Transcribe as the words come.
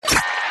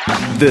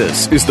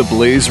This is the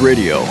Blaze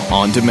Radio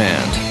on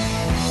demand.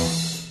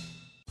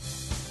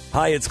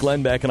 Hi, it's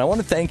Glenn Beck, and I want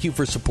to thank you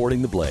for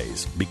supporting The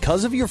Blaze.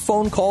 Because of your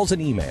phone calls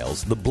and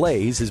emails, The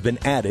Blaze has been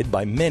added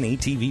by many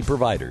TV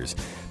providers.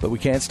 But we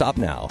can't stop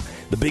now.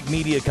 The big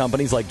media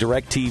companies like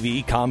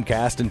DirecTV,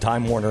 Comcast, and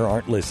Time Warner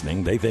aren't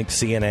listening. They think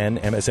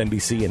CNN,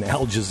 MSNBC, and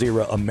Al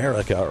Jazeera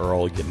America are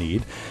all you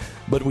need.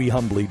 But we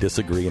humbly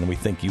disagree, and we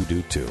think you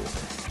do too.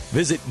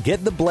 Visit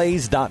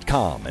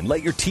GetTheBlaze.com and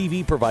let your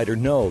TV provider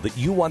know that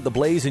you want The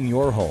Blaze in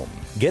your home.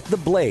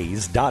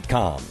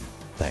 GetTheBlaze.com.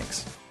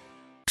 Thanks.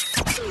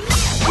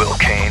 Will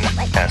Cain,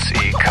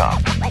 S.E.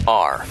 Cupp,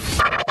 R.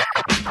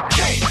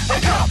 Cain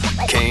and Cupp.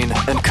 Cain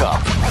and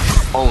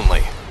Cupp.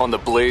 Only on the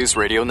Blaze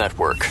Radio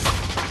Network.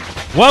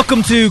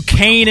 Welcome to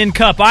Cain and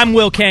Cupp. I'm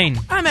Will Cain.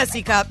 I'm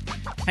S.E. Cupp.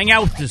 Hang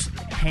out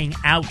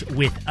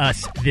with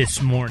us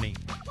this morning.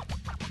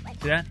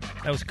 See that?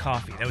 That was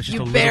coffee. That was just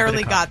a little bit of coffee.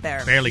 You barely got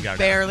there. Barely got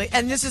there. Barely.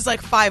 And this is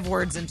like 5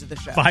 words into the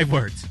show. 5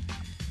 words.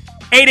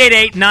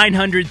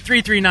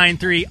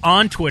 888-900-3393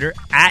 on Twitter,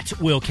 at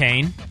Will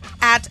Cain.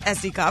 At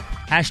S.E. Cupp.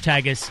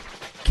 Hashtag us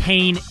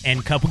Cain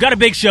and Cupp. We got a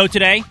big show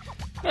today.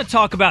 We're going to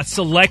talk about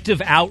selective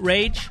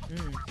outrage,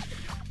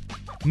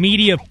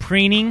 media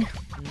preening,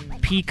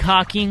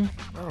 peacocking,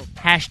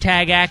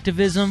 hashtag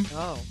activism.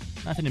 Oh.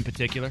 Nothing in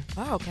particular.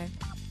 Oh, okay.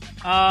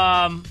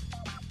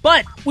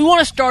 But we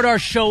want to start our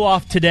show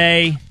off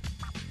today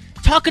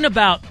talking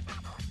about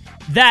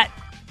that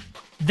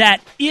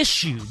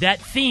issue,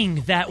 that thing,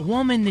 that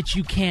woman that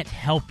you can't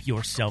help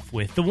yourself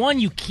with, the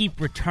one you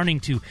keep returning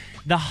to,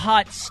 the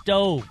hot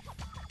stove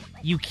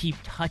you keep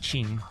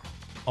touching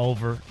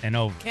over and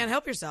over. Can't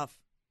help yourself.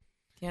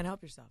 Can't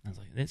help yourself. I was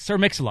like, Sir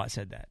Mix-a-Lot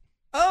said that.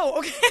 Oh,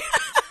 okay.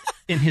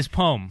 In his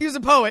poem. He was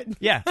a poet.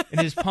 Yeah, in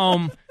his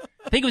poem.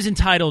 I think it was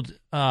entitled,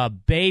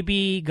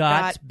 Baby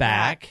Got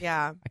Back.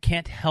 Yeah. I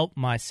can't help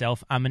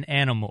myself. I'm an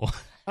animal.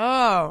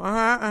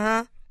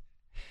 Oh,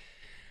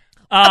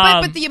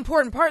 but the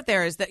important part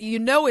there is that you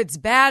know it's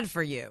bad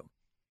for you,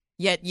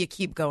 yet you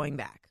keep going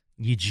back.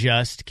 You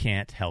just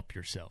can't help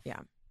yourself. Yeah,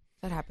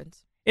 that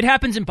happens. It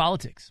happens in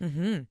politics.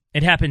 Mm-hmm.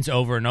 It happens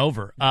over and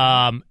over.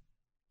 I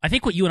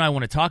think what you and I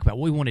want to talk about,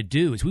 what we want to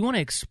do is we want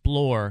to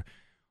explore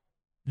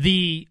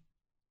the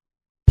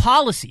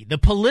policy, the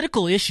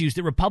political issues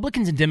that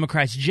Republicans and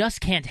Democrats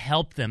just can't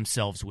help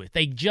themselves with.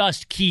 They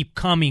just keep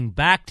coming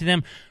back to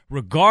them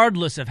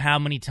regardless of how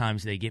many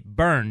times they get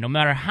burned, no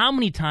matter how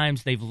many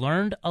times they've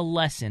learned a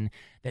lesson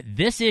that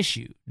this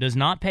issue does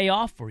not pay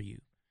off for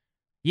you.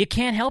 You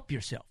can't help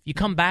yourself. You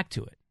come back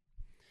to it.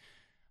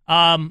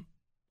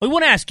 We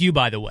want to ask you,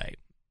 by the way,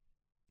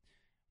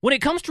 when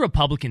it comes to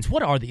Republicans,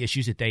 what are the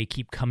issues that they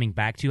keep coming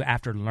back to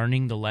after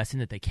learning the lesson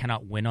that they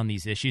cannot win on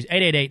these issues?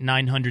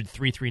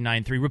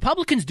 888-900-3393.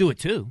 Republicans do it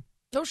too.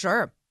 Oh,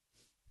 sure.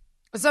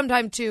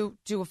 Sometimes to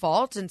a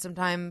fault, and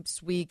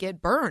sometimes we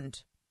get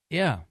burned.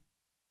 Yeah.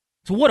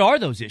 So what are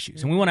those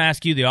issues? And we want to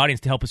ask you, the audience,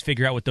 to help us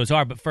figure out what those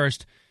are. But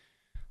first,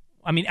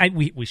 I mean,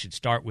 we should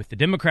start with the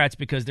Democrats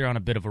because they're on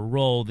a bit of a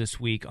roll this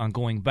week on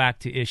going back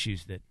to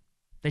issues that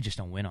they just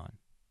don't win on.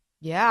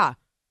 Yeah.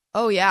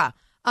 Oh, yeah.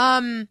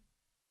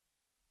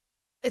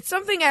 It's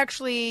something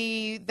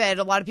actually that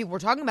a lot of people were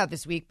talking about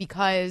this week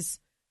because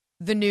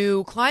the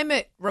new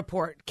climate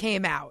report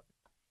came out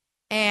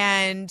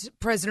and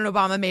President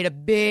Obama made a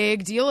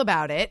big deal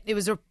about it.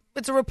 It's a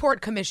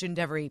report commissioned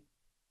every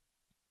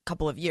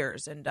couple of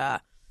years, and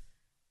the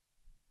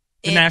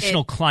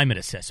National Climate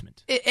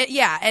Assessment.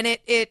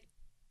 It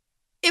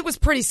was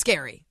pretty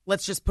scary.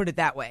 Let's just put it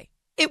that way.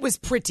 It was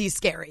pretty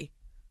scary.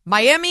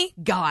 Miami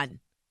gone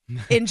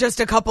in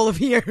just a couple of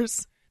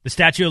years. The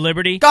Statue of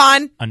Liberty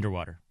gone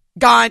underwater.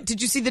 Gone.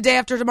 Did you see The Day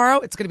After Tomorrow?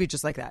 It's going to be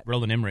just like that.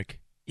 Roland Emmerich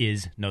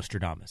is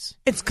Nostradamus.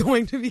 It's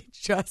going to be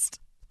just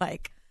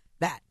like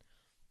that.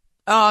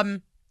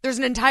 There's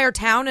an entire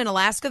town in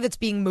Alaska that's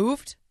being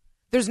moved.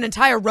 There's an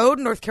entire road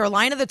in North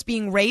Carolina that's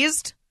being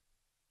razed.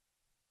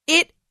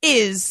 It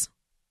is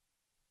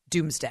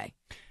doomsday.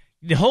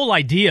 The whole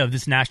idea of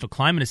this National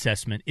Climate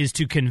Assessment is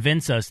to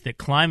convince us that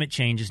climate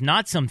change is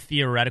not some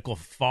theoretical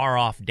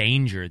far-off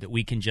danger that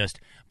we can just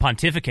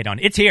pontificate on.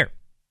 It's here.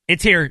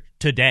 It's here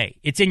today.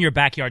 It's in your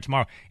backyard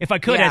tomorrow. If I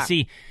could,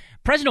 SC,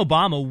 President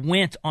Obama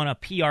went on a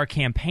PR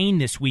campaign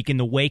this week in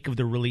the wake of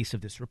the release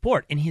of this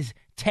report. And his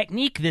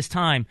technique this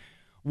time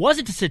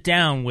wasn't to sit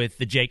down with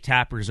the Jake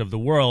Tappers of the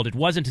world. It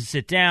wasn't to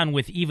sit down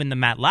with even the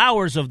Matt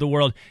Lauers of the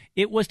world.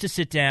 It was to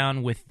sit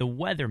down with the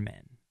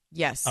weathermen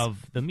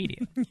of the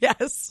media.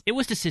 Yes. It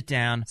was to sit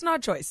down. It's not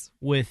a choice.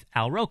 With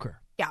Al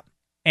Roker. Yeah.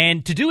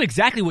 And to do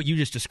exactly what you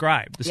just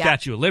described, the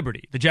Statue of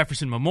Liberty, the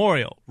Jefferson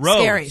Memorial,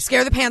 roads. Scary.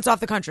 Scare the pants off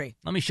the country.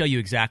 Let me show you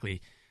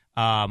exactly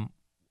how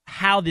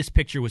this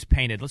picture was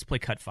painted. Let's play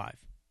cut 5.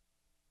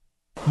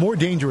 More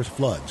dangerous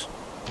floods.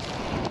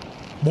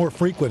 More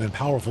frequent and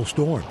powerful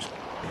storms.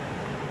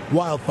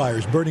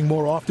 Wildfires burning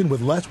more often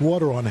with less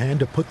water on hand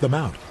to put them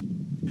out.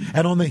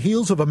 And on the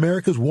heels of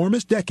America's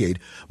warmest decade,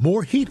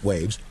 more heat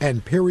waves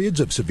and periods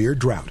of severe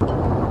drought.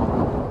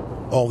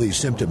 All these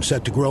symptoms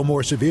set to grow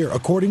more severe,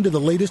 according to the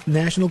latest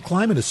National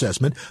Climate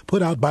Assessment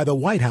put out by the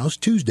White House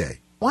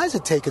Tuesday. Why has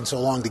it taken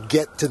so long to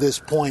get to this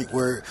point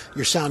where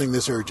you're sounding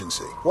this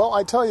urgency? Well,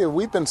 I tell you,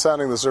 we've been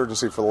sounding this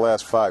urgency for the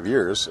last 5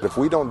 years. If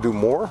we don't do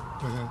more,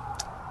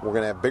 we're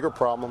going to have bigger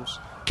problems.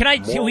 We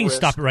can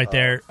stop it right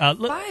there.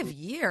 5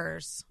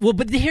 years. Well,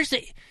 but here's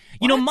the,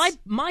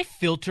 my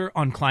filter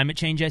on climate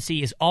change,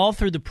 SE, is all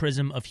through the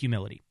prism of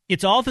humility.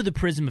 It's all through the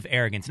prism of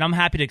arrogance, and I'm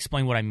happy to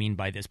explain what I mean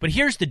by this. But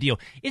here's the deal: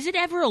 is it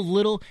ever a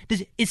little?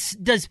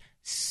 Does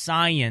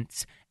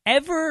science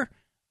ever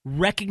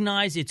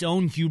recognize its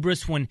own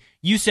hubris when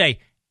you say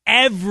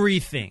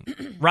everything,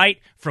 right?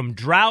 From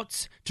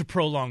droughts to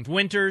prolonged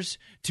winters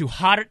to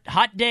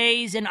hot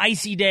days and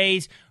icy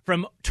days,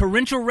 from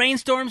torrential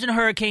rainstorms and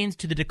hurricanes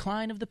to the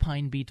decline of the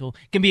pine beetle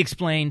can be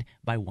explained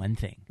by one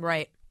thing.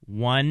 Right.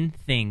 One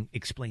thing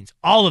explains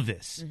all of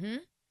this. Mm-hmm.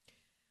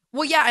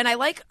 Well, yeah, and I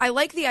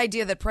like the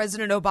idea that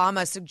President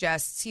Obama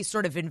suggests he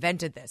sort of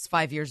invented this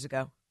 5 years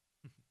ago.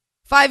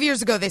 5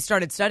 years ago, they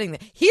started studying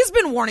this. He's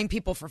been warning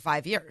people for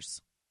 5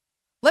 years.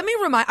 Let me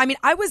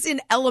I was in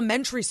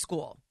elementary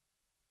school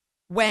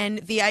when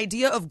the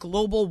idea of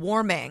global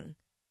warming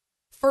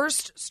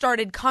first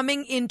started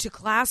coming into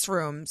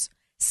classrooms,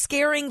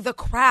 scaring the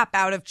crap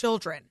out of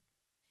children.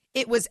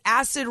 It was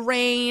acid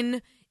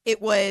rain.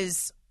 It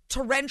was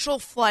torrential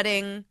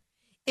flooding.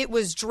 It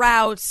was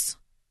droughts.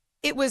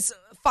 It was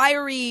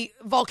fiery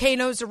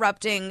volcanoes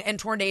erupting and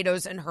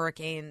tornadoes and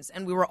hurricanes,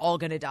 and we were all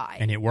going to die.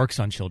 And it works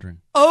on children.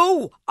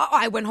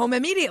 I went home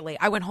immediately.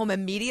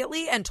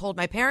 And told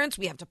my parents,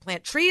 we have to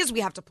plant trees. We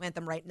have to plant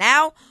them right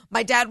now.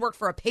 My dad worked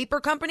for a paper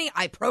company.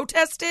 I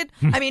protested.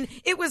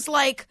 It was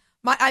like,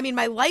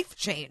 my life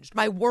changed.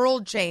 My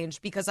world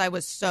changed because I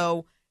was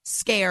so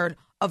scared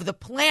of the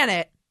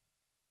planet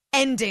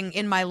ending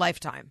in my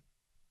lifetime.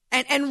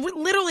 And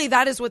literally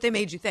that is what they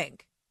made you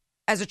think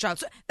as a child.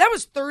 So that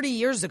was 30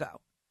 years ago.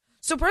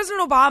 So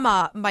President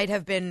Obama might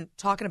have been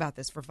talking about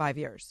this for 5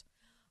 years.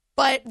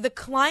 But the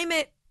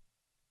climate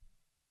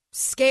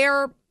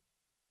scare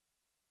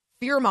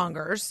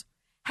fearmongers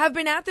have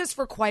been at this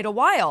for quite a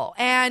while.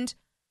 And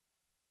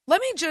let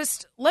me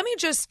just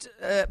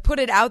put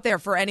it out there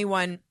for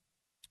anyone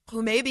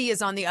who maybe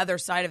is on the other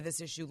side of this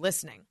issue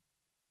listening.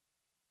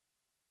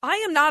 I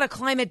am not a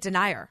climate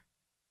denier.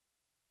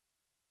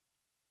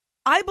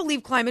 I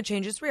believe climate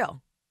change is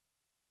real.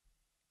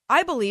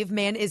 I believe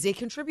man is a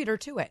contributor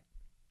to it.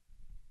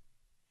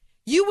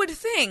 You would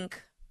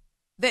think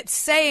that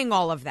saying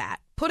all of that,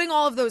 putting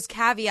all of those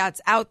caveats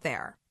out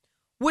there,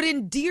 would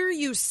endear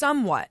you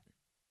somewhat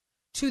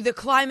to the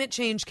climate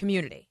change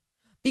community,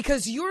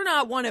 because you're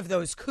not one of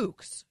those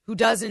kooks who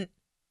doesn't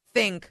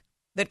think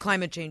that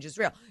climate change is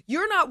real.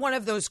 You're not one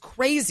of those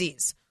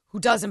crazies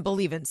who doesn't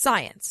believe in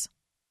science.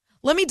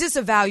 Let me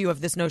disavow you of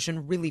this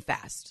notion really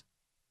fast.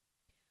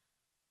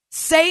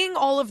 Saying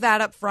all of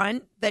that up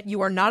front, that you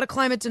are not a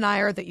climate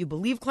denier, that you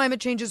believe climate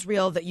change is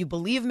real, that you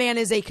believe man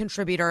is a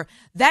contributor,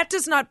 that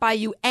does not buy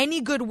you any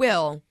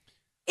goodwill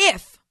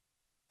if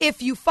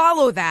you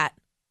follow that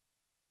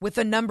with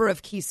a number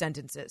of key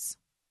sentences.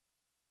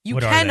 You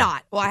what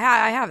cannot. Well, I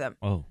have them.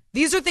 Oh.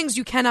 These are things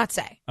you cannot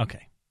say.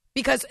 Okay.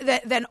 Because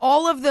then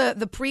all of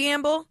the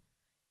preamble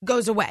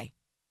goes away.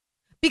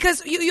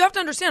 Because you have to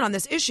understand, on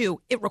this issue,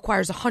 it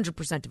requires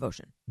 100%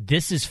 devotion.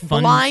 This is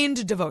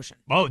blind devotion.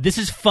 Oh, this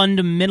is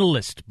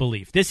fundamentalist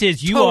belief. This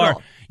is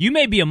you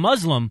may be a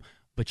Muslim,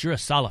 but you're a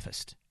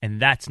Salafist,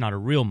 and that's not a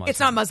real Muslim.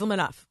 It's not Muslim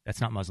enough. That's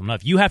not Muslim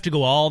enough. You have to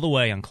go all the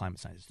way on climate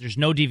science. There's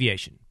no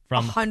deviation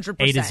from 100%.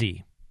 A to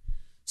Z.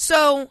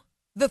 So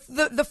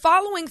the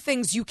following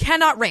things you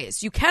cannot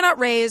raise. You cannot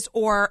raise,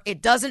 or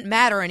it doesn't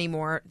matter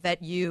anymore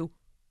that you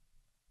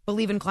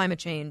believe in climate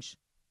change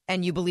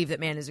and you believe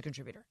that man is a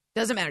contributor.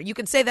 Doesn't matter. You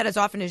can say that as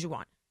often as you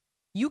want.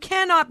 You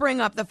cannot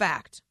bring up the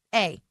fact,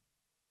 A,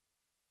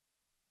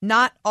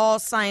 not all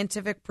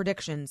scientific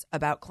predictions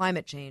about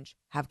climate change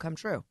have come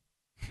true.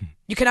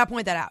 You cannot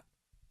point that out.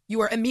 You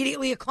are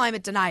immediately a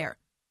climate denier.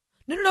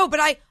 No, but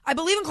I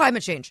believe in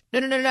climate change.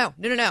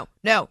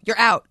 No, you're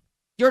out.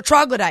 You're a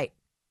troglodyte.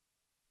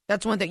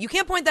 That's one thing. You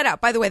can't point that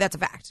out. By the way, that's a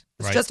fact.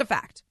 It's just a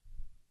fact.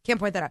 Can't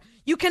point that out.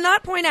 You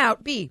cannot point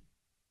out, B,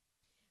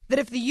 that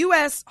if the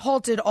U.S.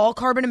 halted all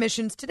carbon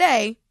emissions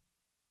today,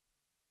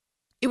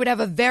 it would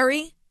have a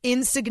very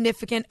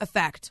insignificant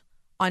effect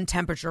on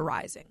temperature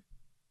rising.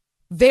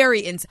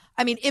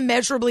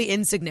 Immeasurably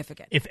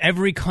insignificant. If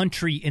every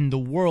country in the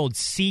world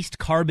ceased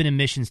carbon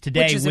emissions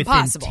today within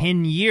impossible.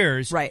 10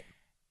 years, right?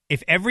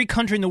 If every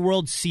country in the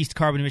world ceased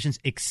carbon emissions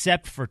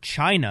except for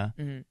China,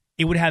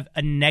 it would have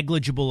a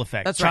negligible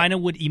effect. That's China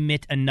right. would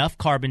emit enough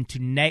carbon to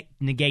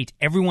negate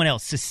everyone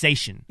else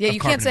cessation. Yeah, of you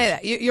can't say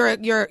emissions.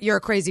 that. You're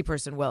a crazy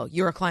person, Will.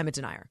 You're a climate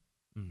denier.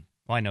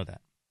 Well, I know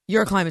that.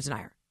 You're a climate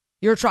denier.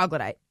 You're a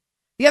troglodyte.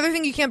 The other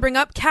thing you can't bring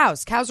up,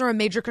 cows. Cows are a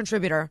major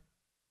contributor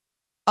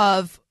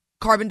of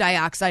carbon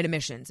dioxide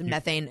emissions and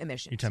methane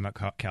emissions. You're talking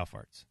about cow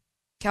farts.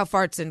 Cow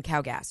farts and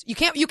cow gas. You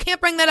can't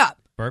bring that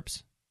up.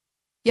 Burps?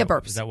 Yeah,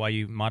 burps. Is that why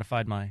you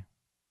modified my...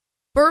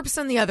 Burps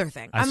and the other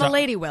thing. I'm a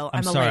lady, Will.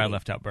 I'm a sorry lady. I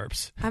left out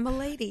burps. I'm a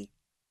lady.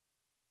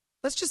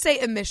 Let's just say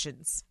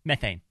emissions.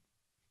 Methane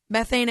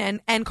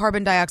And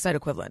carbon dioxide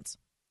equivalents.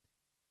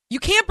 You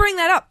can't bring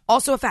that up.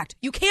 Also a fact.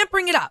 You can't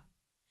bring it up.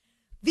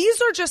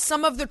 These are just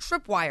some of the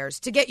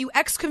tripwires to get you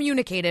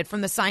excommunicated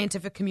from the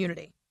scientific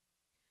community.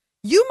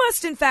 You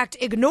must, in fact,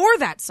 ignore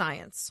that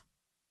science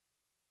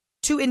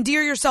to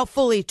endear yourself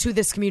fully to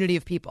this community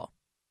of people.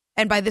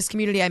 And by this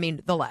community, I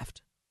mean the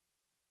left.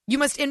 You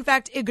must, in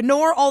fact,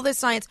 ignore all this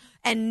science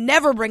and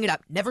never bring it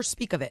up. Never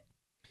speak of it.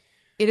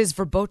 It is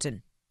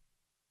verboten.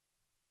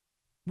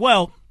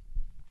 Well,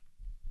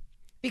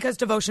 because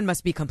devotion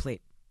must be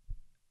complete.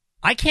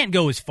 I can't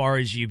go as far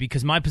as you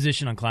because my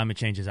position on climate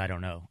change is I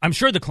don't know. I'm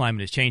sure the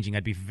climate is changing.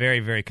 I'd be very,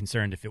 very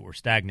concerned if it were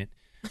stagnant.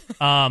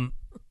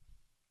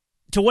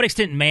 To what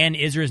extent man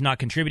is or is not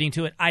contributing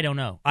to it, I don't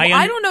know. Well,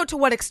 I don't know to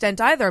what extent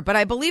either, but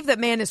I believe that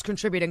man is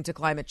contributing to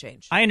climate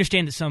change. I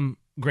understand that some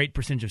great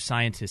percentage of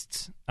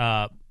scientists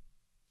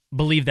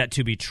believe that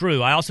to be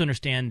true. I also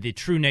understand the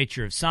true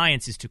nature of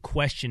science is to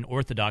question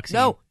orthodoxy.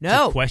 No.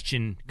 To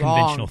question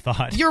conventional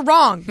thought. You're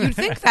wrong. You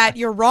think that.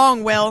 You're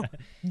wrong, Will.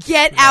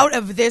 Get out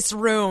of this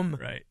room.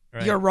 Right.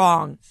 You're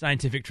wrong.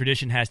 Scientific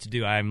tradition has to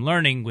do, I'm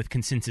learning, with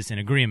consensus and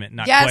agreement,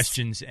 not Yes.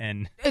 questions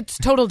and... It's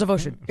total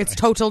devotion. It's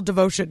total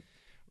devotion.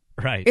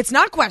 Right. It's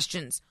not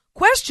questions.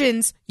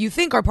 Questions, you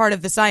think, are part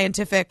of the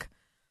scientific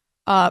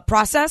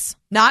process.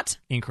 Not.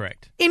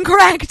 Incorrect.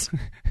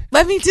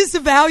 Let me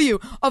disavow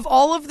you of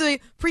all of the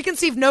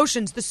preconceived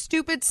notions, the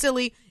stupid,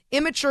 silly,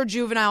 immature,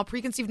 juvenile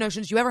preconceived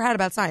notions you ever had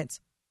about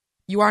science.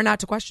 You are not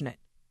to question it.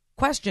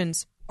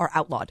 Questions are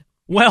outlawed.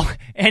 Well,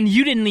 and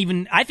you didn't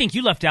even, I think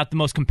you left out the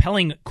most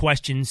compelling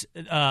questions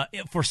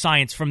for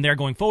science from there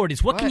going forward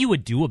is what can you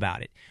do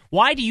about it?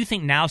 Why do you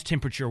think now's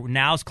temperature,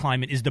 now's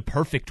climate is the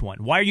perfect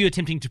one? Why are you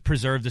attempting to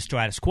preserve the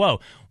status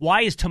quo?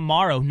 Why is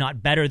tomorrow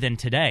not better than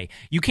today?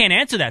 You can't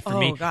answer that for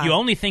me. God. You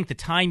only think the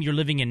time you're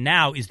living in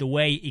now is the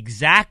way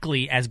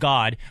exactly as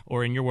God,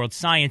 or in your world,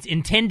 science,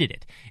 intended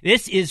it.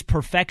 This is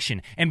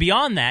perfection. And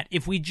beyond that,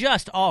 if we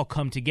just all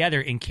come together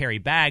and carry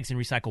bags and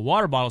recycle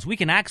water bottles, we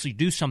can actually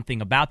do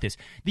something about this.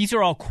 These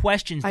are all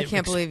questions that I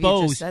can't believe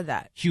you just said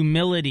that.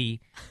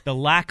 Humility, the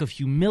lack of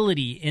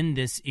humility in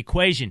this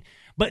equation.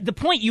 But the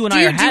point you and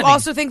I are having... Do you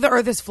also think the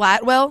earth is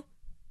flat, Will?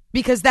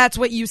 Because that's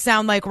what you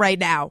sound like right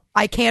now.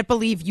 I can't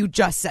believe you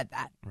just said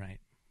that. Right.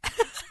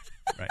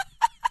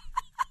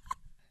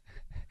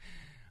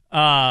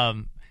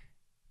 Right.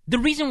 The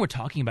reason we're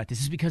talking about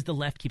this is because the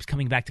left keeps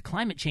coming back to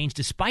climate change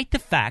despite the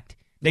fact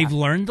they've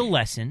learned the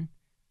lesson.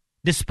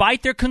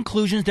 Despite their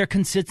conclusions, their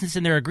consensus,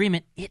 and their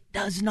agreement, it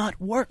does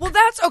not work. Well,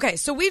 that's okay.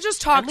 So we just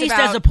talked about... At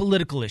least as a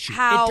political issue.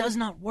 It does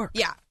not work.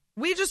 Yeah.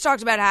 We just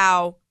talked about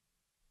how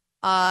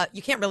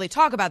you can't really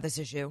talk about this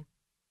issue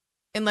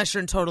unless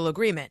you're in total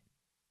agreement.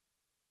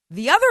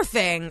 The other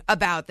thing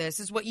about this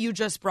is what you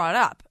just brought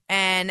up.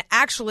 And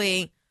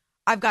actually,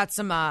 I've got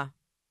some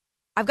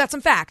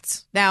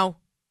facts. Now,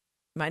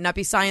 might not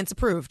be science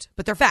approved,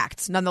 but they're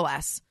facts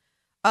nonetheless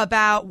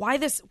about why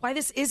this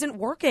isn't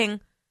working.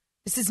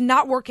 This is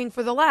not working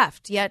for the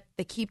left, yet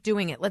they keep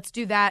doing it. Let's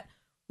do that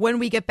when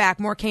we get back.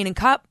 More Cain and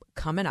Cupp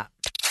coming up.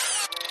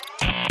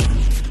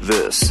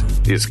 This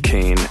is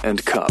Cain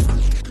and Cupp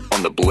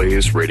on the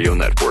Blaze Radio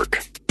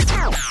Network.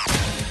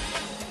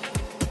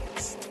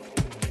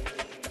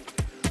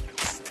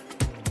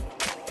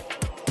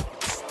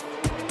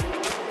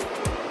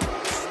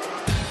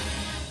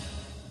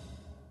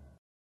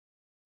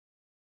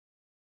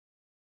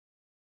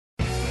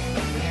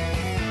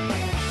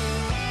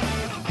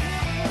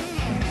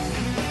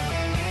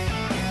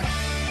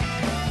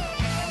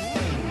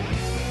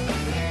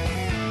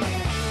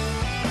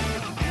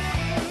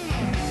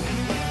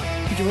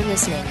 You're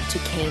listening to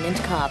Cain and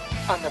Cupp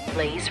on the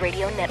Blaze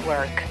Radio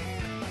Network.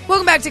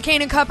 Welcome back to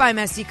Cain and Cupp.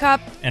 I'm SC Cupp.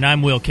 And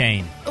I'm Will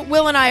Cain.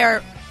 Will and I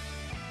are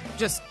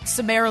just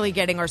summarily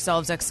getting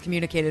ourselves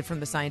excommunicated from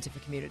the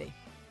scientific community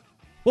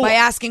by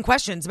asking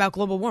questions about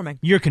global warming.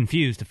 You're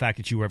confused the fact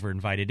that you were ever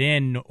invited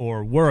in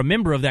or were a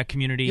member of that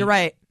community. You're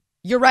right.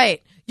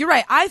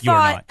 I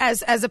thought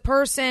as a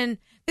person,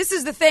 this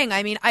is the thing.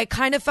 I mean, I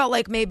kind of felt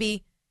like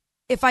maybe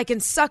if I can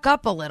suck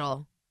up a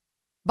little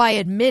by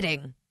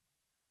admitting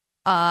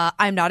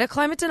I'm not a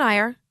climate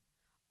denier.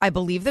 I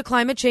believe that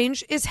climate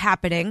change is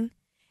happening,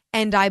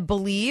 and I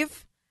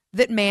believe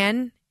that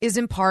man is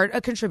in part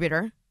a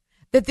contributor,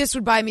 that this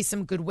would buy me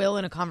some goodwill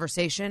in a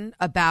conversation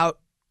about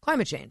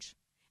climate change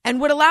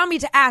and would allow me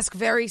to ask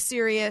very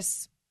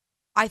serious,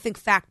 I think,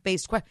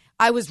 fact-based questions.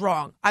 I was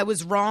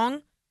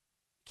wrong.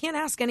 Can't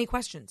ask any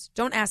questions.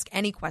 Don't ask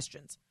any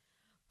questions.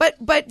 But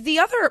the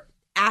other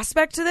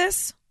aspect to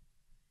this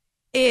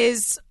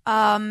is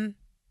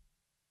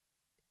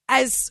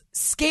as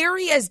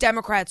scary as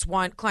Democrats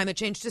want climate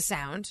change to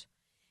sound,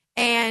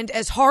 and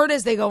as hard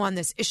as they go on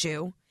this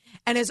issue,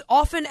 and as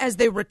often as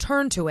they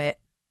return to it,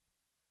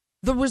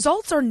 the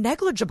results are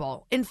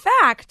negligible. In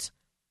fact,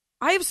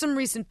 I have some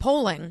recent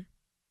polling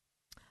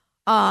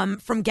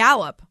from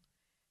Gallup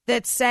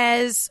that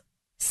says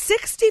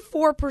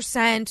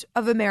 64%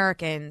 of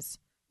Americans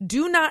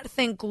do not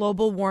think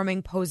global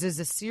warming poses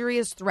a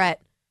serious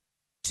threat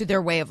to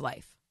their way of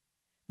life.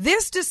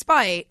 This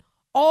despite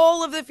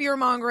all of the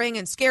fear-mongering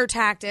and scare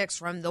tactics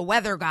from the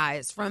weather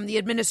guys, from the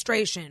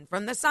administration,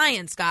 from the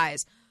science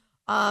guys.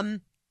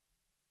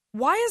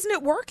 Why isn't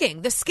it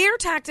working? The scare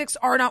tactics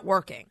are not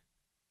working.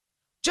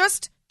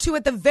 Just to,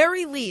 at the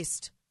very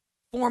least,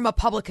 form a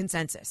public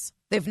consensus.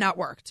 They've not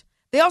worked.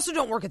 They also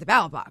don't work at the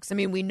ballot box. I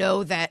mean, we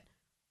know that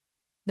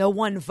no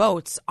one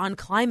votes on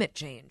climate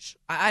change.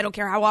 I don't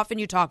care how often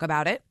you talk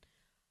about it.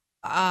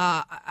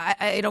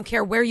 I don't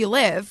care where you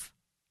live.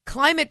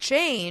 Climate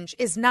change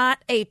is not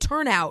a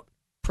turnout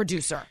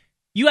producer.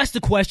 You asked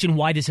the question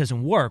why this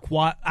doesn't work.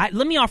 Let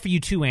me offer you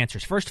two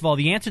answers. First of all,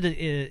 the answer that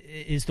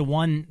is the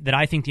one that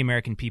I think the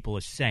American people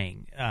is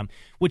saying,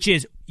 which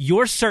is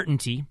your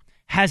certainty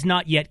has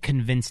not yet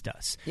convinced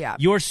us. Yeah.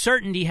 Your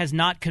certainty has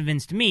not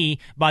convinced me,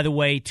 by the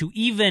way, to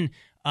even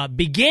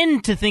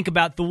begin to think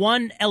about the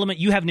one element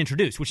you haven't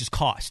introduced, which is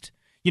cost.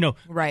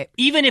 Right.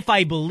 Even if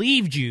I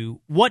believed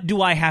you, what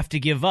do I have to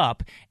give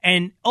up?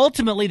 And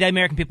ultimately, the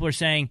American people are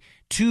saying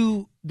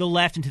to the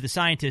left and to the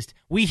scientists,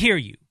 we hear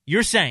you.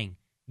 You're saying,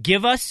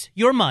 give us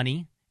your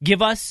money,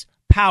 give us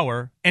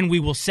power, and we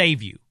will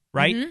save you,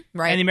 right? Mm-hmm,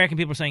 right. And the American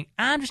people are saying,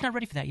 I'm just not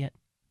ready for that yet.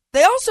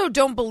 They also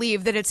don't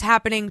believe that it's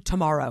happening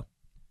tomorrow.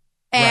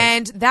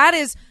 And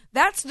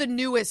that's the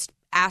newest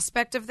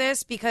aspect of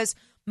this, because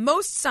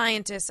most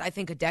scientists, I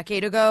think a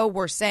decade ago,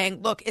 were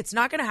saying, look, it's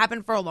not going to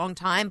happen for a long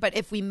time, but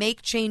if we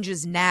make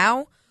changes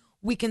now,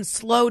 we can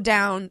slow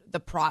down the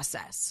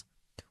process.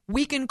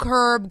 We can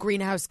curb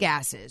greenhouse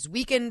gases.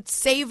 We can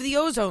save the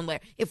ozone layer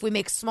if we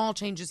make small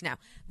changes now.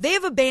 They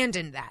have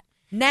abandoned that.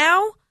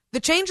 Now, the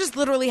change is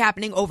literally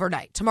happening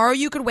overnight. Tomorrow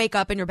you could wake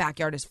up and your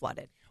backyard is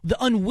flooded.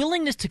 The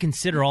unwillingness to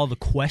consider all the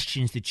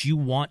questions that you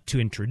want to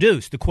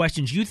introduce, the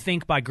questions you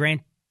think by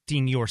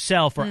granting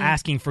yourself or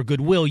asking for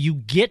goodwill you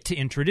get to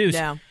introduce,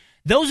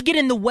 those get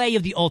in the way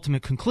of the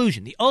ultimate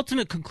conclusion. The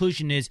ultimate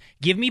conclusion is,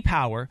 give me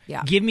power,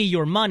 give me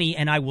your money,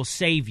 and I will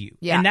save you.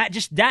 And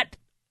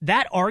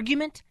that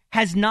argument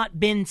has not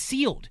been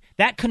sealed.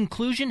 That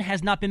conclusion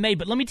has not been made.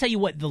 But let me tell you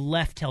what the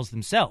left tells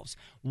themselves,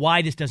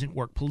 why this doesn't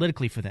work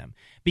politically for them.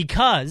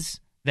 Because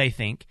they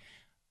think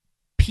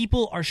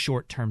people are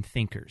short-term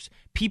thinkers.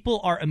 People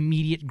are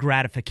immediate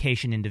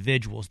gratification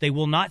individuals. They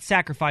will not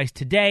sacrifice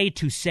today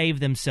to save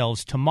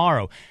themselves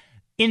tomorrow.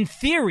 In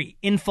theory,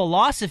 in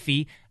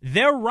philosophy,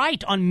 they're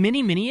right on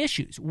many, many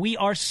issues. We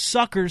are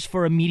suckers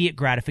for immediate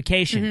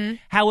gratification. Mm-hmm.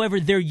 However,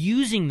 they're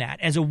using that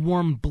as a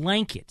warm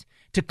blanket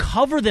to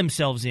cover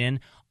themselves in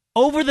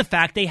over the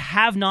fact they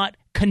have not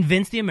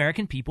convinced the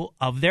American people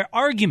of their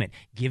argument.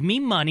 Give me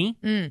money,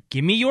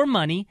 give me your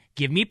money,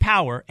 give me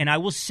power, and I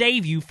will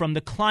save you from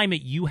the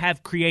climate you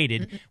have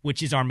created,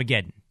 which is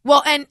Armageddon.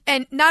 Well,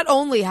 and not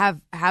only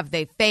have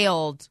they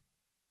failed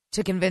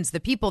to convince the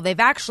people, they've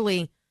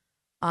actually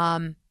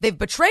they've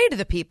betrayed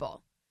the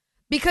people,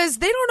 because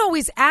they don't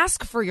always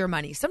ask for your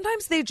money.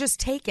 Sometimes they just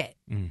take it.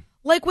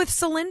 Like with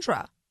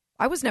Solyndra.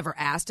 I was never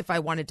asked if I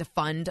wanted to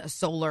fund a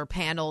solar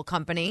panel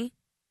company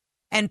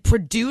and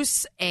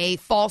produce a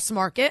false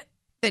market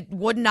that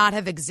would not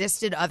have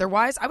existed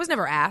otherwise. I was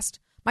never asked.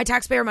 My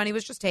taxpayer money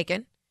was just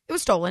taken. It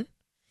was stolen.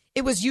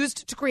 It was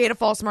used to create a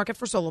false market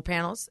for solar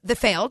panels that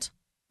failed.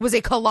 It was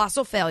a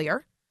colossal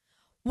failure.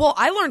 Well,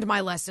 I learned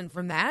my lesson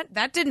from that.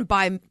 That didn't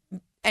buy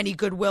any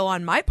goodwill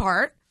on my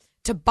part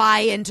to buy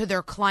into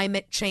their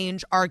climate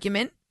change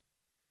argument,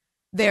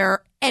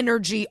 their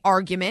energy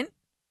argument.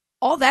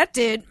 All that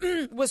did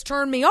was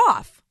turn me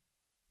off.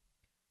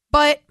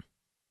 But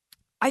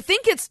I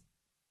think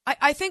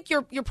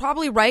you're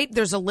probably right.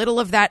 There's a little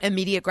of that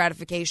immediate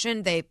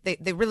gratification. They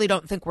really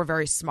don't think we're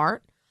very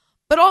smart.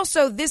 But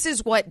also, this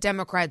is what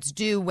Democrats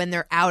do when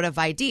they're out of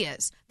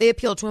ideas. They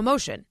appeal to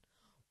emotion.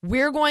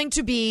 We're going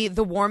to be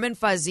the warm and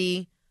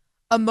fuzzy,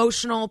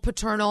 emotional,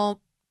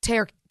 paternal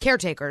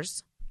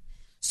caretakers,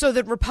 so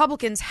that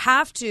Republicans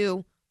have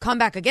to come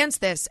back against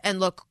this and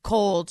look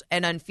cold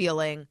and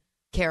unfeeling,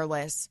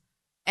 careless,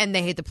 and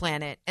they hate the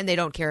planet, and they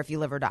don't care if you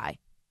live or die.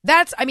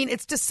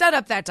 It's to set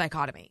up that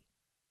dichotomy.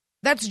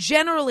 That's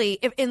generally,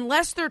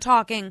 unless they're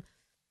talking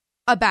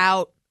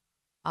about,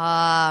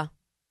 no,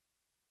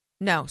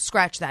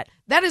 scratch that.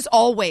 That is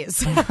always,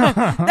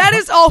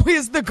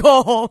 the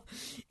goal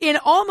in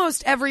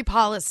almost every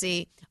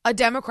policy a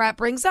Democrat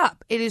brings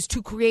up. It is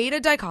to create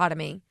a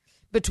dichotomy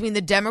between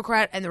the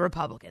Democrat and the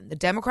Republican. The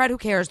Democrat who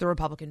cares, the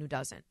Republican who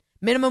doesn't.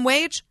 Minimum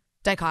wage,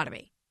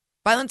 dichotomy.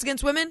 Violence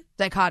against women,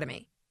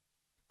 dichotomy.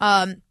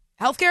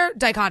 Healthcare,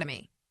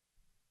 dichotomy.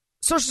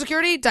 Social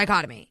Security,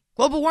 dichotomy.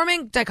 Global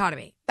warming,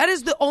 dichotomy. That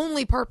is the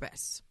only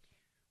purpose.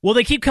 Well,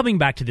 they keep coming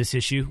back to this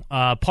issue,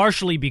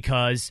 partially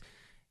because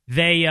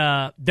they're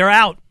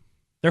out.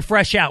 They're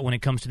fresh out when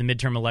it comes to the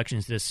midterm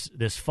elections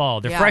this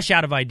fall. They're fresh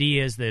out of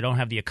ideas. They don't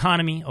have the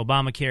economy.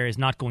 Obamacare is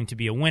not going to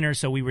be a winner.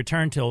 So we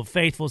return to old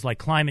faithfuls like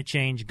climate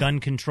change, gun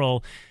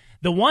control,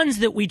 the ones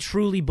that we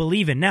truly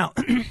believe in. Now,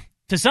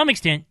 to some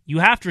extent, you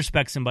have to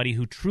respect somebody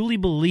who truly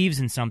believes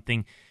in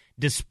something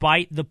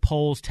despite the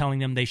polls telling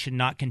them they should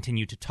not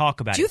continue to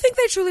talk about it. Do you think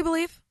they truly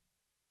believe?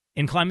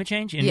 In climate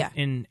change?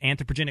 In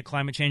anthropogenic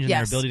climate change and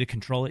their ability to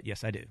control it?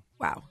 Yes, I do.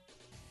 Wow.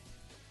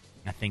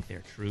 I think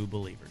they're true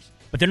believers.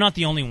 but they're not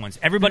the only ones.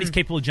 Everybody's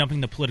capable of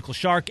jumping the political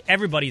shark.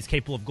 Everybody is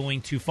capable of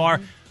going too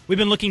far. We've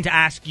been looking to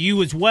ask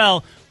you as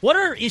well, what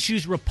are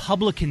issues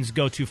Republicans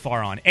go too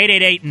far on?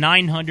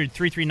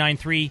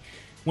 888-900-3393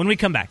 when we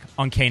come back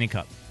on Cain and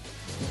Cupp.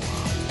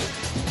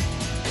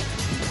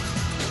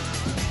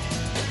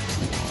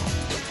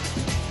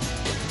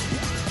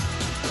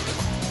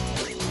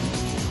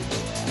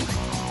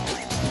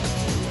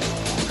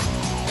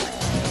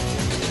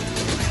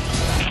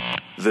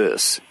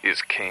 This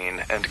is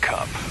Cain and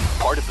Cupp,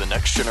 part of the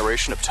next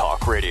generation of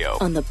talk radio.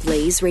 On the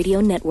Blaze Radio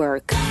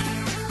Network.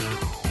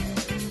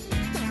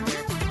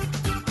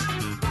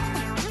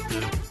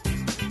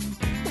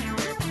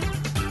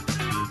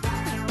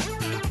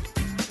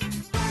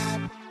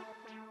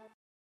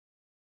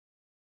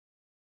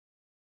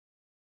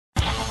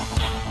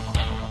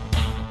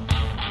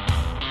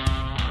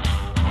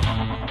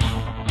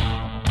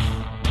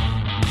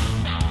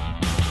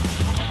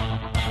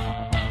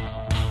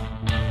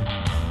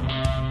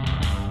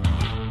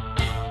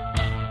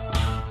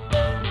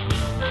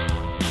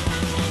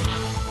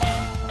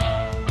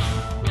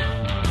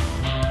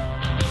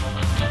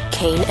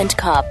 Cain and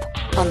Cupp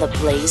on the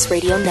Blaze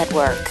Radio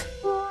Network.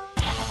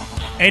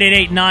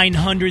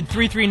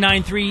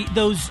 888-900-3393.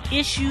 Those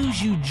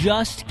issues you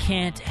just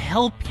can't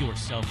help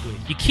yourself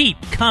with. You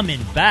keep coming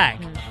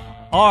back,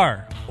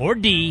 R or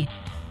D,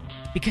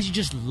 because you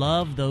just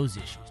love those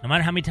issues. No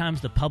matter how many times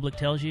the public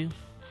tells you.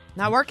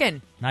 Not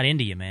working. Not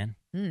into you, man.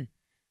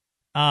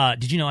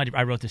 Did you know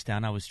I wrote this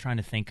down? I was trying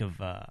to think of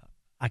I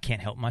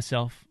Can't Help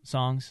Myself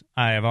songs.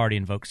 I have already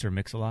invoked Sir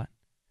Mix-a-Lot.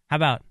 How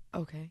about?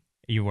 Okay.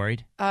 Are you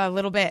worried? A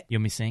little bit. You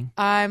want me to sing?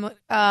 I'm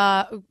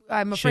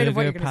afraid of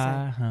what you're going to say. Sugar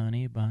pie,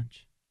 honey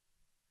bunch.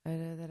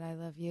 That I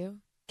love you.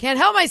 Can't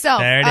help myself.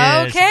 There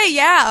it is. Okay,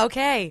 yeah,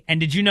 okay. And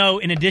did you know,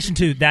 in addition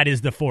to that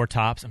is the Four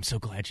Tops, I'm so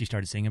glad she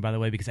started singing, by the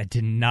way, because I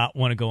did not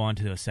want to go on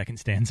to the second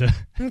stanza.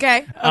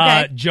 Okay.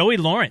 Joey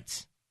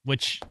Lawrence,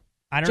 which,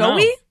 I don't know.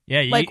 Joey?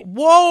 Yeah.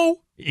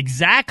 Whoa.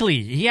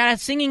 Exactly. He had a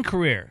singing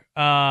career.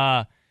 He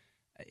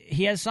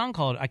has a song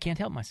called I Can't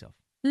Help Myself.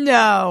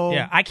 No.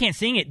 Yeah, I can't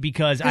sing it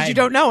because you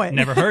don't know it.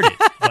 Never heard it.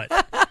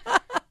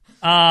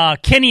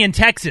 But Kenny in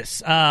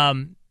Texas.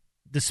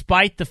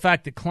 Despite the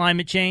fact that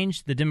climate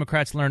change, the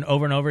Democrats learn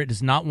over and over, it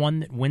is not one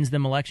that wins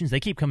them elections. They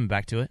keep coming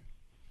back to it.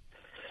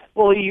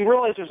 Well, you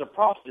realize there's a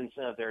profit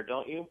incentive there,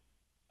 don't you?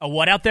 A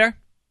what out there?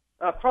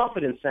 A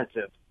profit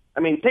incentive. I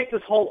mean, take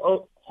this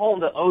whole hole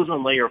in the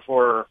ozone layer,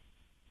 for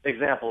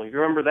example. You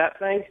remember that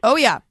thing? Oh,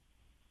 yeah.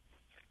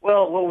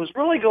 Well, what was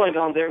really going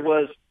on there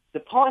was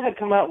DuPont had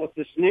come out with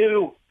this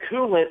new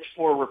coolant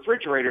for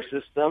refrigerator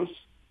systems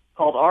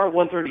called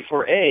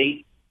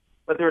R134A,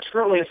 but there's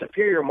currently a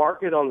superior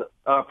product on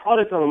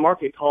the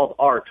market called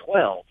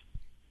R12.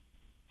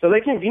 So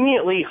they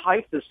conveniently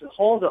hyped this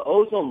hole in the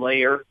ozone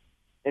layer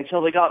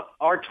until they got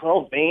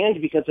R12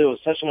 banned because it was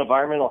such an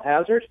environmental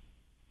hazard,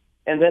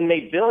 and then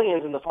made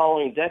billions in the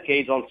following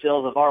decades on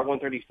sales of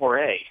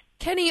R134A.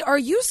 Kenny, are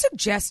you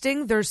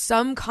suggesting there's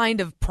some kind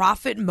of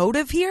profit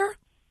motive here?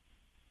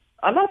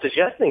 I'm not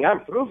suggesting,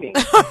 I'm proving.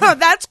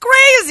 That's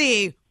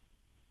crazy.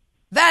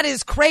 That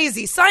is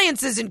crazy.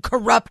 Science isn't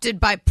corrupted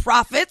by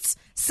profits.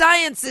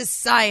 Science is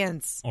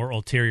science. Or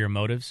ulterior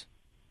motives.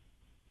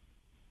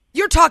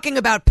 You're talking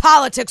about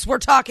politics. We're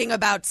talking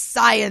about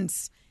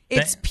science.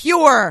 It's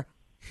pure.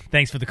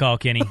 Thanks for the call,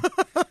 Kenny.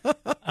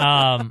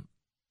 I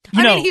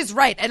mean, he's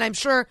right. And I'm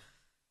sure,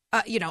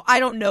 I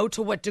don't know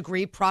to what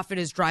degree profit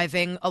is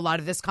driving a lot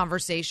of this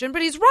conversation,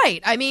 but he's right.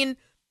 I mean,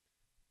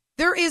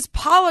 there is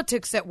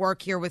politics at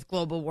work here with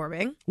global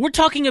warming. We're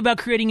talking about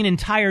creating an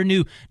entire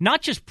new,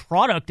 not just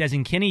product, as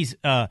in Kenny's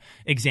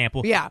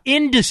example,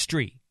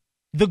 industry,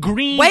 the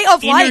green way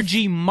of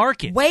energy life.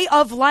 Market. Way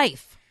of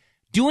life.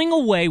 Doing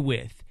away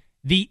with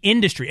the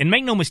industry. And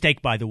make no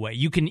mistake, by the way,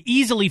 you can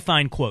easily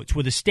find quotes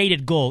where the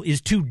stated goal is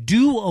to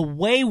do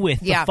away with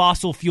the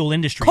fossil fuel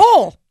industry.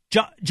 Coal.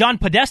 John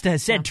Podesta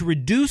has said to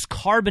reduce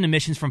carbon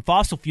emissions from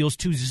fossil fuels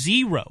to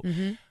zero.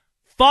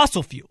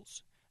 Fossil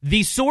fuels,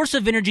 the source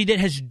of energy that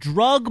has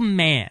drug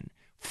man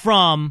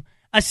from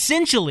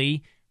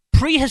essentially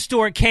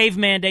prehistoric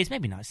caveman days,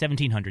 maybe not,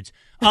 1700s,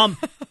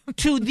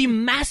 to the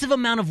massive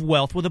amount of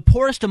wealth where the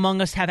poorest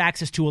among us have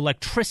access to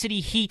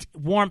electricity, heat,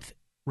 warmth,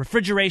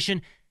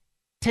 refrigeration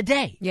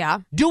today.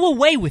 Yeah. Do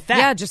away with that.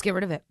 Yeah, just get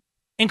rid of it.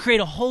 And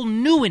create a whole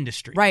new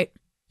industry. Right.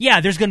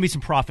 Yeah, there's going to be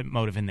some profit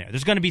motive in there.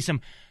 There's going to be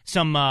some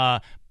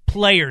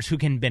players who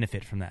can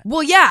benefit from that.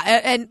 Well,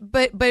 yeah,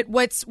 but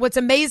what's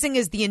amazing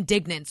is the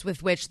indignance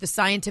with which the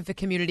scientific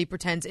community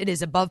pretends it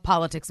is above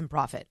politics and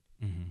profit.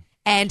 Mm-hmm.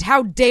 And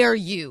how dare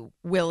you,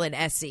 Will and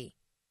Essie,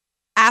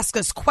 ask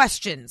us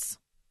questions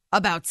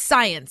about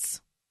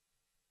science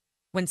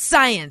when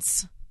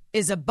science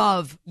is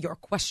above your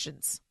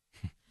questions.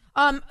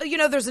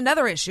 There's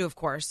another issue, of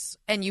course,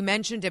 and you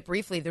mentioned it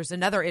briefly. There's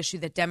another issue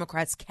that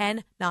Democrats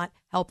cannot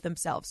help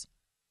themselves.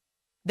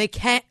 They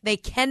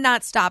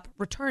cannot stop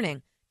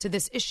returning to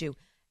this issue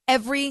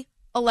every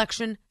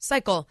election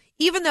cycle,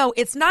 even though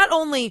it's not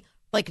only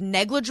like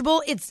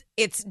negligible,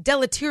 it's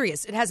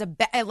deleterious. It has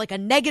a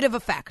negative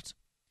effect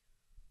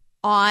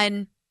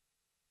on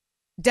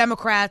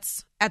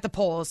Democrats at the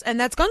polls, and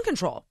that's gun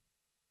control.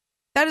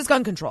 That is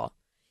gun control.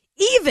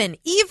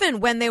 Even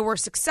when they were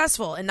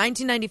successful in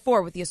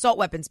 1994 with the assault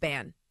weapons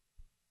ban,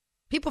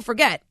 people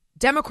forget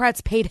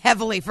Democrats paid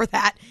heavily for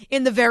that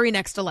in the very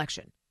next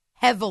election.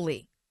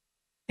 Heavily.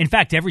 In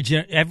fact,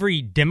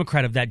 every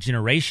Democrat of that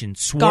generation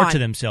swore to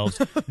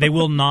themselves they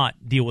will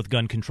not deal with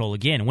gun control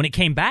again. When it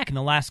came back in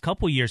the last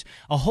couple of years,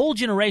 a whole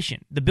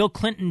generation, the Bill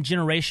Clinton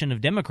generation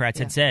of Democrats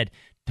had said,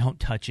 don't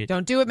touch it.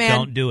 Don't do it, man.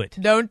 Don't do it.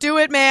 Don't do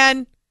it,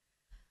 man.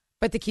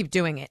 But they keep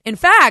doing it. In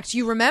fact,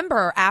 you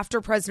remember after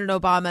President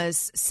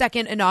Obama's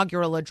second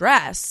inaugural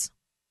address,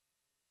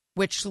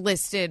 which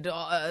listed,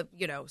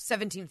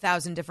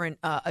 17,000 different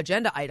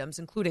agenda items,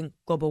 including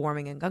global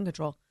warming and gun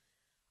control,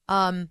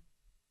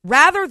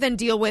 rather than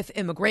deal with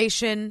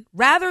immigration,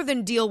 rather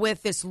than deal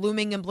with this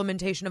looming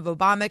implementation of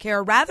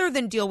Obamacare, rather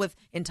than deal with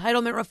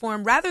entitlement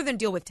reform, rather than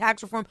deal with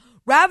tax reform,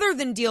 rather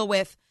than deal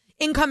with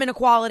income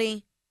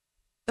inequality,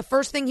 the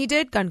first thing he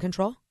did, gun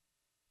control.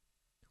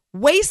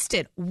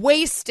 Wasted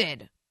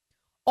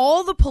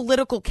all the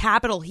political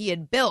capital he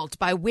had built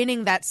by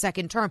winning that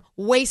second term,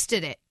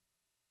 wasted it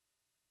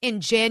in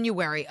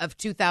January of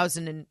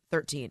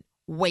 2013.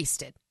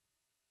 Wasted.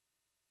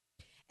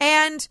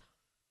 And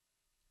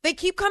they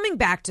keep coming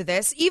back to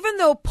this, even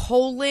though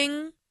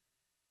polling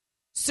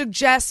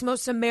suggests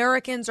most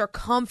Americans are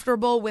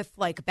comfortable with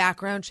like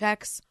background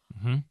checks.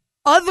 Mm-hmm.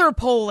 Other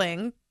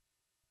polling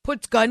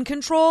puts gun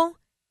control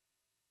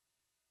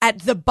at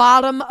the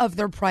bottom of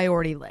their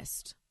priority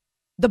list.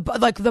 The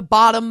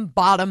bottom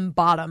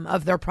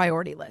of their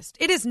priority list.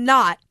 It is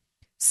not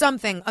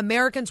something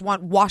Americans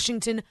want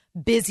Washington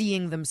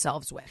busying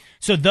themselves with.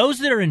 So those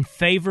that are in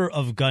favor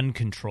of gun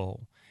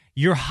control,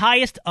 your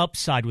highest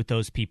upside with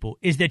those people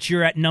is that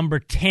you're at number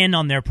 10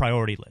 on their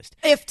priority list.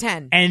 If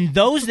 10. And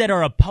those that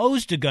are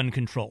opposed to gun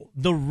control,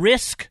 the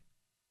risk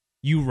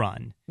you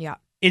run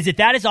is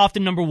that is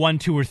often number 1,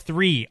 2, or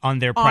 3 on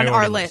their priority on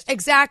our list.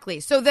 Exactly.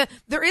 So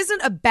there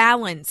isn't a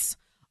balance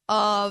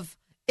of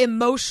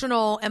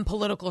emotional and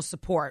political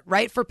support,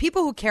 right? For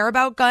people who care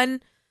about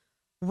gun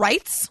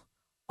rights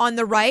on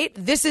the right,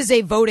 this is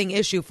a voting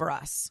issue for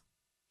us.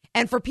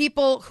 And for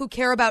people who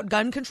care about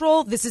gun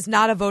control, this is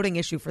not a voting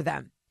issue for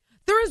them.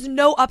 There is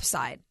no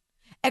upside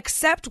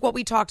except what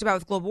we talked about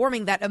with global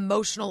warming, that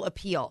emotional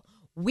appeal.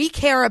 We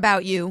care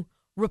about you.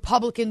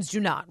 Republicans do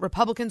not.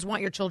 Republicans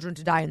want your children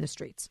to die in the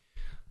streets.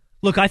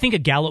 Look, I think a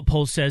Gallup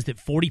poll says that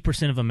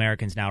 40% of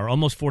Americans now, or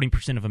almost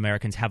 40% of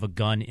Americans, have a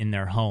gun in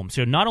their home.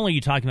 So not only are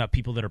you talking about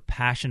people that are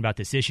passionate about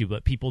this issue,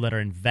 but people that are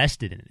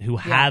invested in it, who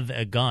have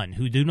a gun,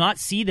 who do not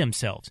see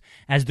themselves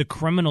as the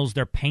criminals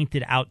they're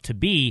painted out to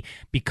be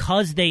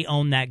because they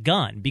own that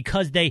gun,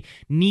 because they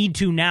need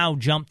to now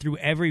jump through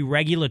every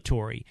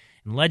regulatory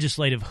and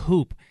legislative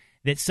hoop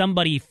that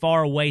somebody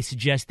far away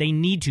suggests they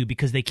need to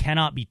because they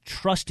cannot be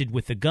trusted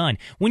with a gun.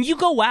 When you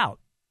go out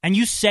and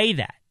you say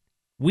that,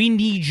 we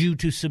need you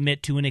to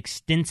submit to an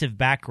extensive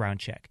background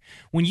check.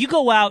 When you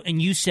go out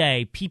and you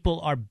say people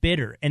are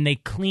bitter and they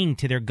cling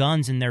to their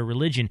guns and their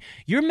religion,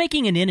 you're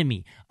making an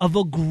enemy of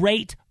a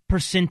great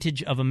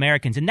percentage of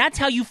Americans. And that's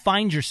how you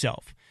find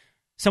yourself,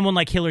 someone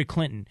like Hillary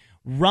Clinton,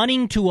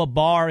 running to a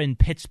bar in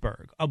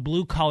Pittsburgh, a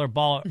blue-collar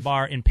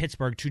bar in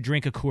Pittsburgh to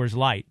drink a Coors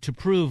Light to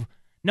prove,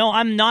 no,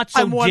 I'm not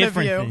so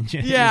different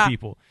than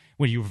people.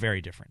 Well, you were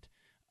very different.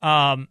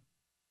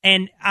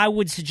 And I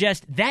would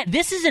suggest that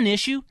this is an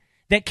issue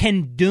that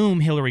can doom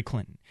Hillary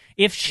Clinton.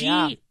 If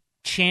she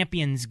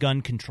champions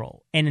gun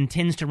control and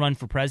intends to run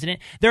for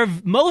president,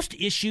 most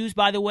issues,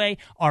 by the way,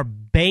 are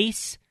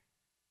base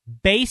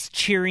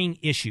cheering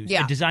issues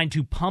designed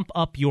to pump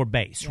up your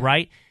base,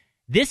 right?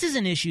 This is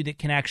an issue that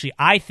can actually,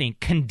 I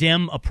think,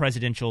 condemn a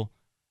presidential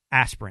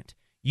aspirant.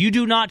 You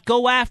do not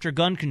go after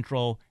gun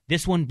control.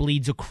 This one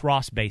bleeds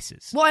across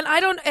bases. Well,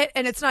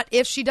 and it's not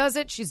if she does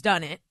it, she's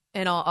done it.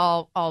 And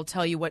I'll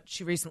tell you what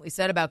she recently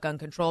said about gun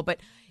control, but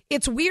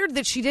it's weird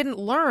that she didn't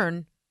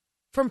learn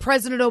from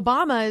President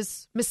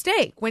Obama's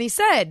mistake when he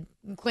said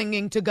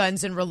clinging to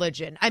guns and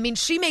religion. I mean,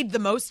 she made the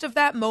most of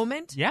that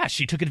moment. Yeah,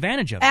 she took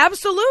advantage of it.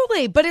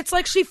 Absolutely. But it's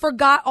like she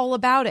forgot all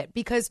about it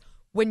because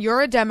when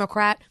you're a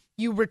Democrat,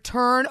 you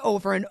return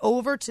over and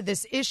over to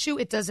this issue.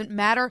 It doesn't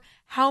matter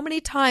how many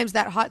times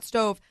that hot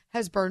stove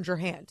has burned your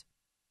hand.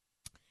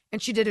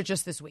 And she did it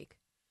just this week.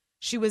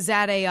 She was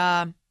at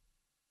an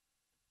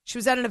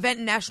event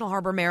in National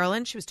Harbor,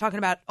 Maryland. She was talking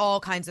about all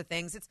kinds of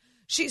things.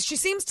 She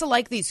seems to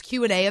like these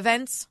Q&A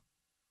events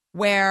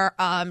where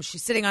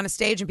she's sitting on a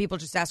stage and people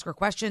just ask her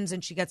questions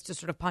and she gets to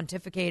sort of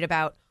pontificate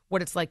about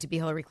what it's like to be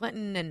Hillary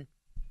Clinton and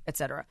et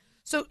cetera.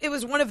 So it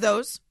was one of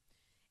those.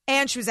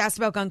 And she was asked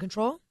about gun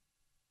control.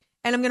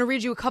 And I'm going to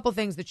read you a couple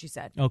things that she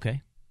said.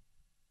 Okay.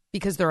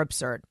 Because they're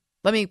absurd.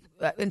 Let me,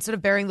 instead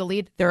of bearing the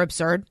lead, they're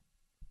absurd.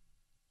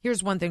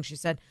 Here's one thing she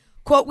said.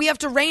 Quote, "We have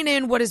to rein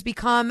in what has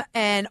become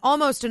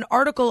almost an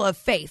article of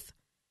faith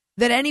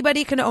that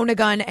anybody can own a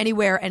gun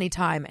anywhere,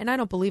 anytime." And I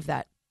don't believe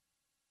that.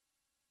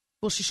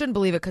 Well, she shouldn't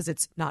believe it because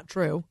it's not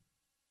true.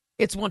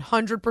 It's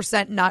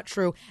 100% not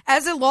true.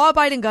 As a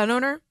law-abiding gun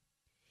owner,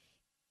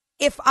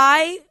 if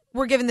I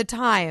were given the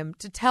time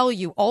to tell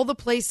you all the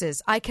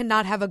places I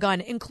cannot have a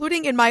gun,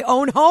 including in my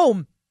own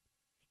home,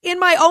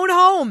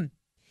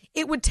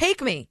 it would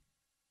take me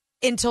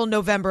until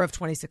November of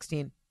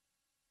 2016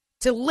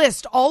 to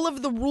list all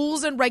of the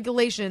rules and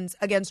regulations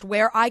against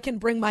where I can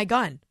bring my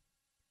gun.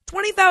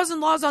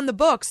 20,000 laws on the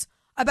books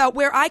about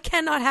where I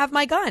cannot have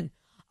my gun.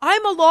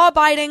 I'm a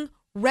law-abiding,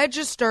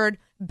 registered,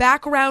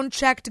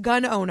 background-checked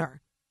gun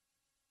owner.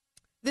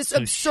 This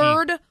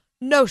absurd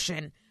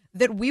notion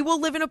that we will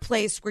live in a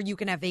place where you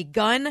can have a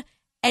gun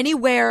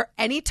anywhere,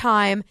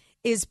 anytime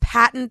is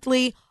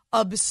patently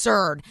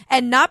absurd.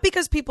 And not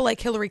because people like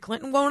Hillary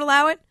Clinton won't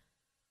allow it,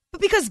 but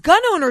because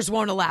gun owners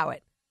won't allow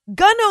it.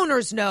 Gun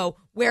owners know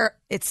where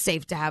it's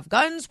safe to have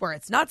guns, where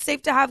it's not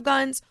safe to have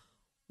guns.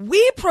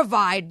 We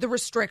provide the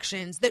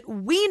restrictions that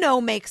we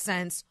know make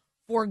sense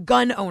for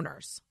gun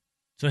owners.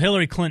 So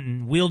Hillary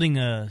Clinton, wielding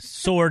a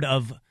sword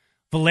of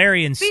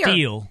Valerian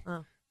steel,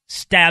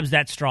 stabs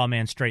that straw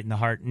man straight in the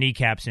heart,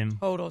 kneecaps him.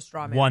 Total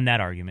straw man. Won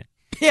that argument.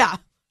 Yeah,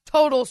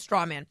 total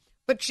straw man.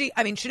 But she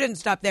didn't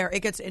stop there.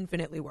 It gets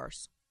infinitely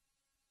worse.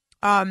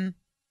 You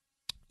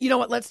know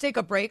what? Let's take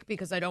a break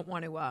because I don't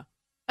want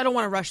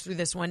to rush through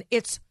this one.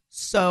 It's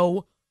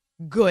so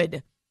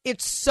good.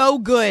 It's so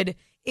good.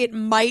 It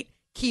might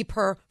keep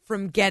her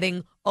from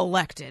getting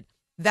elected.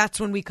 That's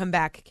when we come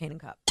back, Cain and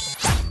Cupp.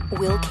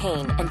 Will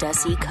Cain and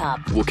S.E.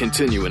 Cupp. We'll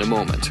continue in a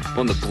moment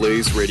on the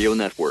Blaze Radio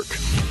Network.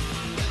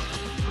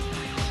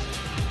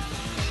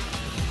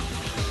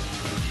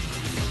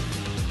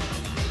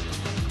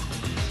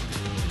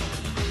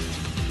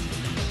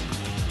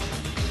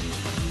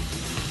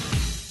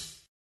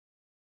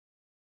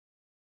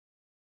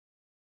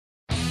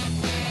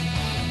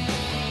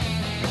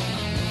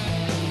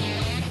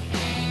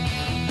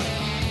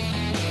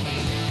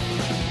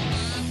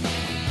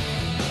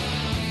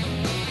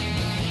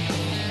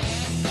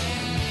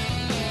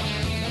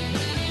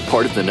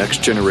 Part of the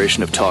next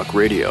generation of talk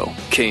radio,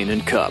 Cain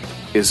and Cupp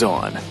is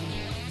on.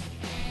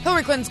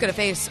 Hillary Clinton's going to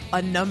face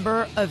a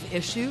number of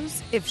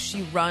issues if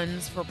she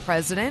runs for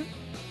president.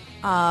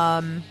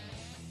 But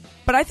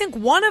I think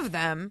one of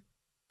them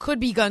could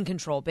be gun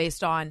control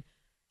based on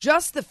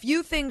just the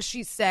few things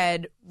she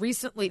said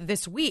recently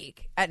this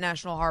week at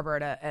National Harbor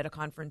at a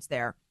conference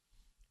there.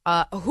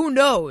 Who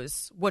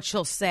knows what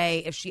she'll say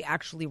if she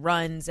actually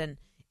runs and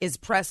is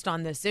pressed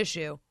on this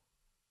issue.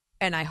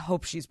 And I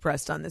hope she's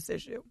pressed on this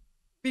issue.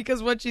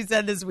 Because what she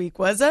said this week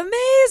was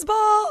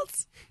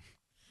amazeballs.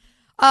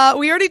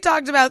 We already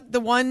talked about the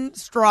one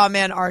straw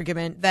man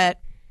argument that,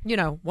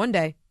 one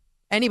day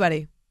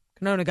anybody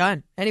can own a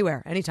gun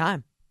anywhere,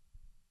 anytime.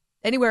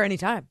 Anywhere,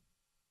 anytime.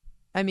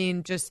 I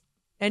mean, just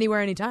anywhere,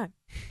 anytime.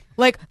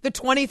 Like the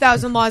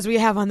 20,000 laws we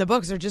have on the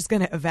books are just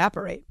going to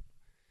evaporate.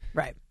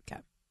 Right.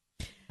 Okay.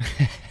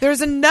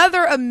 There's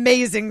another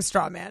amazing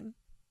straw man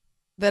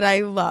that I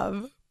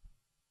love.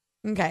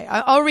 Okay.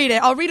 I'll read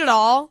it. I'll read it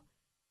all.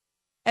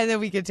 And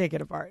then we can take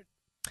it apart.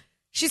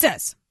 She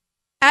says,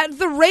 at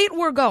the rate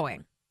we're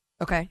going,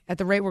 okay,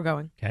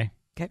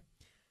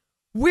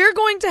 we're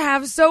going to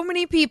have so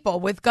many people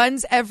with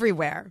guns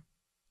everywhere,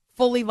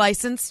 fully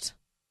licensed,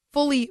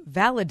 fully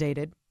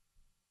validated,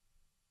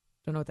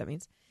 don't know what that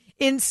means,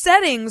 in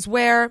settings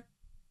where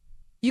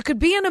you could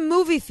be in a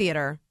movie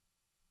theater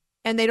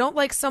and they don't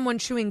like someone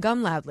chewing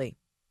gum loudly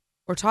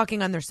or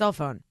talking on their cell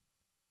phone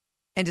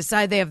and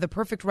decide they have the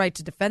perfect right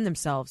to defend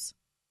themselves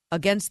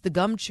against the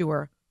gum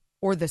chewer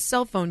or the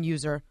cell phone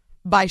user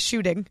by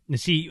shooting. Now,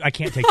 see, I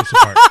can't take this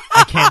apart.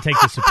 I can't want to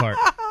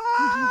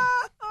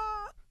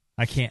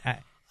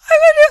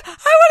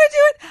do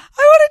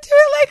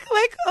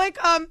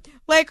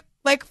it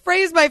like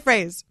phrase by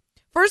phrase.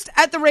 First,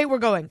 at the rate we're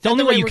going. It's the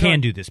only way you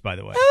can do this, by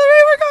the way. At the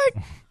rate we're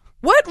going.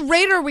 What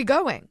rate are we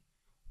going?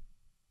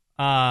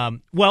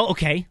 Well,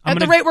 okay. At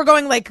the rate we're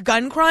going, like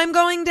gun crime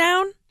going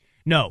down?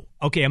 No.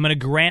 Okay, I'm going to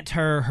grant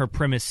her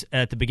premise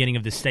at the beginning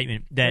of this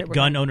statement that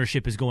gun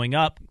ownership is going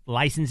up,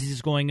 licenses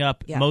is going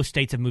up. Yeah. Most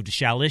states have moved to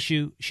shall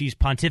issue. She's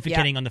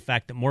pontificating on the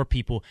fact that more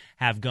people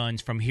have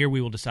guns. From here,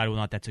 we will decide whether or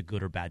not that's a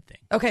good or bad thing.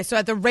 Okay, so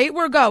at the rate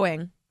we're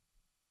going,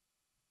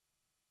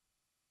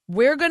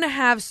 we're going to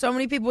have so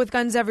many people with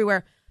guns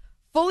everywhere,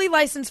 fully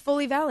licensed,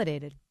 fully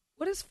validated.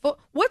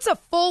 What's a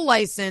full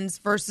license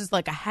versus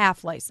like a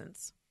half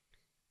license?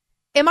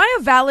 Am I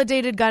a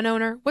validated gun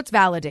owner? What's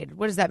validated?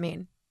 What does that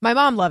mean? My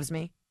mom loves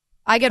me.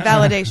 I get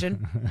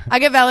validation. I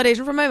get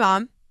validation from my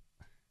mom.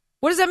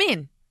 What does that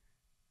mean?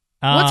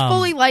 What's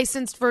fully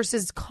licensed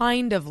versus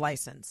kind of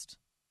licensed?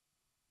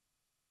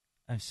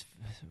 I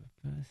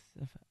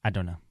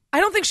don't know. I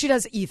don't think she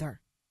does either.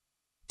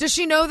 Does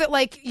she know that,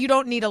 like, you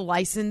don't need a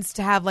license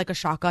to have, like, a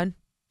shotgun?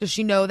 Does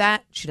she know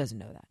that? She doesn't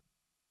know that.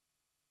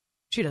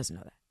 She doesn't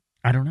know that.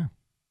 I don't know.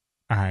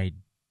 I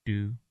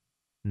do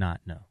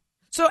not know.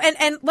 So,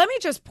 and let me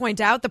just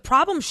point out, the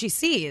problem she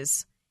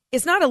sees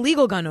is not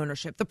illegal gun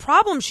ownership. The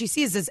problem she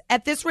sees is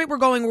at this rate we're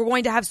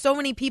going to have so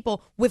many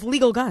people with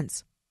legal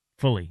guns.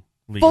 Fully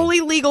legal.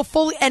 Fully legal,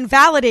 fully, and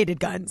validated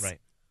guns. Right.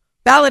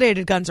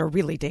 Validated guns are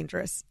really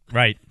dangerous.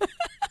 Right.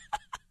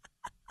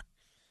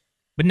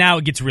 But now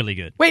it gets really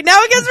good. Wait, now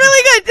it gets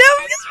really good.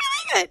 Now it gets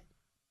really it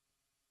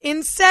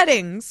in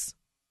settings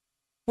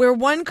where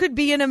one could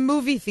be in a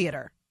movie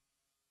theater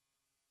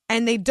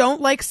and they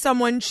don't like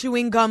someone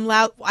chewing gum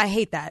loud. I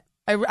hate that.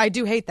 I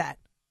do hate that.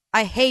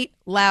 I hate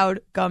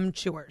loud gum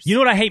chewers. You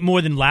know what I hate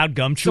more than loud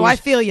gum chewers? So I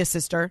feel you,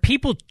 sister.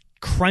 People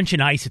crunching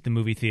ice at the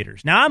movie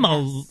theaters. Now,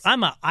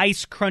 I'm a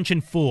ice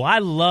crunching fool. I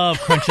love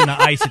crunching the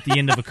ice at the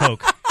end of a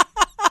Coke.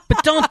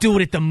 But don't do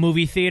it at the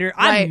movie theater.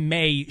 I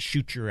may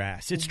shoot your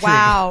ass. It's true.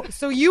 Wow.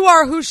 So you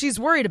are who she's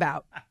worried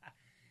about.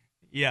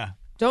 Yeah.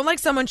 Don't like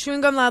someone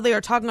chewing gum loudly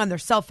or talking on their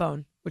cell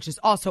phone, which is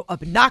also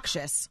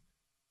obnoxious.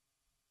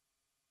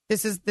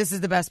 This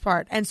is the best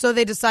part. And so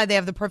they decide they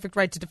have the perfect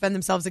right to defend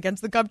themselves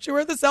against the gum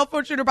chewer, the cell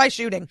phone shooter, by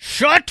shooting.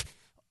 Shut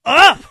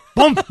up!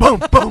 Boom,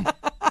 boom, boom.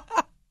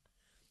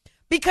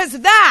 Because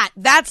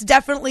that's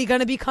definitely going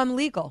to become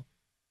legal.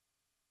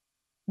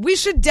 We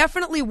should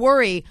definitely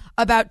worry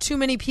about too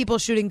many people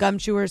shooting gum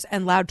chewers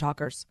and loud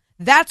talkers.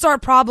 That's our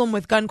problem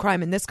with gun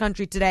crime in this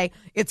country today.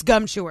 It's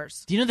gum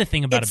chewers. Do you know the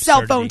thing about it's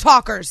absurdity? Cell phone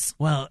talkers.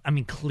 Well, I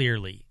mean,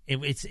 clearly.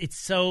 It's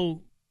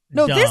so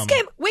No, dumb. this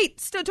came...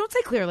 Wait, don't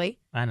say clearly.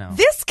 I know.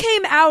 This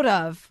came out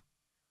of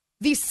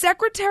the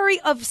Secretary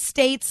of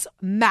State's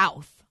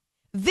mouth.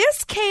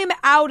 This came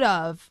out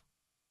of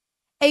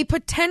a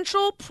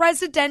potential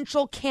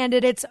presidential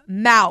candidate's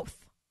mouth.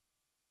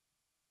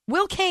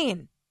 Will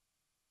Cain.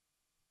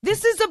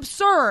 This is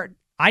absurd.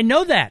 I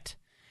know that.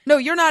 No,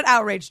 you're not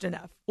outraged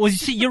enough. Well, you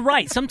see, you're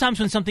right. Sometimes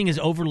when something is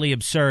overly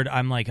absurd,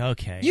 I'm like,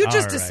 okay. You just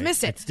all right.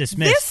 dismiss it. It's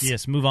dismissed.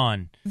 Yes, move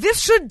on. This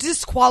should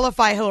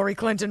disqualify Hillary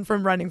Clinton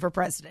from running for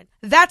president.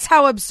 That's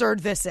how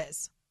absurd this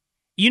is.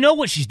 You know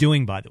what she's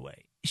doing, by the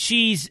way?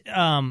 She's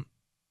not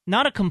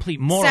a complete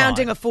moron.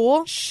 Sounding a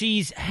fool?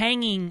 She's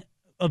hanging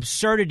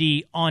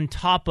absurdity on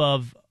top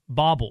of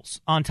baubles,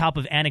 on top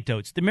of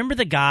anecdotes. Remember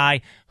the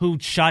guy who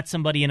shot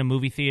somebody in a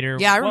movie theater?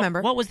 Yeah, I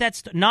remember. What was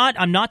that?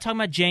 I'm not talking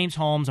about James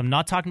Holmes. I'm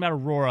not talking about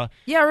Aurora.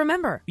 Yeah, I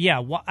remember.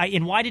 Yeah,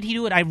 and why did he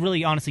do it? I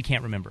really honestly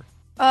can't remember.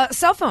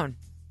 Cell phone.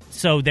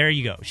 So there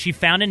you go. She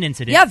found an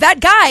incident. Yeah, that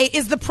guy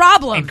is the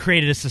problem. And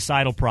created a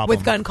societal problem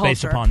with gun culture.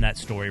 Based upon that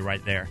story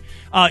right there.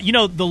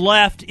 The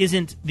left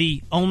isn't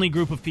the only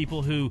group of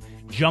people who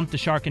jumped the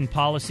shark in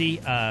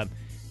policy.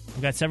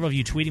 We've got several of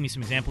you tweeting me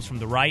some examples from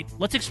the right.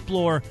 Let's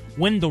explore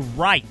when the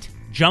right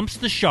jumps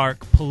the shark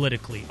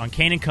politically on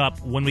Cain and Cupp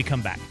when we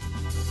come back.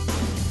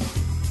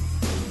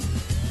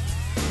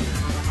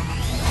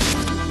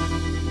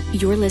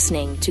 You're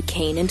listening to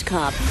Cain and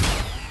Cupp.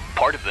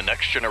 Part of the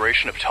next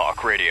generation of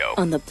talk radio.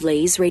 On the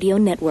Blaze Radio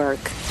Network.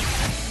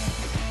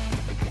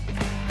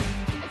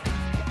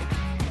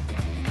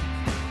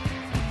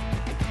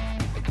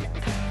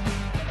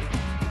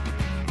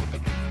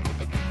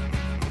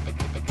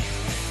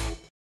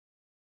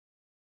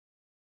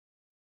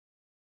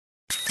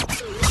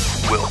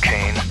 Will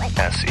Cain,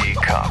 S.E.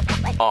 Cupp,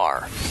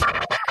 R.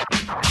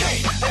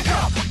 Cain and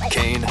Cupp.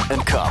 Cain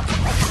and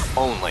Cupp.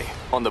 Only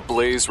on the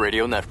Blaze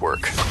Radio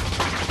Network.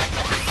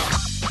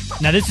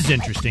 Now, this is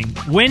interesting.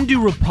 When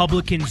do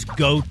Republicans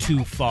go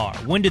too far?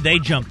 When do they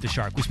jump the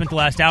shark? We spent the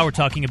last hour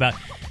talking about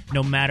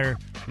no matter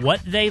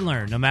what they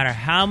learn, no matter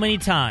how many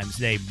times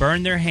they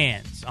burn their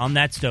hands on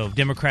that stove,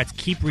 Democrats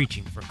keep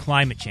reaching for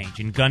climate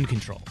change and gun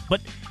control. But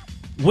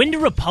when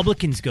do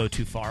Republicans go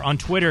too far? On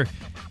Twitter,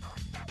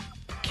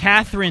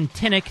 Catherine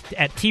Tinnick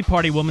at Tea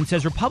Party Woman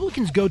says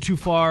Republicans go too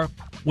far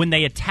when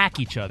they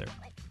attack each other.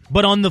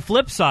 But on the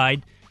flip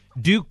side,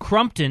 Duke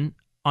Crumpton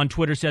on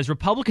Twitter says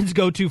Republicans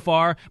go too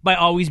far by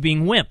always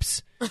being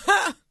wimps.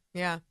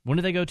 Yeah. When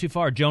do they go too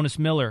far? Jonas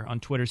Miller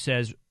on Twitter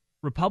says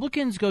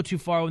Republicans go too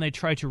far when they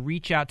try to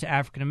reach out to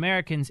African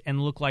Americans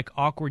and look like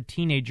awkward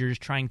teenagers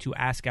trying to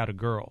ask out a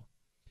girl.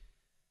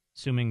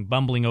 Assuming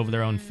bumbling over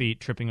their own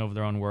feet, tripping over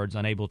their own words,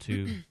 unable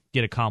to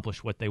get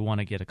accomplished what they want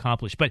to get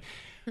accomplished. But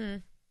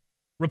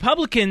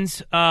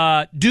Republicans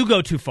do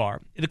go too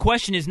far. The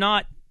question is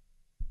not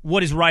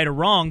what is right or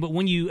wrong, but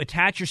when you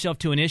attach yourself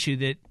to an issue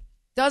that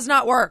does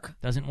not work.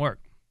 Doesn't work.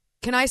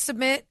 Can I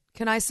submit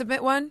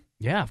one?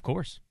 Yeah, of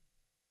course.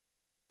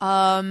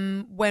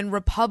 When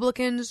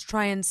Republicans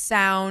try and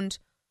sound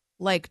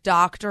like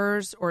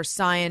doctors or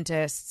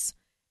scientists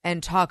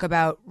and talk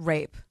about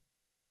rape.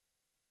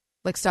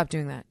 Like, stop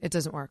doing that. It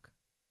doesn't work.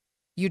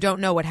 You don't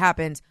know what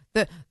happens.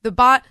 The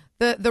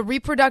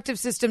reproductive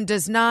system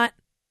does not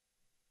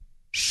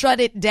shut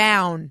it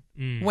down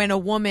when a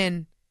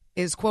woman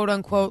is quote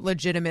unquote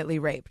legitimately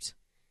raped.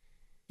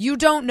 You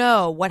don't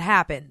know what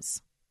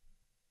happens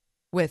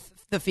with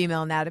the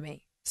female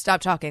anatomy.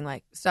 Stop talking about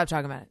it. Just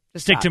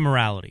stick stop. to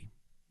morality.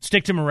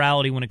 Stick to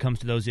morality when it comes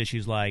to those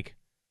issues like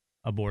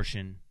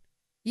abortion.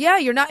 Yeah,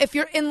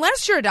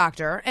 unless you're a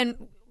doctor,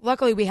 and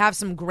luckily we have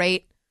some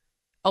great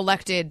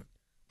elected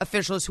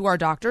officials who are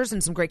doctors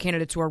and some great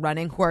candidates who are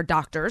running who are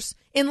doctors.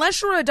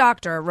 Unless you're a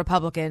doctor,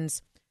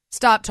 Republicans,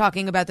 stop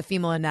talking about the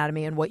female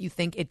anatomy and what you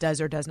think it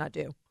does or does not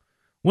do.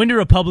 When do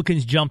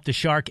Republicans jump the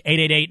shark?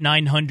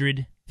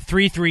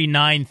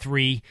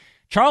 888-900-3393.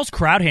 Charles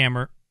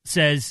Krauthammer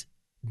says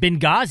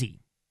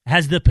Benghazi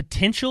has the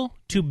potential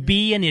to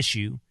be an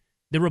issue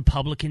the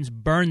Republicans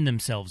burn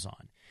themselves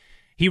on.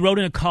 He wrote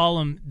in a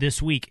column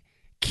this week,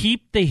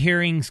 Keep the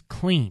hearings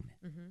clean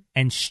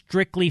and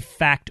strictly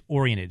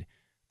fact-oriented.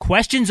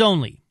 Questions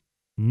only.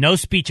 No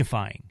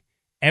speechifying.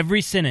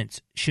 Every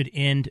sentence should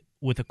end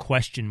with a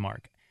question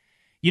mark.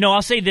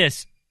 I'll say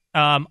this.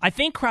 I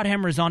think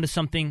Krauthammer is onto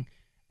something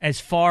as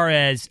far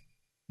as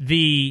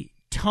the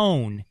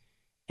tone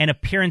and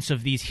appearance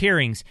of these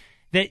hearings,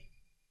 that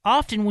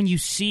often when you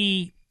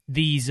see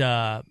these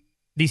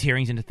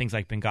hearings into things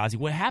like Benghazi,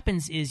 what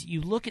happens is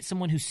you look at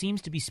someone who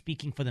seems to be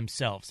speaking for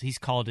themselves. He's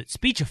called it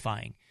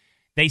speechifying.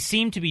 They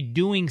seem to be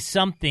doing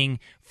something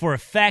for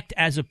effect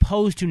as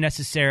opposed to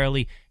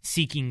necessarily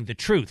seeking the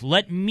truth.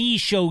 Let me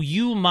show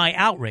you my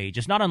outrage.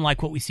 It's not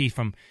unlike what we see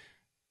from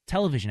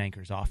television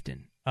anchors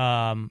often.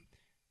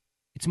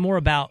 It's more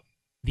about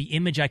the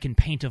image I can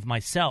paint of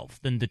myself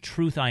than the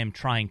truth I am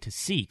trying to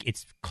seek.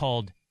 It's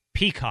called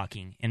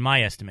peacocking, in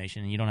my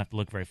estimation, and you don't have to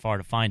look very far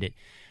to find it.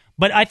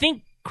 But I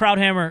think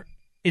Krauthammer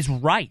is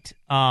right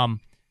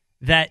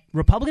that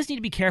Republicans need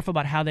to be careful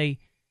about how they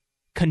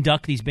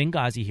conduct these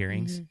Benghazi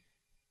hearings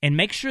and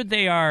make sure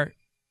they are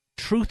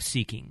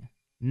truth-seeking,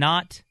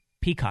 not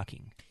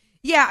peacocking.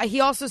 Yeah, he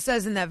also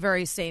says in that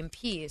very same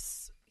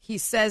piece, he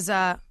says,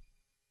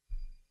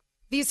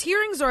 these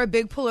hearings are a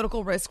big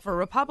political risk for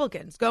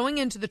Republicans. Going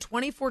into the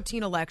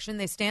 2014 election,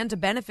 they stand to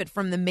benefit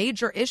from the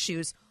major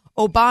issues,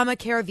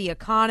 Obamacare, the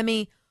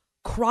economy,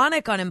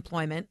 chronic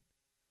unemployment,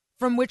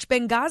 from which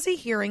Benghazi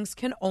hearings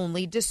can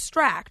only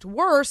distract.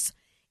 Worse,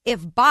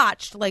 if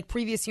botched, like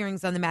previous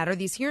hearings on the matter,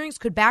 these hearings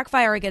could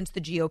backfire against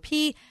the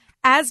GOP,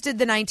 as did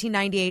the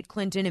 1998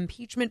 Clinton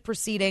impeachment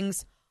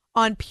proceedings.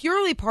 On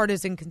purely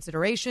partisan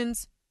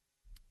considerations,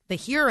 the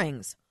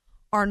hearings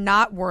are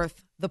not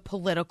worth the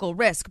political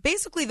risk.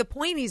 Basically, the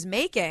point he's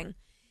making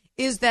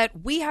is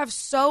that we have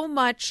so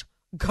much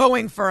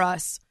going for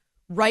us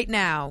right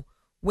now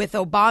with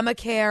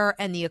Obamacare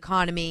and the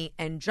economy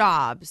and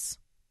jobs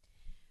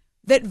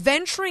that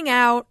venturing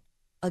out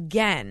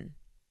again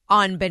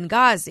on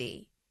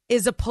Benghazi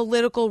is a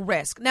political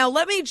risk. Now,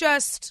 let me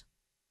just,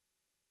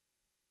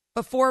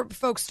 before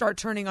folks start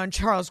turning on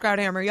Charles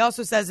Krauthammer, he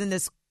also says in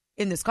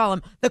this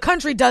column, the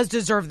country does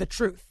deserve the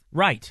truth.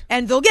 Right.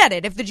 And they'll get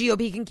it if the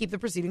GOP can keep the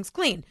proceedings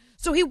clean.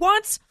 So he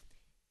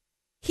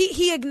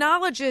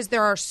acknowledges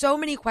there are so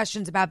many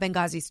questions about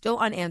Benghazi still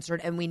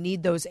unanswered, and we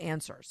need those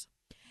answers.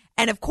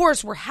 And of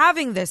course, we're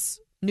having this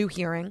new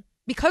hearing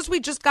because we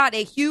just got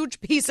a huge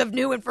piece of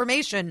new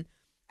information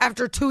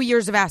after 2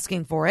 years of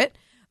asking for it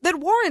that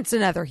warrants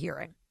another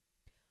hearing.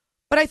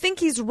 But I think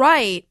he's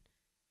right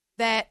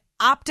that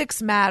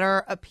optics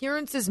matter,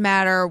 appearances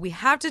matter. We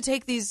have to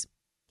take these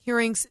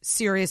hearings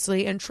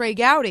seriously. And Trey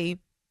Gowdy,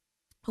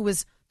 who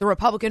is the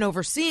Republican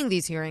overseeing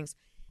these hearings,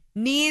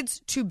 needs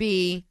to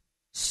be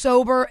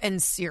sober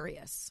and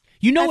serious.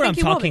 You know what I'm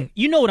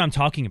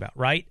talking about,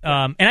 right?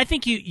 And I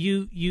think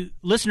you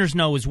listeners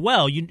know as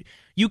well.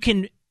 You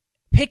can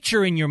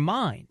picture in your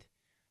mind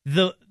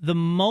the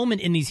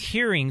moment in these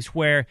hearings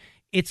where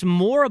it's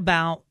more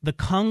about the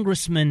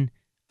congressman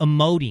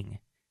emoting.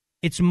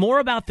 It's more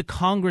about the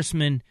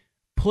congressman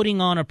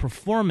putting on a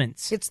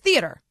performance. It's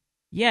theater.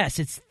 Yes,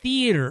 it's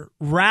theater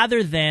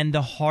rather than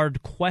the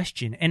hard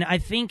question. And I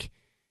think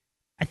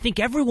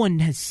everyone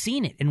has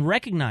seen it and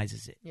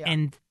recognizes it. Yeah.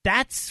 And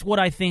that's what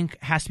I think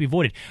has to be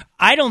avoided.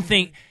 I don't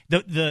think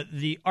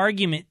the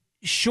argument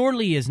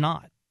surely is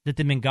not that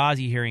the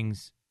Benghazi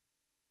hearings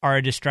are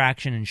a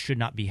distraction and should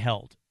not be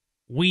held.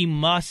 We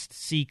must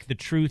seek the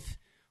truth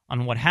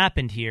on what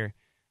happened here.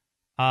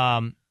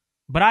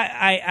 But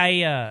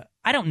I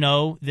don't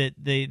know that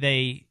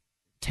they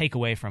take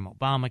away from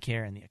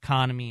Obamacare and the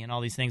economy and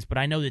all these things, but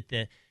I know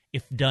that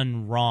if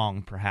done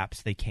wrong,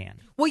 perhaps they can.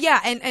 Well,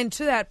 yeah, and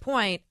to that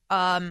point,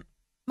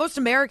 most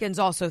Americans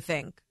also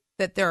think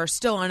that there are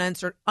still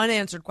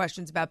unanswered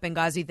questions about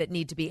Benghazi that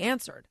need to be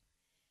answered.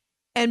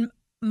 And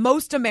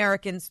most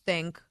Americans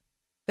think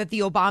that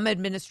the Obama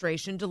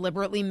administration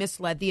deliberately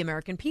misled the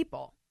American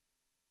people.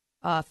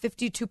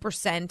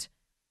 52%,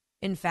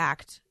 in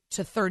fact,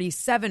 to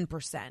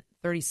 37%.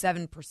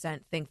 37%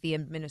 think the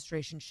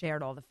administration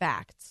shared all the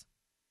facts.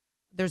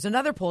 There's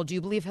another poll. Do you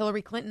believe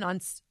Hillary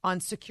Clinton on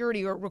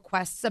security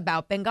requests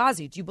about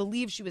Benghazi? Do you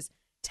believe she was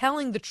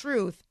telling the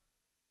truth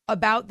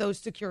about those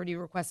security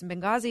requests in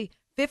Benghazi?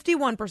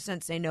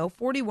 51% say no,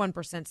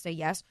 41% say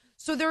yes.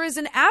 So there is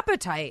an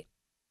appetite.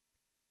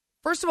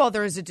 First of all,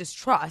 there is a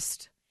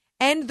distrust,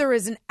 and there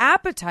is an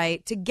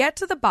appetite to get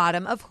to the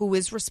bottom of who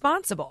is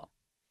responsible.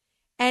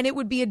 And it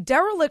would be a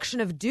dereliction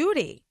of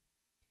duty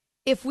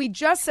if we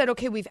just said,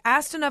 okay, we've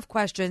asked enough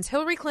questions.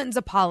 Hillary Clinton's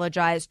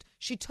apologized.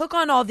 She took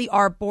on all the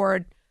ARP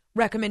board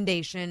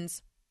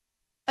recommendations.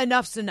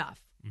 Enough's enough.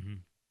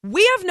 Mm-hmm.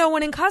 We have no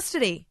one in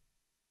custody.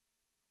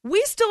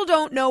 We still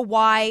don't know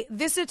why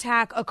this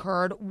attack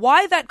occurred,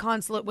 why that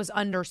consulate was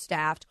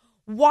understaffed,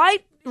 why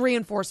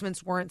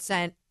reinforcements weren't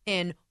sent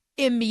in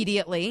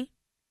immediately.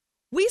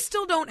 We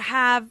still don't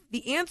have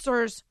the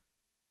answers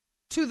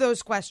to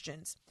those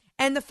questions.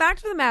 And the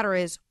fact of the matter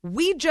is,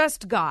 we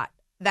just got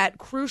that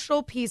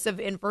crucial piece of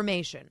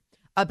information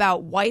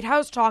about White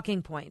House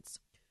talking points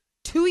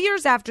 2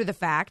 years after the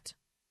fact.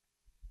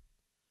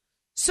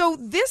 So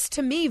this,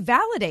 to me,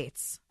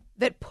 validates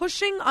that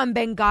pushing on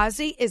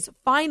Benghazi is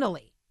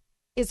finally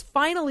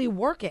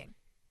working.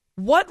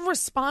 What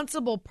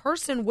responsible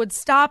person would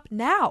stop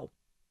now?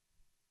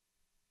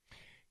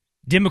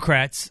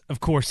 Democrats, of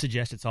course,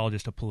 suggest it's all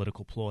just a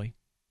political ploy.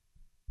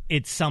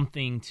 It's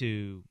something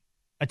to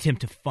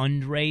attempt to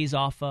fundraise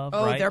off of,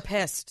 Oh, right? they're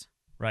pissed.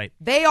 Right.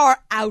 They are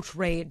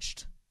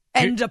outraged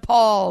and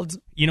appalled.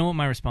 You know what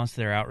my response to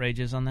their outrage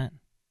is on that?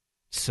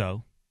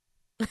 So?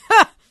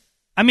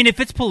 I mean, if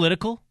it's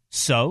political,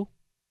 so?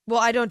 Well,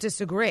 I don't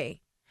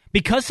disagree.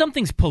 Because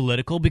something's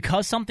political,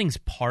 because something's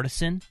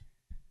partisan,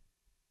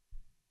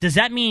 does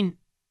that mean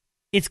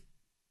it's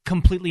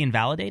completely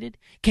invalidated?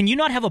 Can you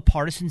not have a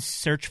partisan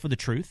search for the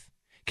truth?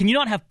 Can you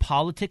not have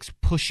politics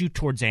push you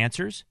towards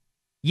answers?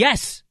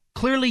 Yes,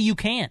 clearly you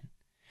can.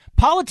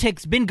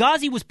 Politics,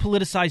 Benghazi was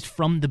politicized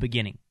from the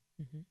beginning.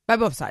 By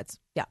both sides,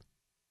 yeah.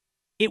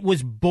 It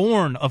was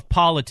born of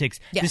politics.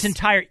 Yes. This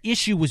entire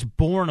issue was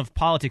born of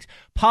politics.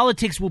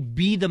 Politics will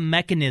be the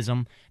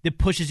mechanism that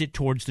pushes it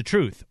towards the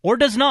truth. Or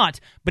does not,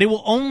 but it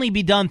will only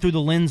be done through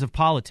the lens of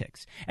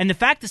politics. And the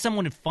fact that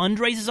someone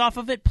fundraises off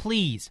of it,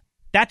 please.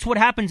 That's what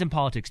happens in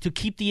politics, to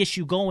keep the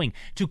issue going,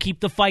 to keep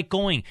the fight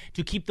going,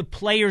 to keep the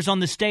players on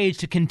the stage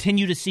to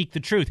continue to seek the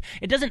truth.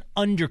 It doesn't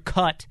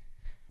undercut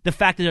the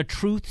fact that a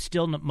truth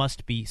still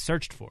must be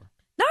searched for.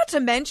 Not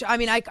to mention, I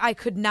mean, I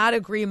could not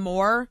agree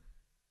more.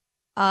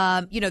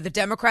 The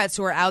Democrats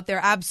who are out there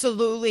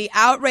absolutely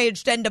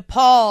outraged and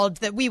appalled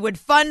that we would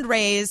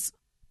fundraise.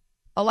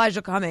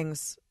 Elijah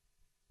Cummings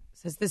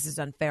says this is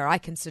unfair. I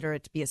consider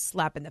it to be a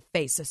slap in the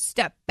face, a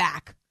step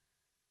back.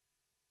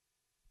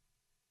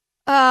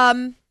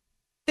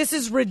 This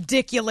is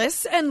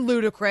ridiculous and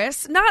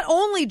ludicrous, not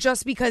only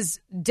just because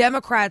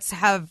Democrats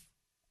have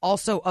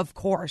also, of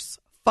course,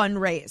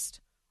 fundraised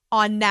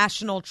on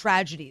national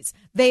tragedies.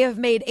 They have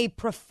made a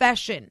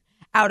profession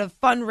out of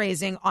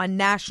fundraising on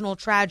national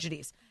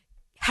tragedies.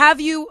 Have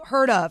you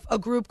heard of a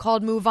group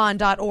called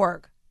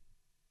MoveOn.org?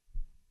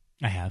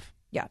 I have.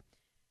 Yeah.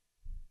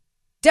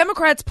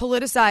 Democrats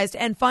politicized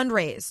and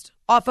fundraised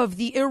off of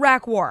the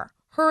Iraq War,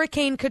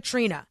 Hurricane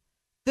Katrina,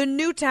 the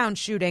Newtown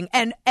shooting,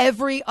 and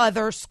every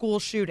other school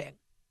shooting.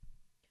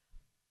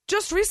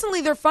 Just recently,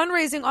 they're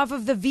fundraising off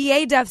of the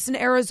VA deaths in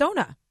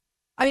Arizona.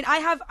 I mean, I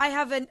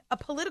have a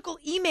political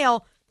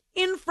email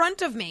in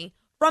front of me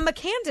from a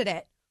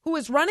candidate who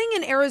is running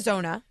in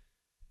Arizona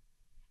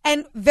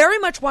and very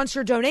much wants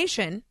your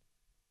donation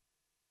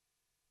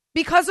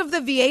because of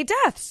the VA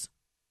deaths.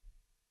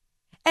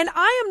 And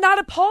I am not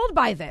appalled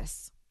by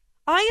this.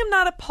 I am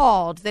not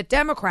appalled that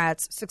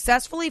Democrats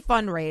successfully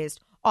fundraised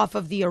off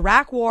of the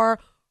Iraq War,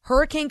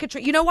 Hurricane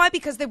Katrina. You know why?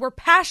 Because they were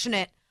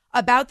passionate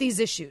about these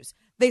issues.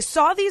 They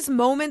saw these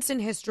moments in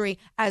history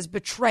as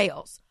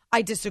betrayals.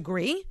 I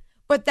disagree,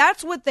 but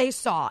that's what they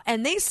saw.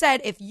 And they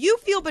said, if you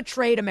feel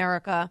betrayed,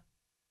 America,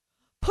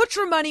 put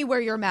your money where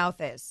your mouth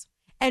is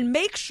and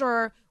make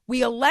sure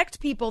we elect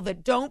people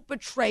that don't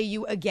betray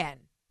you again.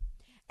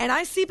 And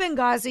I see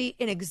Benghazi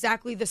in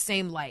exactly the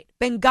same light.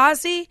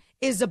 Benghazi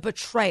is a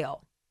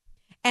betrayal.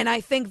 And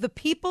I think the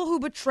people who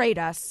betrayed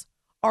us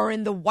are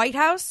in the White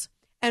House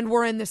and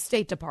we're in the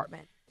State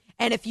Department.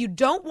 And if you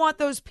don't want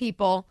those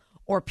people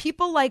or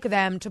people like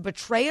them to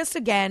betray us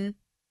again,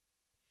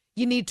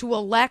 you need to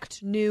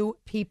elect new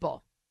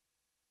people.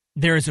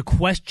 There is a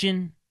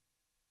question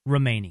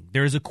remaining.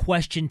 There is a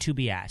question to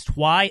be asked.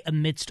 Why,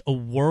 amidst a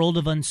world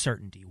of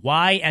uncertainty,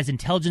 why, as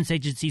intelligence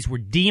agencies were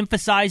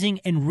de-emphasizing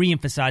and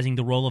re-emphasizing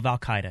the role of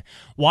al-Qaeda,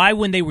 why,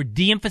 when they were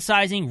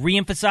de-emphasizing,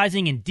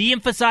 re-emphasizing, and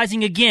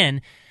de-emphasizing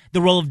again the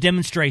role of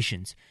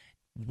demonstrations,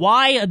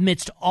 why,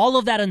 amidst all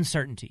of that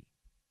uncertainty,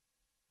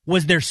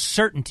 was there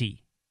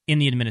certainty in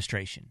the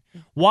administration?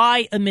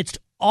 Why, amidst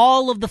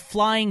all of the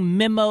flying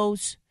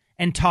memos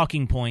and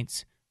talking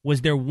points,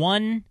 was there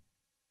one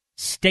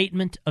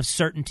statement of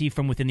certainty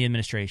from within the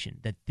administration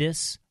that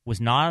this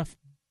was not a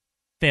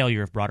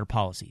failure of broader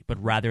policy,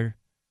 but rather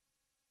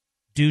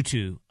due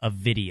to a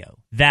video?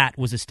 That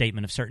was a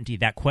statement of certainty.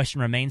 That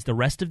question remains. The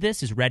rest of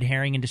this is red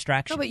herring and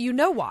distraction. No, but you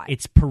know why.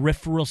 It's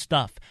peripheral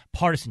stuff,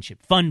 partisanship,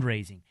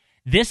 fundraising.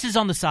 This is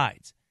on the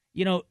sides.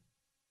 You know,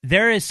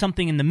 there is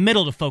something in the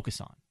middle to focus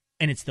on,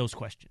 and it's those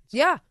questions.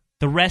 Yeah.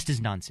 The rest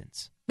is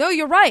nonsense. No,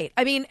 you're right.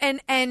 I mean,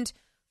 and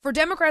for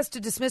Democrats to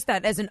dismiss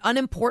that as an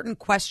unimportant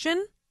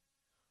question,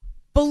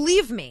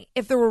 believe me,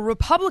 if there were a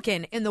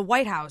Republican in the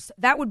White House,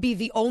 that would be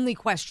the only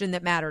question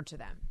that mattered to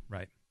them.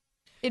 Right.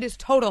 It is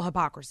total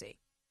hypocrisy.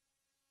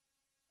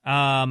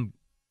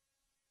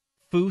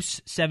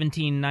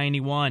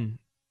 Foose1791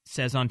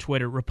 says on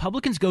Twitter,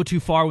 Republicans go too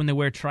far when they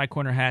wear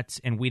tri-corner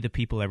hats and we the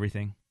people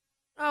everything.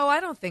 Oh,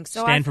 I don't think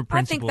so. Stand for I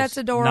principles. think that's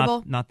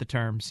adorable. Not the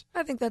terms.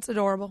 I think that's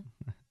adorable.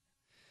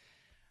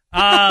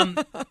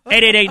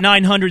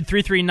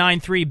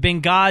 888-900-3393,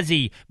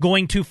 Benghazi,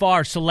 going too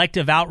far,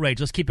 selective outrage.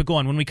 Let's keep it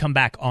going when we come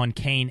back on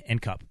Cain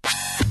and Cupp.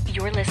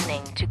 You're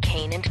listening to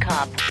Cain and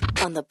Cupp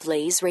on the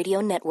Blaze Radio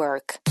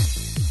Network.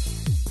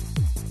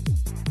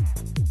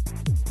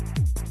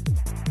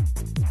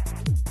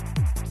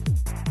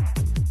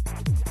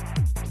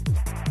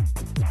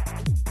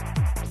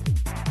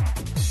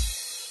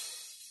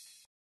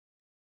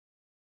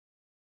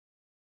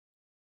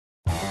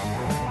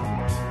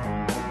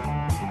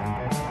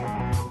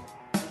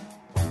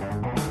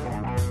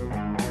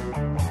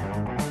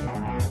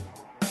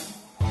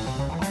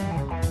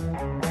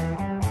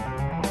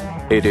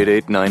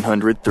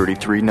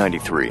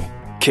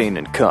 888-900-3393. Cain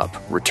and Cupp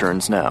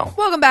returns now.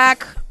 Welcome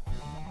back.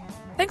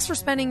 Thanks for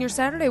spending your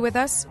Saturday with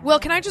us. Will,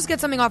 can I just get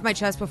something off my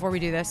chest before we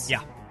do this?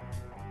 Yeah.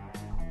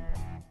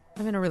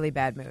 I'm in a really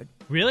bad mood.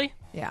 Really?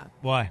 Yeah.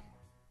 Why?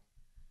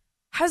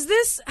 Has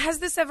this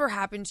ever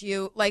happened to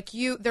you? Like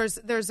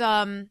there's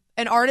an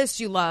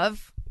artist you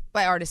love.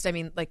 By artist, I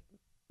mean like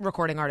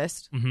recording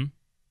artist. Mm-hmm.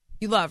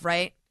 You love,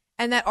 right?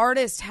 And that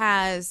artist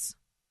has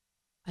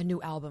a new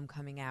album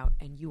coming out,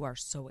 and you are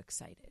so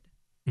excited.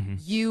 Mm-hmm.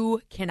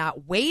 You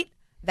cannot wait.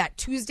 That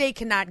Tuesday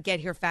cannot get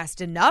here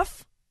fast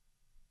enough.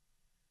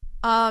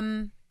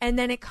 And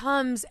then it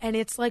comes, and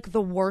it's like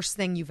the worst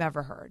thing you've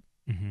ever heard.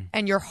 Mm-hmm.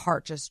 And your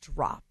heart just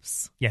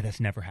drops. Yeah, that's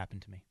never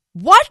happened to me.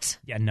 What?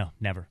 Yeah, no,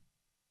 never.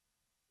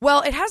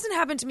 Well, it hasn't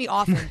happened to me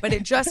often, but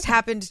it just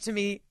happened to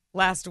me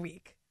last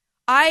week.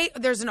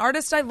 There's an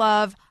artist I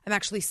love. I'm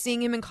actually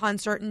seeing him in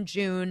concert in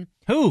June.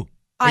 Who?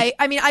 I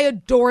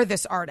adore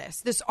this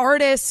artist. This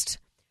artist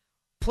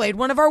played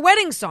one of our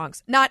wedding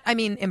songs. Not,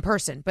 in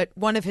person, but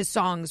one of his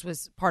songs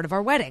was part of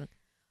our wedding.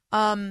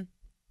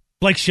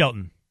 Blake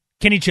Shelton.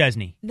 Kenny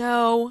Chesney.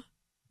 No.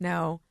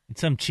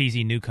 It's some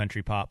cheesy new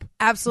country pop.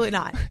 Absolutely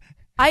not.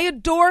 I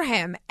adore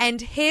him, and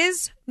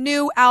his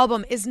new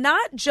album is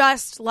not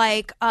just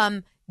like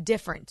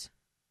different.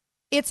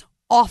 It's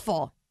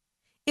awful.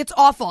 It's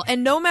awful.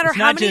 And no matter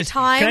how many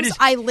times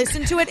I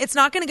listen to it, it's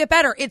not going to get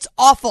better. It's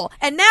awful.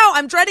 And now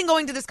I'm dreading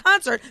going to this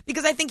concert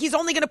because I think he's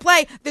only going to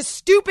play this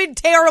stupid,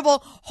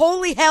 terrible,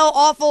 holy hell,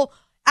 awful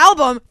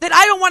album that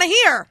I don't want to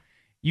hear.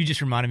 You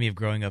just reminded me of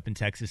growing up in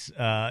Texas.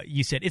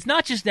 You said, it's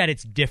not just that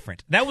it's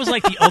different. That was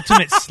like the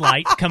ultimate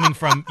slight coming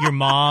from your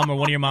mom or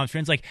one of your mom's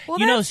friends. Like,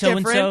 well,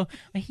 so-and-so,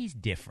 he's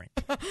different.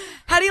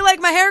 How do you like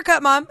my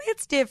haircut, Mom?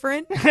 It's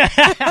different.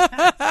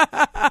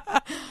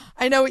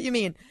 I know what you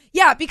mean.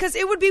 Yeah, because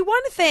it would be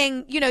one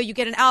thing, you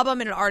get an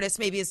album and an artist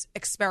maybe is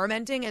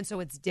experimenting, and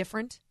so it's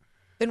different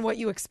than what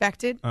you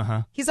expected.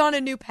 Uh-huh. He's on a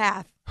new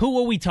path. Who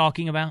are we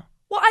talking about?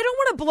 Well, I don't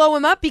want to blow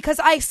him up because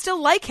I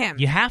still like him.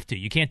 You have to.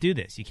 You can't do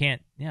this. You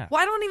can't. Yeah.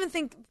 Well, I don't even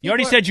think... You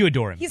already said you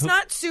adore him. He's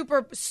not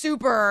super...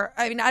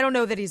 I don't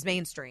know that he's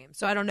mainstream,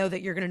 so I don't know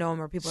that you're going to know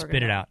him or people are going to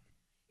Spit it out.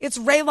 It's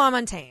Ray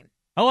LaMontagne.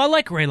 Oh, I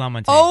like Ray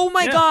LaMontagne. Oh,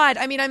 my God.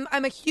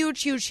 I'm a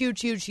huge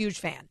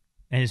fan.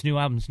 And his new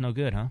album's no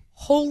good, huh?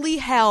 Holy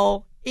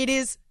hell. It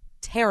is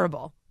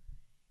terrible.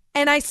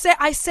 And I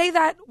say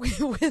that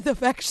with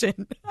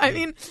affection.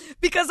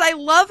 Because I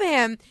love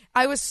him.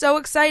 I was so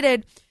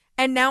excited.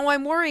 And now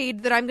I'm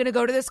worried that I'm going to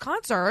go to this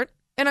concert,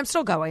 and I'm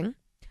still going.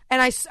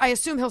 And I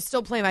assume he'll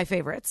still play my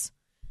favorites.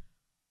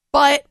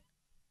 But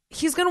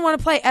he's going to want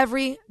to play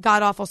every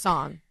god-awful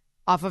song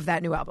off of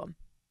that new album.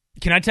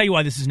 Can I tell you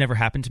why this has never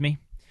happened to me?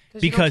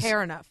 Because you don't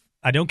care enough.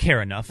 I don't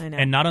care enough. I know.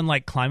 And not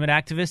unlike climate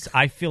activists,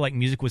 I feel like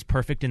music was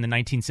perfect in the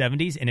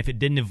 1970s, and if it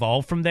didn't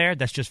evolve from there,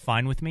 that's just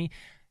fine with me.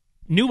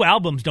 New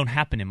albums don't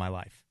happen in my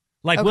life.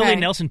 Like Okay. Willie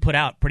Nelson put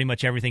out pretty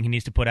much everything he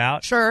needs to put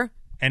out. Sure.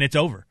 And it's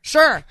over.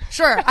 Sure.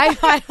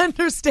 I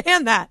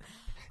understand that.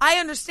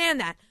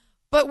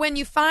 But when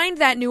you find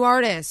that new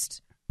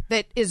artist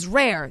that is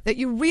rare, that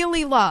you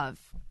really love,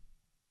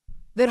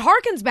 that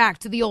harkens back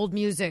to the old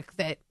music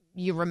that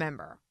you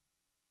remember,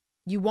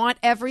 you want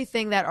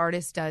everything that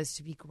artist does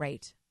to be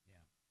great. Yeah.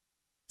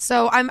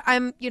 So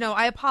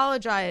I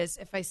apologize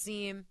if I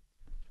seem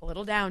a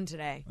little down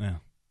today. Yeah.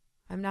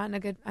 I'm not in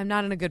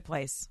a good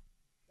place.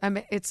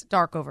 It's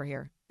dark over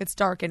here. It's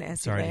dark in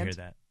SE Sorry land. to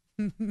hear that.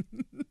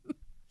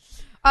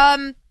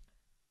 I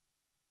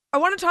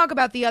want to talk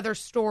about the other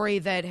story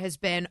that has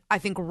been, I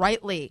think,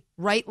 rightly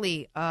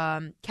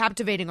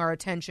captivating our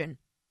attention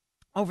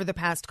over the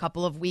past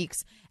couple of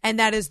weeks, and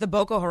that is the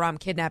Boko Haram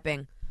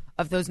kidnapping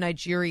of those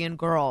Nigerian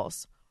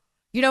girls.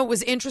 It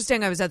was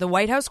interesting. I was at the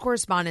White House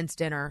Correspondents'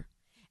 Dinner,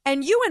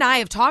 and you and I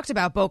have talked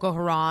about Boko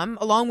Haram,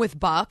 along with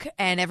Buck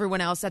and everyone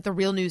else at the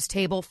Real News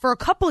table, for a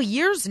couple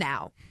years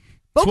now.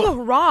 Boko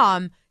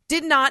Haram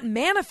did not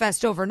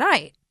manifest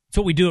overnight. It's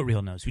what we do at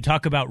Real News. We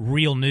talk about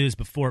real news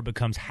before it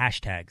becomes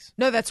hashtags.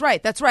 No, that's right.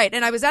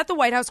 And I was at the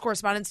White House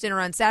Correspondents' Dinner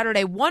on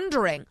Saturday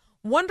wondering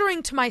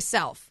to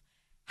myself,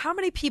 how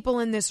many people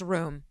in this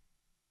room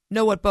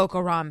know what Boko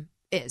Haram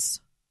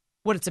is,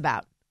 what it's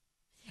about?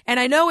 And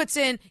I know it's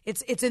in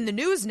the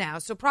news now,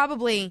 so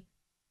probably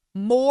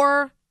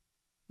more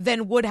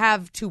than would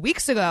have 2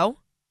 weeks ago,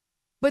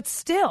 but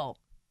still.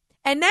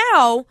 And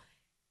now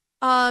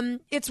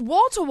it's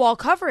wall-to-wall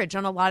coverage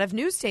on a lot of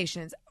news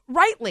stations.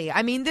 Rightly.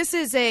 This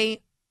is a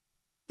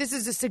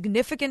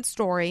significant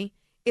story.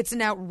 It's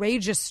an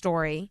outrageous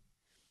story.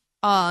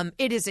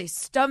 It is a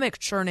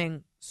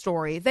stomach-churning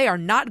story. They are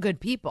not good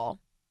people.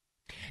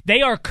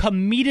 They are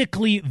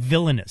comedically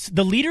villainous.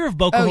 The leader of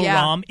Boko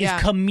Haram is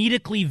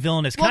comedically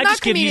villainous. Well,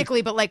 not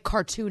comedically, but like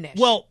cartoonish.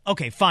 Well,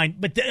 okay, fine.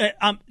 But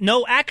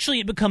no,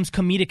 actually it becomes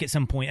comedic at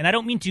some point. And I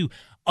don't mean to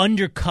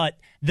undercut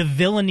the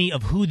villainy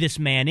of who this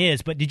man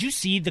is, but did you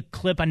see the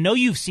clip? I know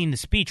you've seen the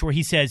speech where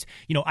he says,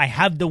 I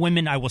have the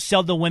women, I will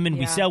sell the women,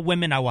 we sell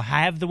women, I will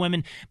have the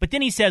women. But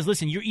then he says,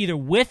 listen, you're either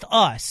with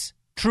us,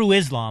 true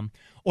Islam,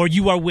 or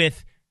you are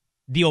with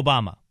the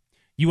Obama.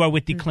 You are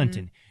with the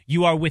Clinton.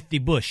 You are with the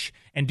Bush.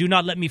 And do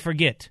not let me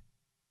forget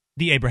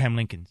the Abraham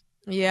Lincolns.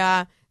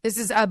 Yeah, this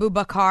is Abu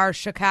Bakr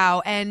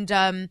Shakau.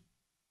 And,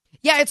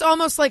 it's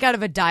almost like out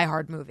of a Die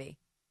Hard movie.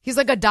 He's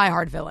like a Die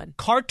Hard villain.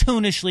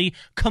 Cartoonishly,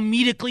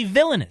 comedically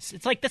villainous.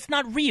 It's like, that's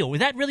not real.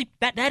 Is that really,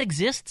 that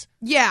exists?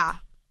 Yeah.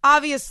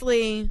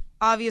 Obviously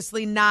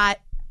not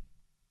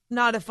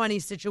a funny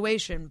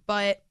situation,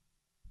 but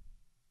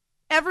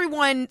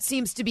everyone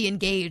seems to be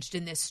engaged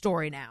in this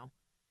story now.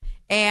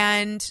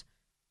 And,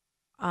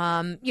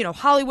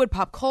 Hollywood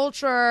pop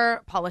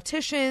culture,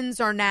 politicians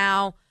are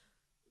now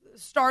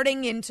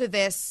starting into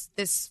this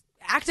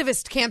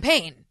activist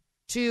campaign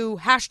to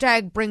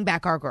hashtag bring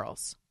back our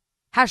girls.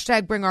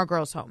 Hashtag bring our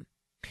girls home.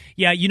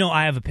 Yeah,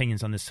 I have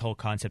opinions on this whole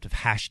concept of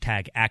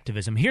hashtag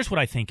activism. Here's what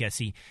I think,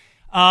 Essie.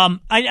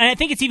 I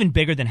think it's even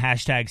bigger than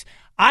hashtags.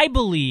 I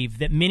believe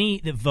that many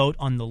that vote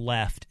on the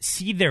left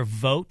see their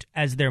vote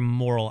as their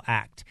moral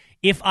act.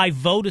 If I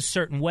vote a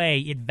certain way,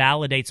 it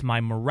validates my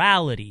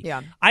morality.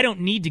 Yeah. I don't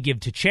need to give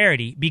to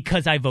charity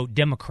because I vote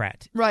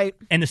Democrat. Right.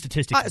 And the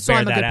statistics so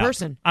bear I'm a that good out.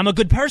 person. I'm a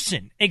good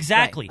person.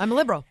 Exactly. Right. I'm a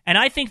liberal. And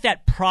I think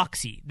that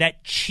proxy,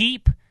 that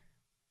cheap,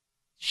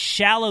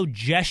 shallow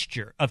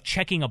gesture of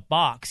checking a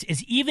box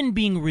is even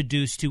being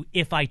reduced to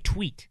if I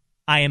tweet,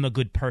 I am a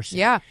good person.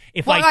 Yeah.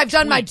 I've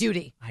done my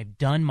duty. I've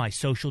done my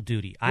social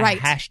duty. I Right.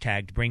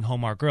 hashtagged bring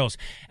home our girls.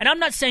 And I'm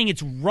not saying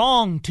it's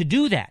wrong to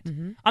do that.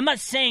 Mm-hmm. I'm not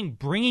saying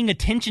bringing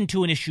attention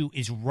to an issue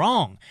is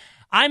wrong.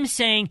 I'm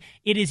saying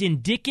it is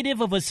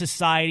indicative of a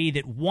society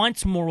that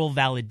wants moral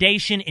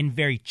validation in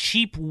very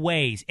cheap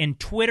ways. And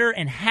Twitter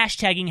and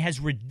hashtagging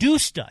has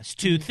reduced us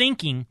to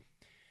thinking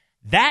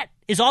that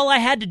is all I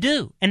had to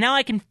do. And now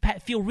I can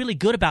feel really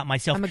good about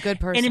myself. I'm a good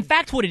person. And in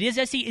fact, what it is,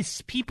 Essie,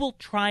 is people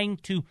trying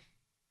to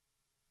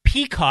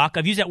peacock,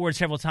 I've used that word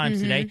several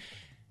times today,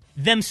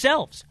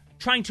 themselves,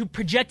 trying to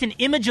project an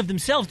image of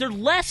themselves. They're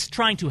less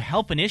trying to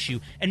help an issue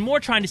and more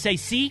trying to say,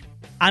 see,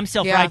 I'm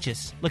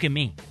self-righteous. Look at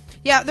me.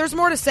 Yeah, there's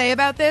more to say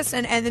about this,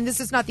 and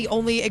this is not the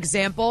only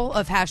example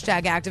of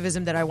hashtag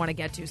activism that I want to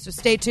get to. So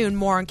stay tuned,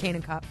 more on Cain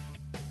and Cupp.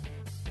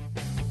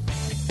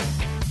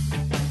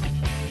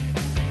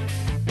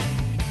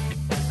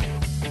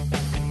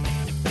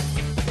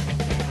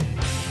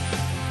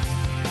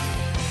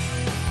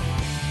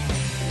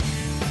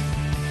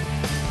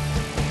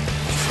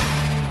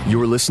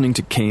 You're listening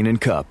to Cain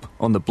and Cupp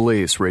on the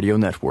Blaze Radio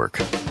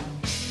Network.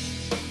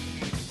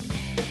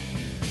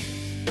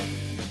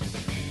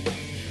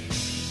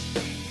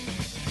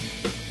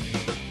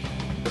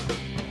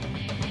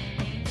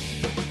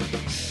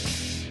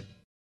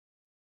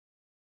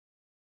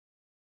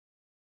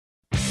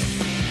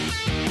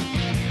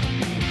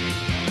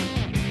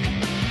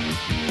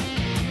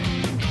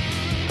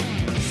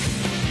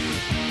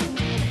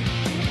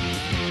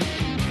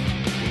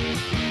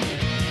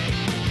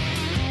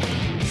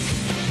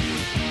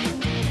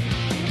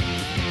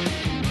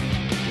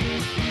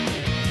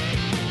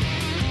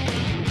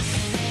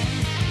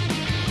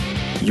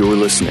 You're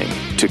listening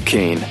to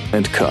Cain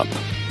and Cupp.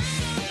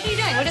 What are you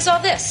doing? What is all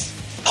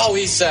this? Oh,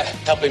 he's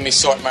helping me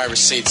sort my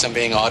receipts. I'm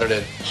being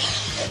audited.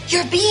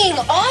 You're being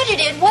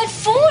audited? What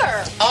for?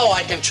 Oh,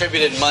 I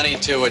contributed money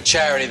to a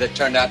charity that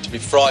turned out to be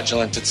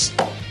fraudulent. It's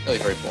really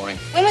very boring.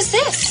 When was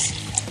this?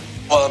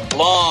 Well, a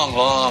long,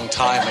 long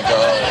time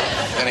ago,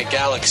 in a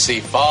galaxy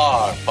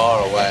far, far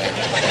away.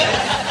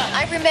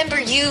 I remember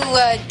you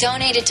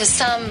donated to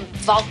some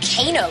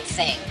volcano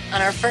thing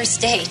on our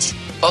first date.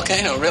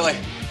 Volcano, really?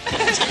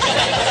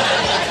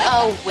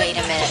 Oh, wait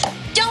a minute.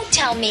 Don't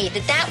tell me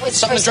that was...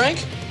 Something to drink?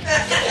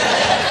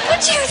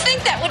 Would you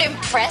think that would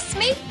impress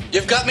me?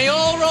 You've got me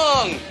all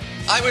wrong.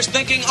 I was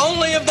thinking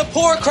only of the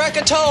poor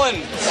Krakatoan.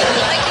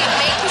 Like you'd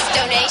make this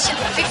donation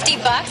for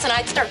 $50 and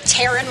I'd start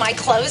tearing my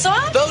clothes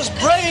off? Those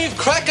brave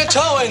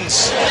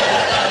Krakatoans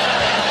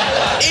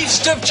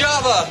east of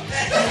Java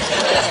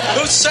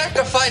who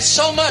sacrificed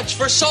so much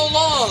for so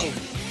long.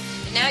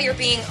 Now you're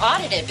being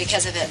audited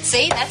because of it.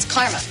 See, that's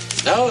karma.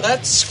 No,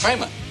 that's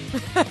Kramer.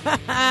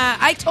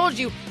 I told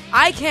you,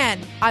 I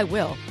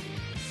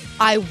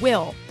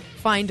will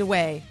find a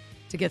way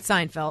to get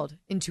Seinfeld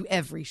into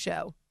every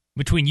show.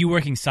 Between you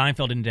working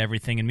Seinfeld into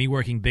everything and me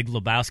working Big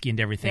Lebowski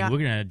into everything, we're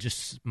going to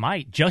just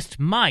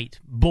might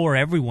bore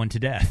everyone to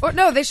death. Or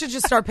no, they should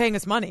just start paying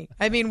us money.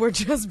 I mean, we're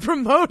just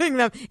promoting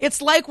them.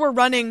 It's like we're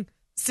running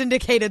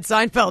syndicated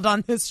Seinfeld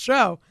on this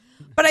show.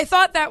 But I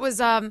thought that was,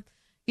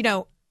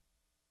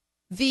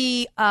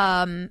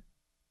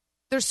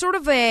 there's sort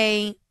of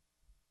a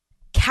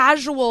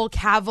casual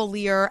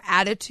cavalier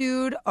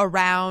attitude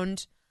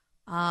around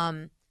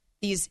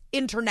these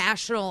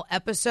international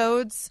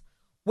episodes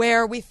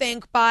where we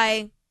think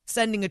by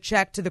sending a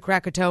check to the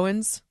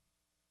Krakatoans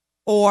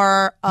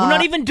or we're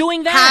not even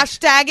doing that.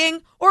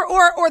 Hashtagging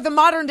or the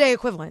modern day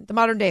equivalent. The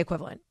modern day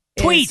equivalent.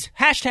 Tweet.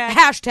 Hashtag.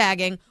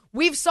 Hashtagging.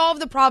 We've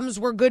solved the problems.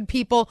 We're good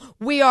people.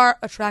 We are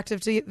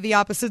attractive to the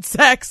opposite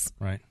sex.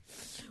 Right.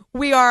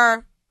 We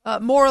are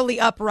morally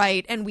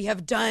upright and we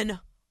have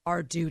done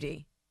our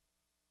duty.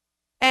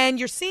 And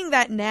you're seeing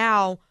that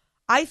now,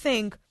 I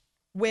think,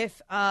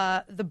 with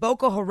the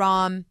Boko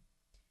Haram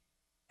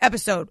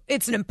episode.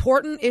 It's an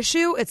important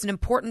issue. It's an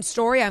important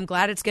story. I'm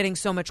glad it's getting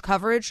so much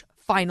coverage,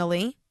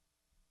 finally.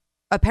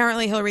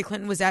 Apparently, Hillary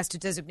Clinton was asked to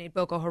designate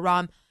Boko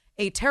Haram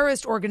a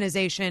terrorist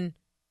organization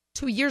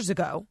 2 years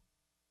ago.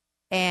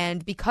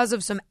 And because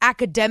of some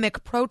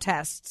academic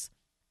protests,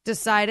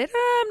 decided,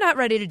 I'm not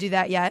ready to do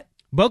that yet.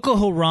 Boko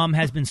Haram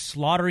has been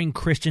slaughtering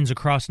Christians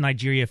across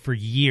Nigeria for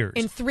years.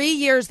 In 3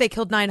 years, they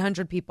killed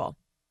 900 people.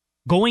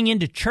 Going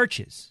into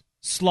churches,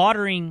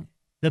 slaughtering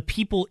the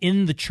people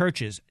in the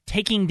churches,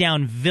 taking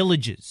down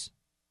villages.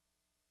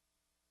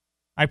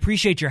 I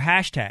appreciate your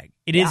hashtag.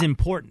 It is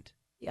important.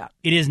 Yeah.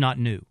 It is not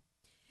new.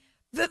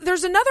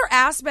 There's another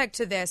aspect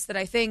to this that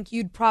I think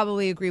you'd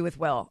probably agree with,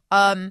 Will.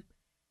 That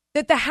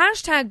the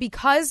hashtag,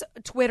 because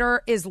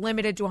Twitter is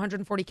limited to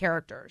 140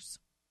 characters,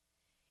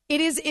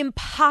 it is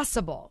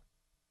impossible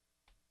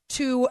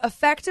to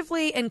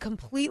effectively and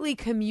completely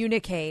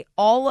communicate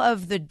all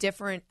of the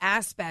different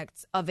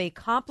aspects of a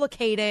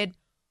complicated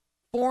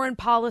foreign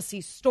policy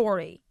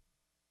story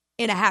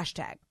in a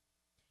hashtag.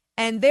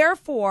 And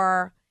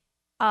therefore,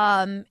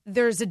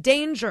 there's a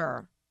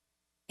danger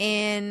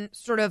in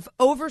sort of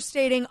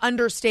overstating,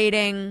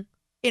 understating,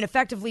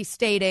 ineffectively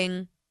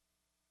stating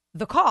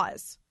the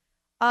cause.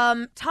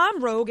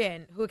 Tom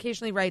Rogan, who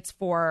occasionally writes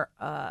for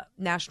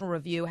National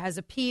Review, has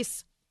a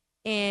piece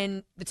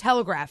in The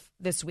Telegraph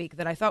this week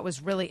that I thought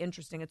was really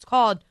interesting. It's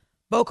called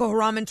Boko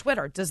Haram and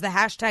Twitter. Does the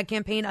hashtag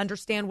campaign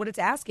understand what it's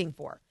asking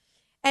for?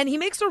 And he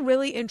makes a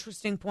really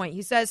interesting point.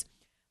 He says,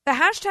 the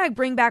hashtag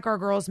Bring Back Our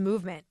Girls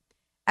movement,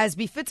 as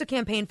befits a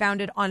campaign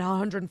founded on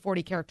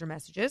 140 character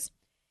messages,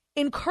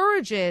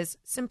 encourages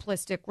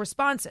simplistic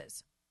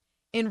responses.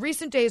 In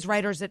recent days,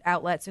 writers at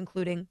outlets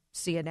including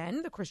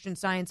CNN, the Christian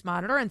Science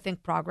Monitor, and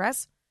Think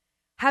Progress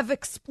have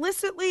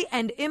explicitly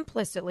and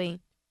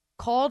implicitly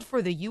called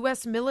for the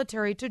U.S.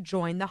 military to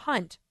join the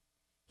hunt.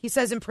 He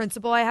says, in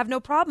principle, I have no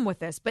problem with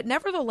this, but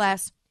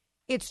nevertheless,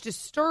 it's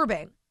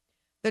disturbing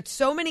that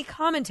so many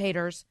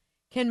commentators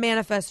can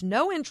manifest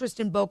no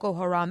interest in Boko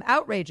Haram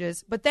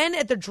outrages, but then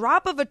at the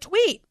drop of a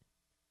tweet,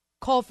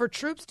 call for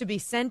troops to be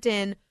sent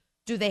in.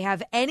 Do they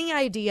have any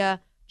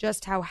idea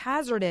just how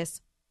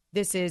hazardous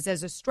this is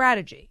as a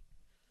strategy?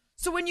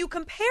 So when you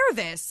compare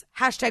this,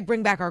 hashtag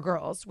Bring Back Our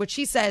Girls, which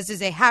he says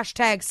is a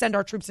hashtag send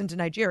our troops into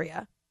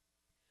Nigeria,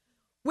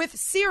 with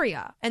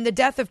Syria and the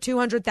death of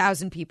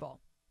 200,000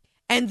 people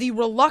and the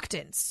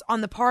reluctance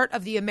on the part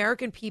of the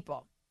American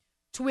people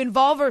to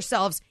involve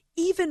ourselves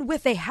even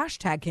with a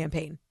hashtag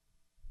campaign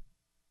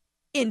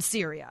in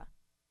Syria,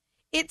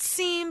 it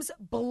seems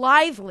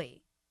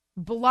blithely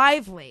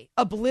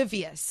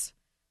oblivious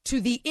to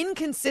the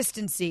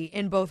inconsistency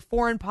in both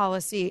foreign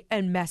policy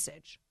and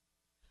message.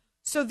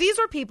 So these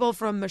are people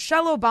from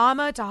Michelle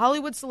Obama to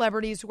Hollywood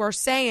celebrities who are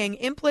saying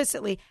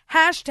implicitly,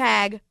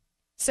 hashtag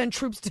send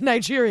troops to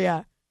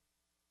Nigeria.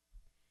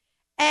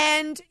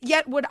 And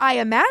yet would, I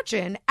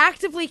imagine,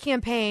 actively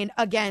campaign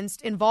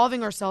against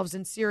involving ourselves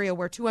in Syria,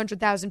 where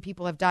 200,000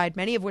 people have died,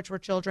 many of which were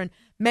children,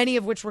 many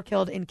of which were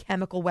killed in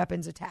chemical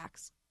weapons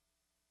attacks.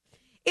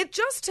 It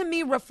just, to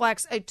me,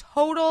 reflects a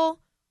total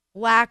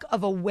lack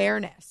of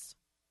awareness.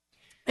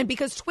 And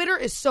because Twitter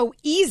is so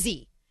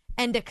easy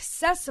and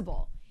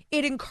accessible,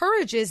 it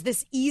encourages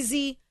this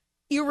easy,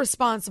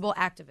 irresponsible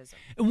activism.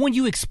 When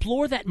you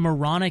explore that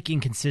moronic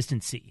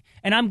inconsistency,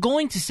 and I'm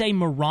going to say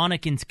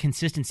moronic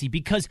inconsistency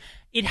because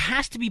it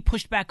has to be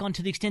pushed back on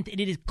to the extent that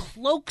it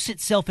cloaks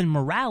itself in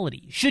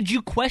morality. Should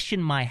you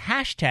question my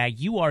hashtag,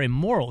 you are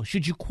immoral.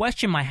 Should you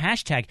question my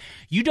hashtag,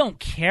 you don't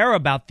care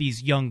about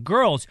these young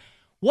girls.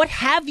 What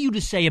have you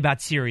to say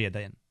about Syria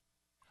then?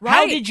 Right.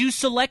 How did you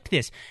select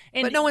this?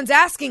 And but no one's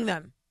asking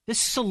them. This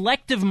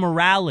selective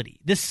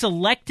morality, this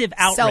selective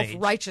outrage.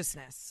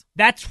 Self-righteousness.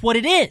 That's what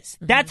it is.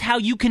 Mm-hmm. That's how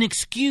you can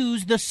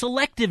excuse the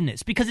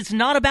selectiveness, because it's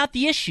not about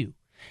the issue.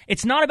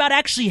 It's not about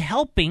actually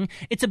helping.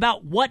 It's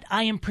about what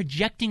I am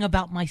projecting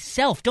about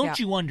myself. Don't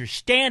you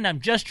understand? I'm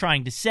just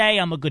trying to say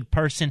I'm a good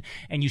person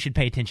and you should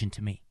pay attention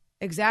to me.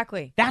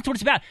 Exactly. That's what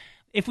it's about.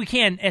 If we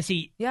can,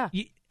 Essie, yeah.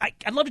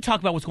 I'd love to talk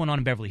about what's going on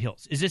in Beverly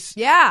Hills. Is this?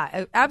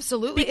 Yeah,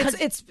 absolutely. Because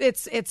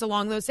it's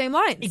along those same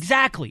lines.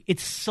 Exactly.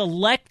 It's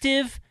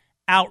selective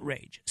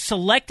outrage,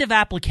 selective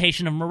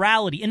application of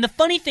morality. And the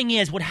funny thing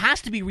is, what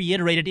has to be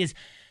reiterated is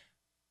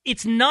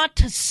it's not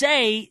to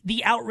say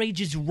the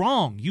outrage is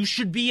wrong. You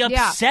should be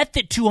upset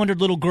that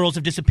 200 little girls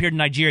have disappeared in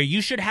Nigeria.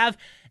 You should have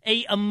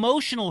a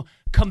emotional,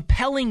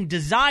 compelling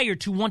desire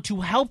to want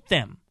to help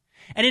them.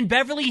 And in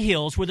Beverly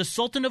Hills, where the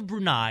Sultan of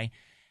Brunei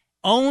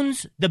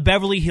owns the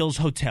Beverly Hills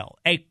Hotel,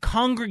 a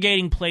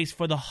congregating place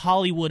for the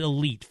Hollywood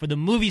elite, for the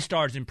movie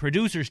stars and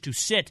producers to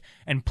sit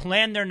and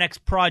plan their next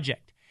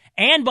project.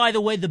 And, by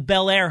the way, the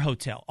Bel Air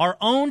Hotel are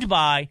owned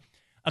by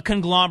a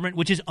conglomerate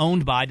which is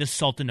owned by the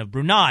Sultan of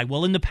Brunei.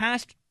 Well, in the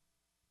past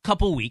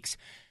couple weeks,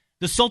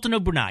 the Sultan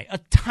of Brunei, a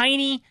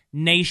tiny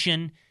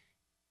nation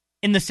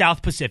in the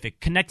South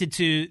Pacific, connected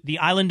to the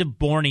island of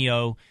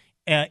Borneo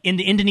in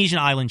the Indonesian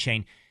island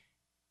chain,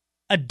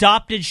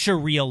 adopted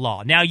Sharia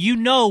law. Now, you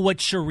know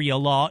what Sharia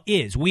law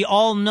is. We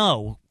all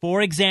know,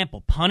 for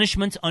example,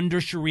 punishments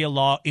under Sharia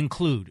law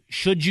include,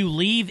 should you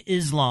leave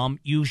Islam,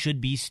 you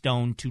should be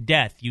stoned to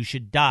death. You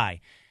should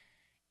die.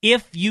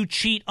 If you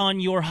cheat on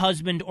your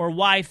husband or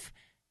wife,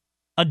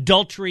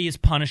 adultery is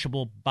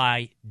punishable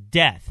by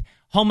death.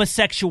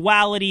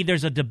 Homosexuality,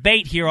 there's a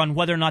debate here on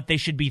whether or not they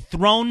should be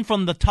thrown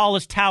from the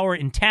tallest tower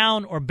in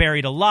town or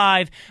buried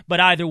alive, but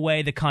either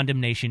way, the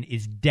condemnation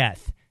is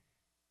death.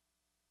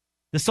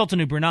 The Sultan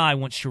of Brunei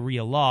wants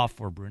Sharia law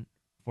for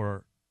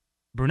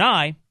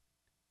Brunei,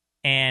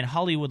 and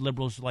Hollywood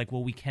liberals are like,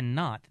 well, we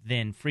cannot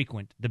then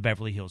frequent the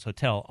Beverly Hills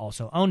Hotel,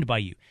 also owned by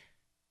you.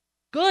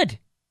 Good.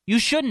 You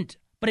shouldn't.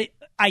 But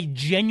I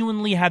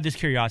genuinely have this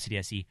curiosity,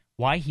 S.E.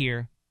 Why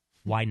here?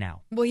 Why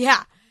now? Well,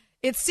 yeah.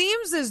 It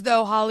seems as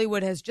though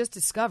Hollywood has just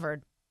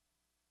discovered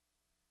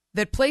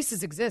that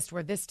places exist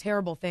where this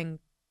terrible kind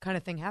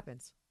of thing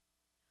happens.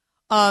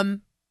 Let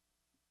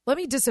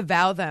me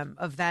disavow them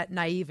of that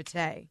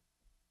naivete.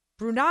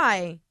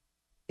 Brunei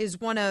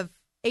is one of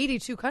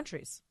 82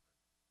 countries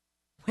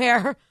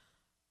where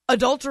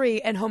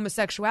adultery and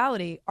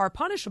homosexuality are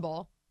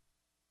punishable,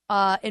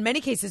 in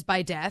many cases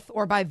by death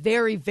or by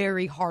very,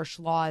 very harsh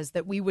laws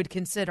that we would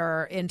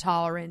consider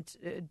intolerant,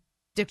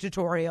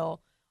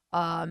 dictatorial,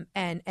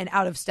 and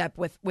out of step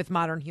with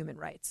modern human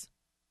rights.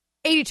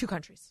 82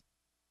 countries.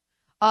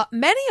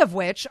 Many of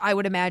which, I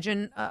would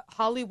imagine,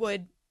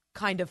 Hollywood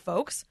kind of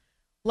folks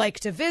like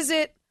to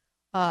visit,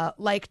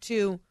 like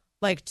to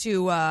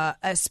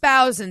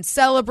espouse and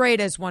celebrate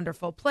as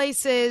wonderful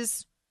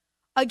places.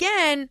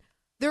 Again,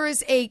 there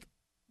is a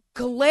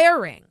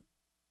glaring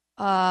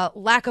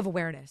lack of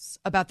awareness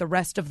about the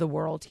rest of the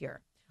world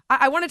here.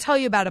 I want to tell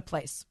you about a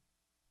place.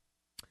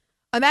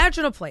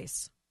 Imagine a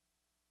place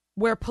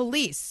where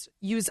police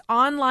use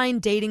online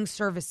dating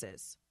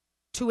services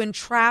to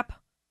entrap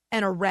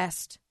and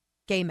arrest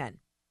gay men.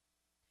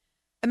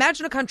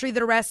 Imagine a country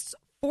that arrests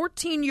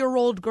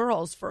 14-year-old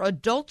girls for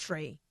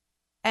adultery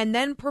and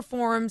then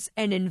performs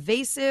an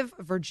invasive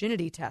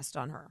virginity test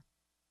on her.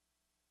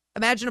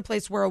 Imagine a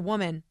place where a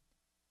woman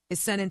is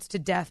sentenced to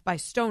death by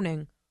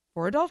stoning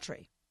for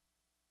adultery.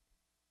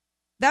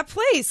 That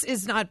place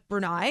is not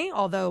Brunei,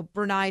 although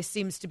Brunei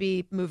seems to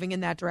be moving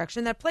in that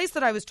direction. That place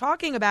that I was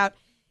talking about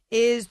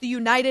is the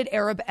United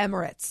Arab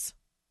Emirates.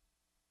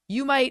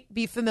 You might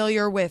be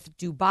familiar with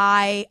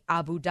Dubai,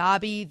 Abu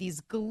Dhabi,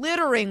 these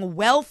glittering,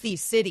 wealthy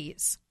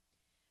cities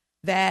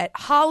that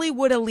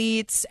Hollywood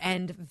elites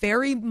and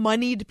very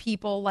moneyed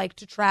people like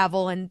to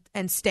travel and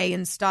stay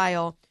in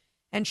style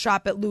and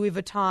shop at Louis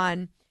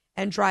Vuitton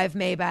and drive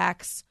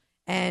Maybachs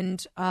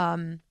and,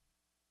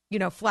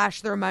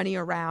 flash their money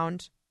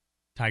around.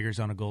 Tigers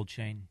on a gold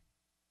chain.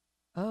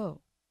 Oh.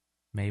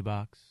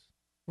 Maybachs.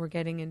 We're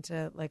getting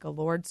into like a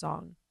Lord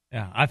song.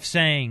 Yeah, I've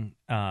sang,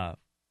 Oh.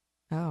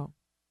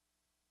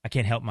 I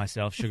Can't Help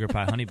Myself, Sugar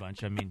Pie Honey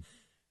Bunch. I mean,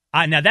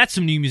 now that's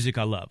some new music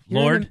I love.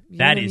 Lord,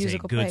 that is a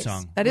good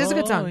song. That is a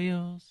good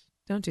song.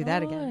 Don't do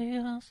that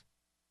again.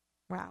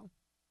 Wow.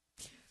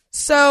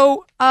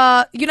 So,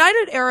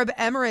 United Arab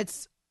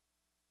Emirates,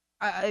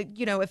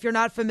 if you're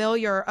not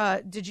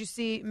familiar, did you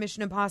see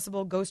Mission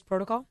Impossible Ghost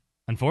Protocol?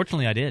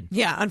 Unfortunately, I did.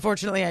 Yeah,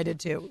 unfortunately, I did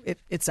too.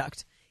 It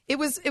sucked. It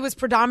was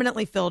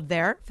predominantly filmed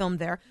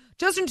there.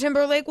 Justin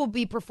Timberlake will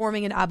be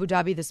performing in Abu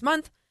Dhabi this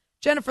month.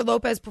 Jennifer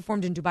Lopez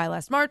performed in Dubai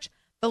last March.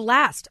 The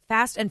last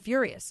Fast and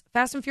Furious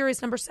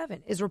number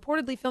 7, is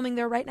reportedly filming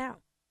there right now.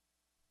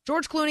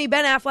 George Clooney,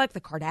 Ben Affleck,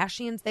 the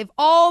Kardashians, they've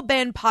all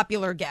been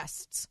popular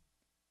guests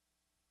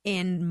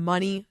in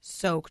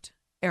money-soaked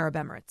Arab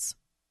Emirates.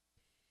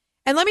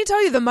 And let me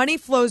tell you, the money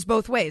flows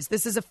both ways.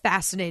 This is a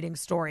fascinating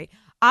story.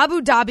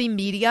 Abu Dhabi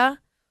Media,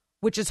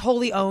 which is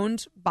wholly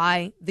owned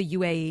by the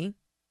UAE,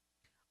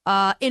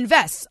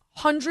 invests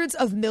hundreds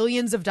of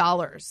millions of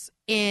dollars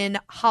in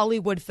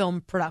Hollywood film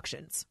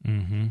productions.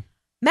 Mm-hmm.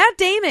 Matt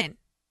Damon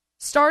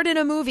starred in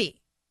a movie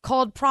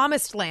called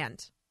Promised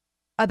Land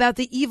about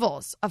the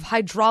evils of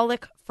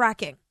hydraulic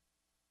fracking.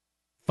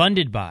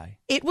 Funded by?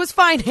 It was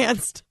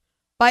financed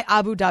by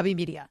Abu Dhabi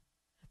Media.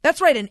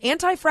 That's right. An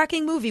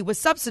anti-fracking movie was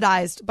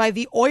subsidized by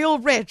the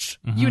oil-rich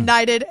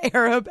United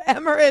Arab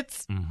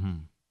Emirates. Mm-hmm.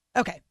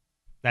 Okay.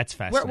 That's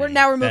fascinating.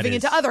 We're moving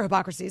into other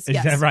hypocrisies.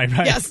 Is that right?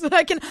 Yes.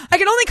 I can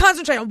only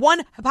concentrate on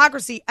one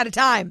hypocrisy at a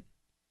time.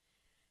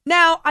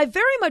 Now, I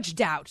very much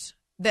doubt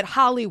that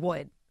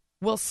Hollywood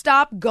will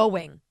stop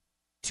going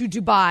to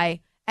Dubai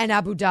and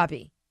Abu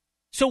Dhabi.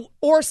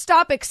 Or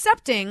stop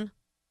accepting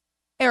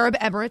Arab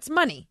Emirates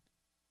money.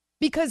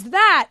 Because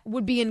that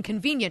would be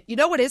inconvenient. You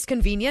know what is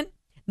convenient?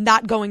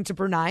 Not going to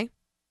Brunei.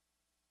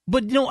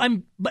 But no,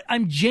 I'm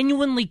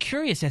genuinely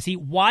curious, Essie.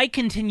 Why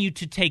continue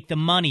to take the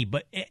money?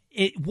 But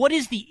what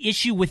is the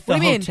issue with the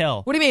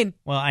hotel? What do you mean?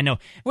 Well, I know.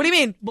 What do you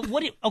mean? But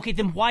okay,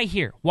 then why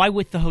here? Why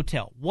with the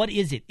hotel? What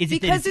is it? Is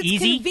it because that it's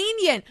easy?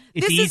 Convenient.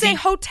 It's this easy? Is a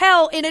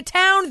hotel in a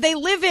town they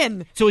live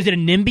in. So is it a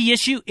NIMBY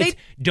issue?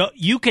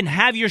 You can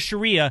have your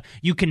Sharia.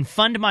 You can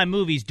fund my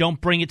movies.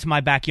 Don't bring it to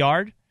my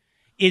backyard.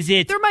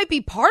 There might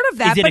be part of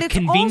that, is it but a it's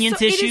convenience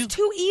also, issue? It is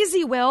too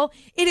easy, Will.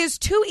 It is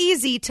too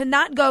easy to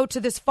not go to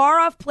this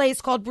far-off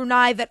place called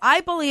Brunei that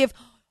I believe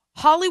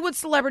Hollywood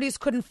celebrities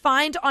couldn't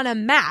find on a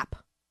map.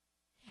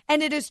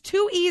 And it is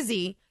too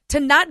easy to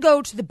not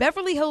go to the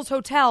Beverly Hills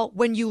Hotel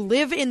when you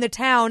live in the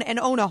town and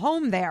own a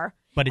home there.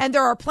 And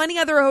there are plenty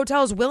other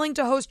hotels willing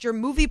to host your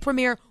movie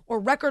premiere or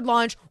record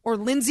launch or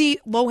Lindsay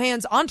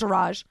Lohan's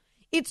entourage.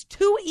 It's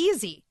too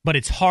easy. But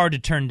it's hard to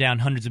turn down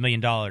hundreds of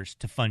 $millions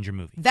to fund your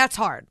movie. That's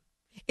hard.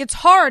 It's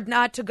hard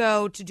not to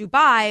go to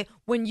Dubai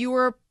when you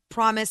were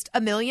promised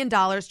 $1 million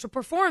to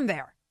perform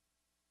there.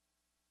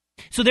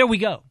 So there we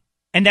go.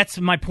 And that's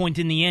my point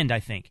in the end, I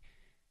think.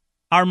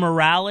 Our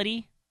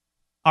morality,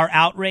 our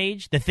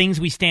outrage, the things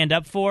we stand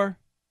up for,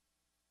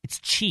 it's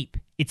cheap.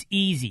 It's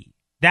easy.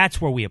 That's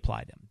where we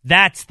apply them.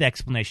 That's the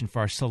explanation for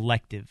our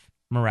selective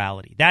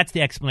morality. That's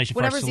the explanation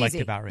for our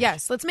selective outrage.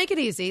 Yes, let's make it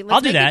easy. I'll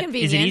do that.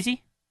 Is it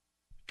easy?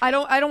 I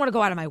don't want to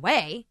go out of my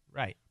way.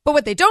 Right. But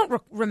what they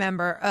don't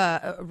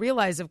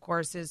realize, of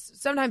course, is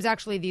sometimes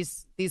actually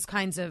these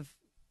kinds of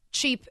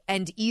cheap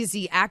and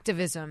easy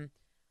activism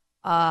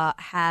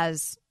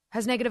has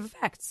negative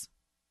effects,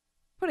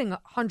 putting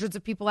hundreds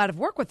of people out of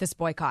work with this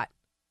boycott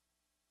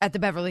at the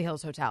Beverly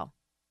Hills Hotel.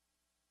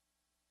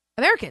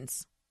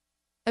 Americans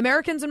and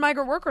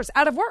migrant workers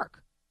out of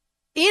work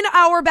in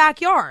our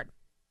backyard.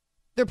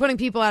 They're putting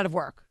people out of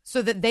work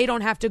so that they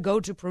don't have to go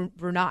to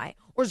Brunei,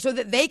 or so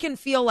that they can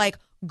feel like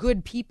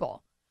good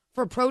people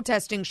for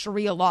protesting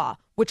Sharia law,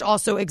 which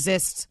also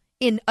exists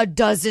in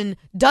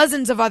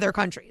dozens of other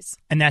countries.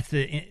 And that's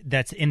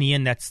in the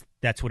end,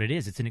 that's what it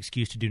is. It's an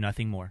excuse to do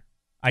nothing more.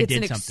 It's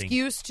an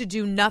excuse to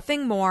do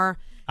nothing more.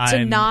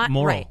 I'm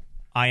moral. Right.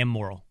 I am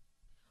moral.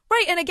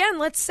 Right. And again,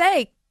 let's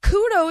say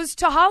kudos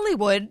to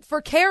Hollywood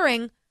for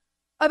caring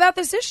about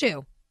this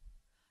issue.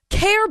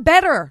 Care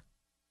better.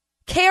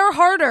 Care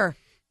harder.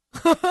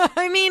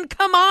 I mean,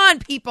 come on,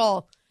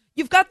 people.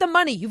 You've got the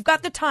money. You've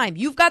got the time.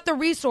 You've got the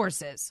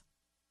resources.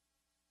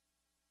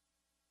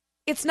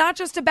 It's not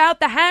just about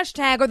the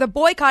hashtag or the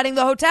boycotting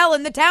the hotel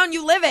in the town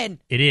you live in.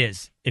 It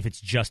is, if it's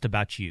just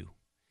about you.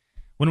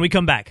 When we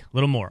come back, a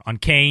little more on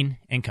Cain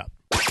and Cupp.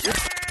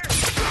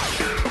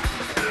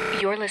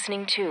 You're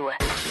listening to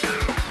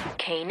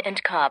Cain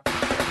and Cupp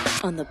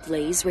on the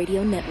Blaze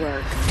Radio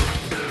Network.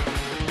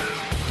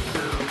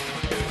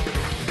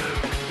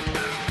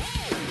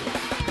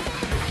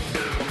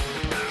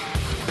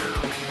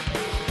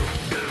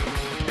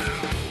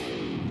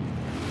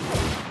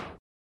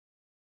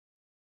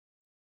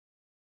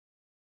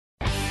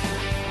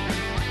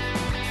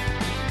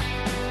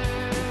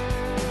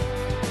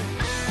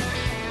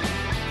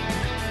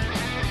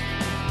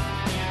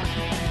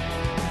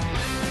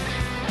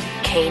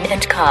 Cain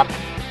and Cupp.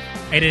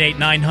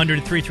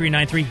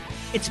 888-900-3393.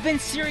 It's been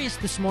serious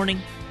this morning.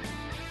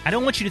 I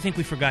don't want you to think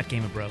we forgot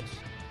Game of Bros.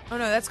 Oh,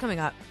 no, that's coming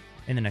up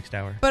in the next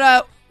hour.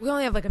 But we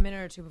only have like a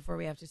minute or two before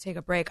we have to take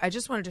a break. I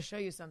just wanted to show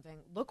you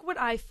something. Look what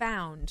I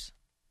found.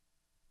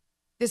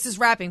 This is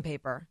wrapping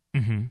paper.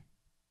 Mm-hmm.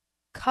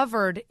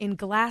 Covered in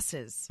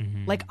glasses,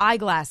 like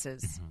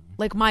eyeglasses,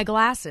 like my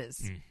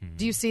glasses.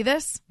 Do you see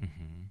this?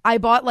 I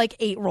bought like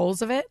 8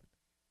 rolls of it.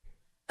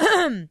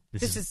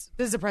 This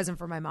is a present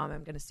for my mom.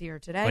 I'm going to see her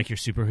today. Like your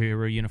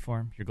superhero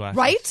uniform, your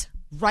glasses?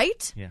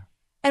 Right? Yeah.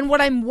 And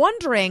what I'm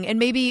wondering, and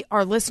maybe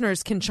our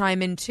listeners can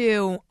chime in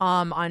too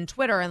on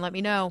Twitter and let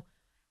me know,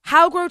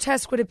 how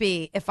grotesque would it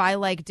be if I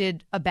like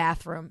did a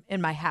bathroom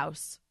in my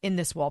house in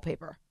this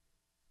wallpaper?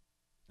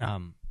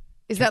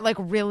 Is that like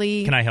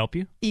really... Can I help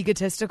you?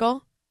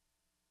 Egotistical?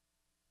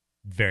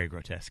 Very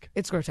grotesque.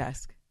 It's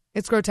grotesque.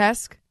 It's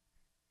grotesque?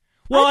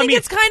 Well, I think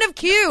it's kind of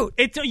cute.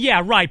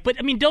 Yeah, right. But,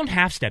 I mean, don't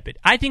half-step it.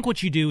 I think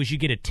what you do is you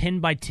get a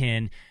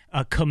 10x10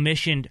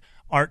 commissioned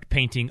art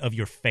painting of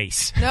your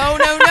face.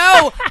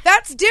 No.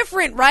 That's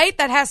different, right?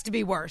 That has to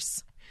be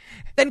worse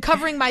than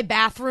covering my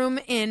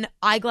bathroom in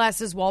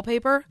eyeglasses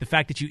wallpaper. The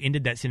fact that you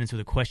ended that sentence with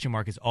a question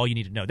mark is all you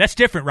need to know. That's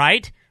different,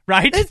 right?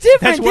 Right? That's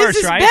different. That's worse,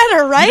 this is right?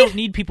 better, right? You don't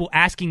need people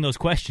asking those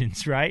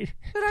questions, right?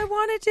 But I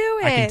want to do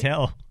it. I can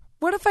tell.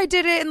 What if I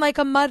did it in like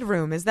a mud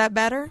room? Is that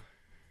better?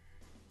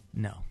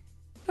 No.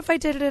 What if I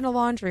did it in a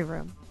laundry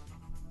room?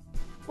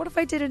 What if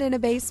I did it in a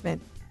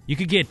basement? You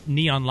could get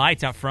neon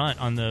lights out front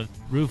on the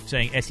roof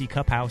saying SE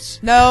Cup House.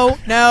 No.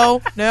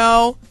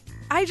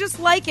 I just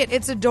like it.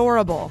 It's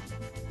adorable.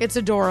 It's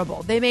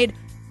adorable. They made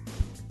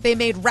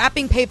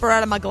wrapping paper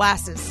out of my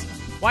glasses.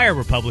 Why are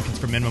Republicans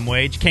for minimum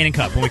wage? Cain and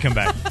Cupp when we come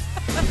back.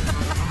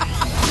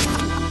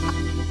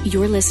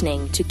 You're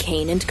listening to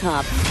Cain and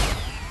Cupp.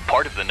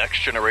 Part of the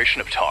next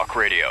generation of talk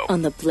radio.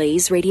 On the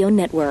Blaze Radio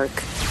Network.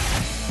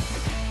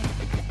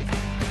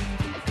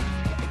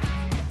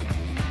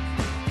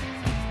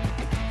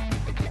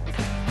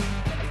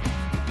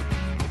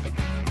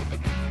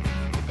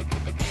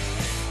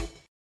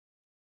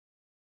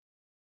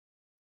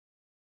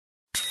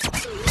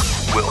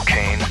 Will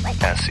Cain,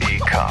 S.E.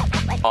 Cupp,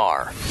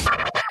 R.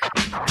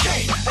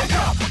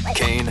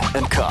 Cain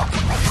and Cupp.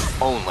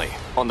 Only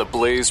on the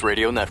Blaze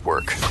Radio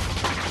Network.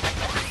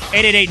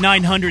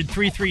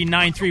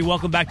 888-900-3393.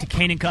 Welcome back to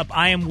Cain and Cupp.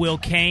 I am Will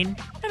Cain.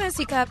 And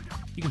SE Cupp.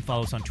 You can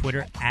follow us on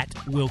Twitter at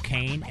Will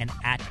Cain and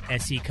at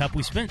SE Cupp.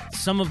 We spent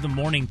some of the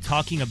morning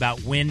talking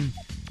about when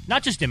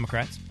not just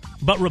Democrats,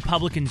 but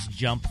Republicans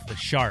jump the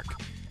shark.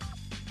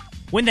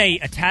 When they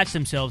attach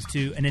themselves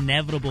to an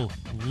inevitable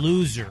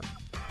loser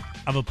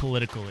of a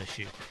political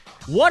issue.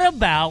 What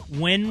about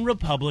when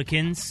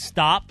Republicans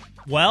stop,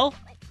 well,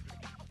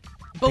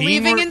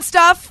 believing in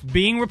stuff?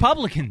 Being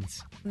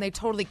Republicans. And they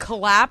totally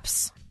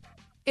collapse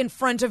in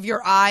front of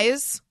your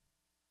eyes.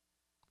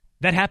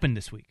 That happened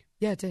this week.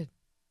 Yeah, it did.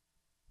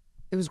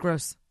 It was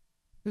gross.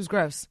 It was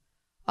gross.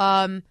 There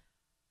I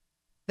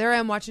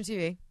am watching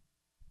TV,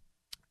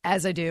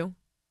 as I do,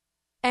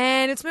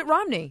 and it's Mitt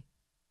Romney.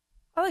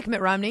 I like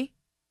Mitt Romney.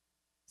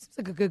 Seems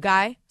like a good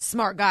guy,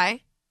 smart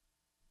guy.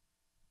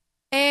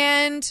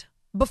 And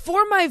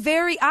before my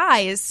very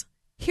eyes,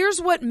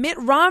 here's what Mitt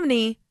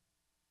Romney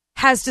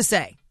has to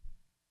say.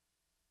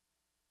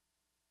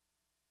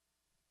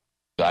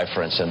 I,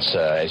 for instance,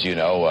 as you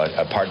know,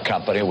 part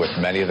company with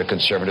many of the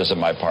conservatives in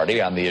my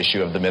party on the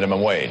issue of the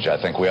minimum wage. I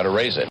think we ought to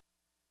raise it.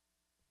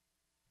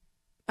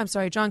 I'm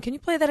sorry, John, can you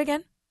play that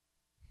again?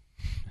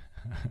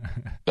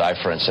 I,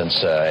 for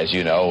instance, as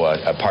you know,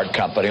 part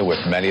company with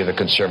many of the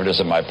conservatives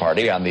in my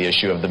party on the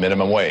issue of the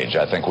minimum wage.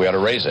 I think we ought to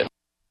raise it.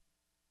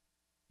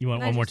 You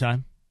want one more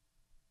time?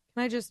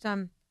 Can I just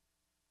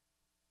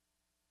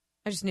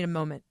need a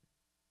moment.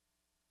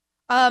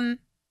 Well,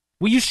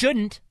 you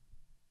shouldn't.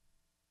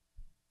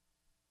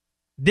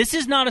 This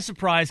is not a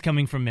surprise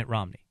coming from Mitt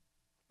Romney.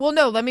 Well,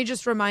 no, let me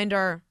just remind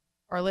our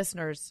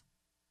listeners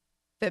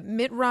that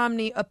Mitt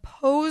Romney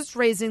opposed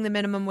raising the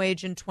minimum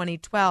wage in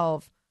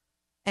 2012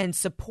 and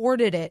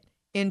supported it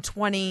in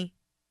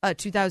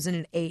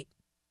 2008.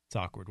 It's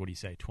awkward. What do you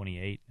say?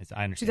 28?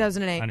 I understand.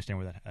 2008. I understand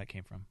where that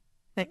came from.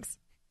 Thanks.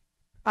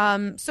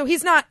 So he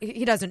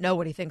doesn't know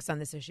what he thinks on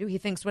this issue. He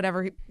thinks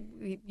whatever,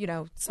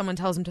 someone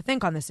tells him to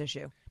think on this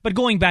issue. But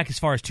going back as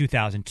far as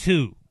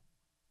 2002,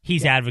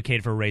 he's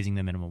advocated for raising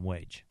the minimum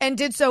wage. And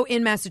did so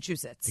in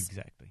Massachusetts.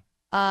 Exactly.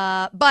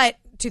 But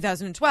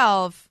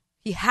 2012,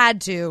 he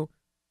had to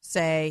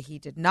say he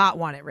did not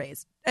want it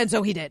raised. And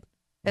so he did.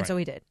 So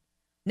he did.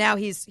 Now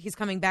he's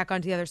coming back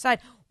onto the other side.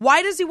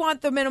 Why does he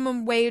want the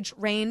minimum wage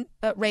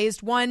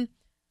raised? One,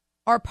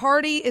 our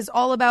party is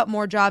all about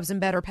more jobs and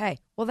better pay.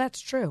 Well, that's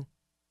true.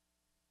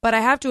 But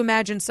I have to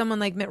imagine someone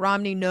like Mitt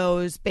Romney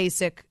knows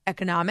basic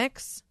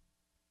economics.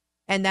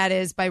 And that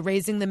is, by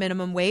raising the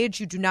minimum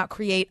wage, you do not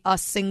create a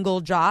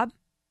single job.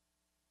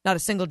 Not a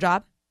single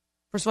job.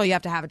 First of all, you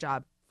have to have a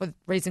job with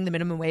raising the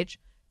minimum wage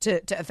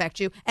to affect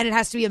you. And it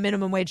has to be a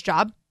minimum wage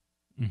job.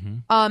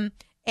 Mm-hmm.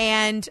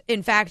 And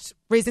in fact,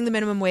 raising the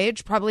minimum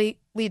wage probably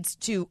leads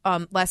to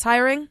less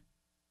hiring,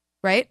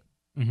 right?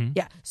 Mm-hmm.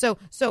 Yeah. So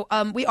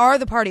we are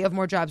the party of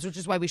more jobs, which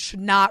is why we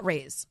should not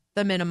raise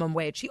the minimum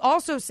wage. He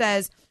also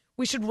says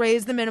we should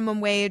raise the minimum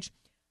wage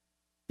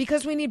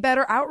because we need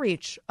better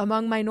outreach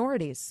among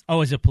minorities.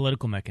 Oh, as a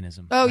political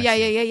mechanism. Oh,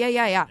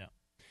 yeah.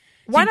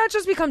 Why not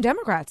just become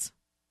Democrats?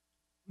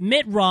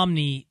 Mitt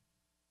Romney's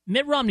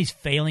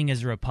failing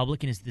as a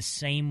Republican is the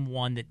same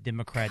one that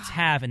Democrats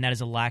have, and that is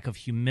a lack of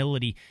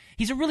humility.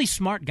 He's a really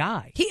smart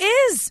guy. He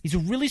is. He's a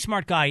really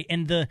smart guy,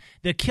 and the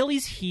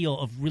Achilles heel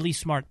of really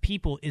smart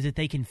people is that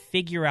they can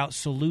figure out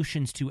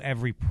solutions to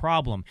every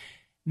problem.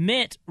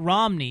 Mitt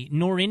Romney,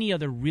 nor any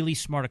other really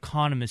smart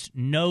economist,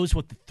 knows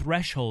what the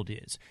threshold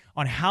is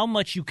on how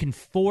much you can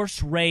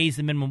force raise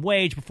the minimum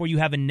wage before you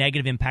have a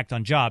negative impact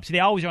on jobs. See, they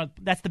always are.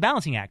 That's the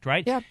balancing act,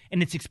 right? Yeah.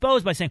 And it's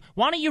exposed by saying,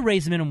 why don't you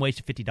raise the minimum wage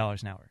to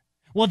 $50 an hour?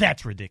 Well,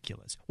 that's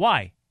ridiculous.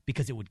 Why?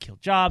 Because it would kill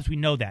jobs. We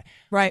know that.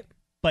 Right.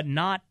 But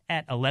not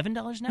at $11 an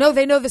hour? No,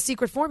 they know the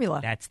secret formula.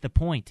 That's the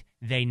point.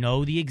 They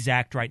know the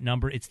exact right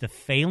number. It's the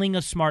failing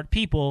of smart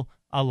people,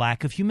 a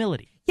lack of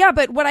humility. Yeah,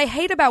 but what I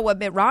hate about what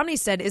Mitt Romney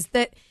said is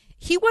that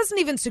he wasn't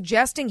even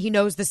suggesting he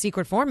knows the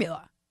secret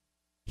formula.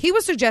 He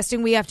was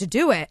suggesting we have to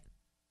do it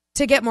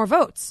to get more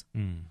votes.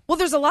 Well,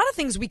 there's a lot of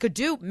things we could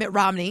do, Mitt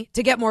Romney,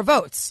 to get more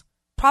votes.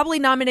 Probably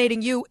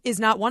nominating you is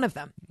not one of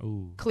them.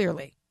 Ooh.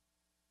 Clearly.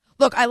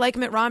 Look, I like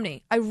Mitt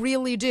Romney. I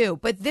really do.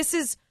 But this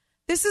is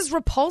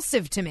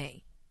repulsive to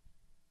me.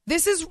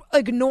 This is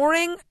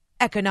ignoring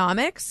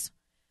economics,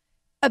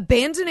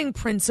 abandoning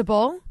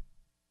principle.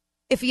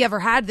 If he ever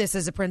had this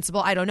as a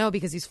principle, I don't know,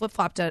 because he's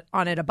flip-flopped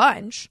on it a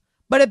bunch.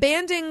 But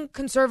abandoning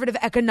conservative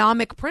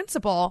economic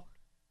principle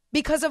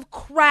because of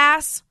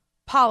crass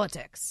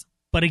politics.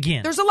 But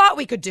again, there's a lot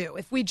we could do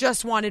if we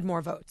just wanted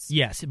more votes.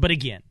 Yes, but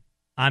again,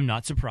 I'm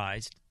not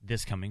surprised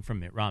this coming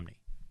from Mitt Romney.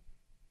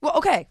 Well,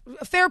 okay,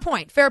 fair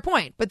point.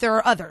 But there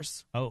are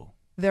others. Oh.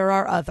 There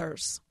are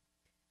others.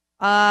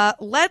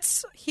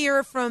 Let's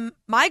hear from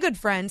my good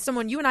friend,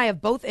 someone you and I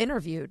have both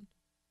interviewed,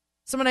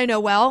 someone I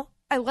know well.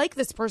 I like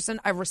this person.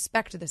 I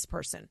respect this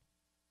person.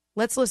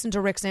 Let's listen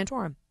to Rick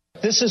Santorum.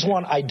 This is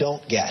one I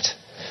don't get.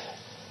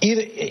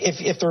 Either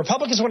if the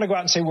Republicans want to go out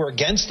and say we're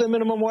against the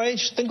minimum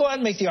wage, then go out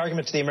and make the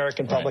argument to the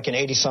American public and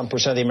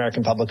 80-some% of the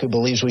American public who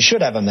believes we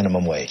should have a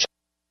minimum wage.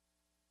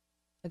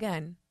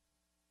 Again,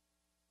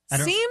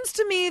 seems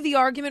to me the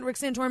argument Rick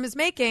Santorum is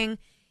making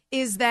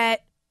is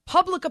that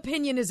public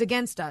opinion is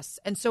against us,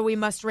 and so we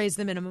must raise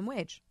the minimum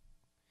wage.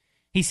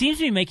 He seems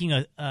to be making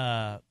an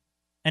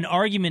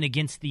argument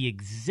against the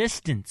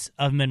existence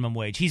of minimum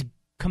wage. He's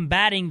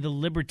combating the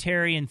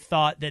libertarian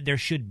thought that there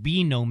should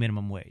be no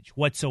minimum wage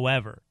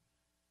whatsoever.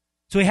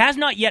 So he has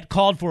not yet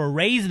called for a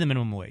raise in the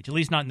minimum wage, at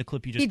least not in the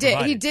clip you just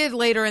provided. He did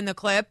later in the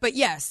clip, but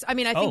yes, I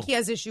mean, I think he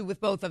has issue with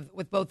both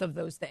of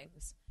those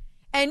things.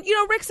 And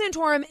Rick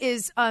Santorum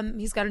is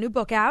he's got a new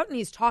book out, and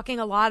he's talking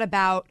a lot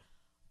about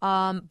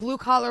blue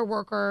collar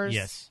workers.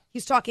 Yes,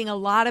 he's talking a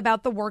lot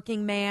about the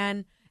working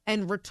man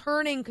and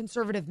returning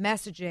conservative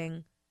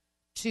messaging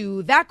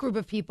to that group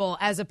of people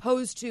as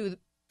opposed to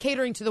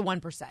catering to the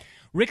 1%.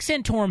 Rick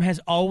Santorum has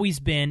always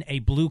been a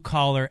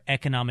blue-collar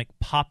economic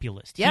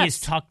populist. Yes. He has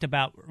talked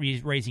about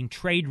raising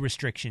trade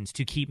restrictions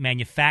to keep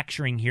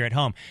manufacturing here at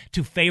home,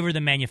 to favor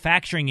the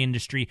manufacturing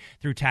industry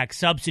through tax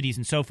subsidies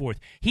and so forth.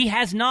 He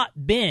has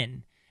not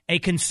been a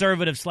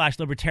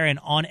conservative/libertarian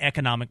on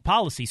economic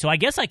policy. So I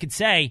guess I could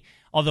say,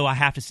 although I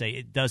have to say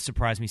it does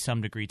surprise me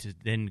some degree to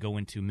then go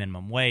into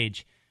minimum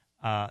wage,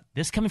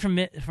 this coming from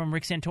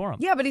Rick Santorum.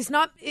 Yeah, but he's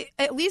not,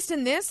 at least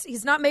in this,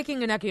 he's not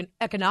making an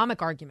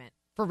economic argument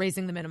for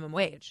raising the minimum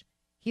wage.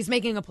 He's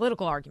making a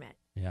political argument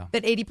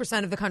that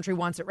 80% of the country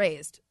wants it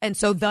raised. And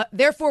so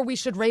therefore we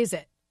should raise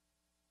it.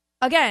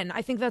 Again,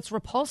 I think that's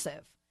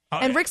repulsive.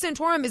 And Rick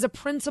Santorum is a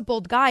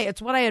principled guy.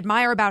 It's what I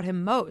admire about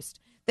him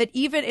most, that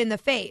even in the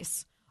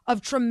face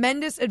of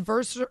tremendous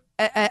adversity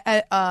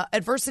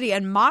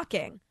and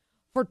mocking,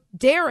 for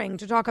daring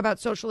to talk about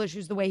social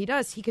issues the way he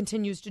does, he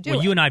continues to do it.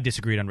 Well, you and I have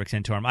disagreed on Rick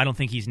Santorum. I don't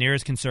think he's near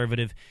as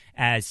conservative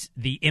as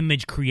the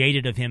image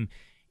created of him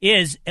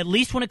is, at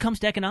least when it comes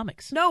to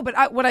economics. No,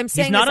 but what I'm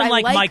saying is he's not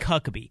unlike Mike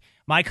Huckabee.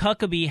 Mike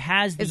Huckabee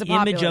has the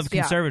image of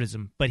yeah.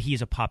 conservatism, but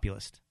he's a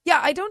populist. Yeah,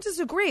 I don't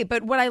disagree.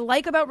 But what I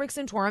like about Rick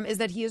Santorum is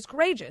that he is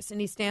courageous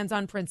and he stands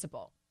on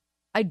principle.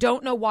 I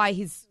don't know why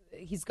he's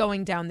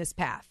going down this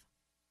path.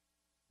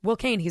 Will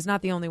Cain, he's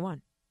not the only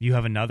one. You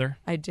have another?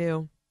 I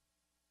do.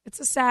 It's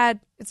a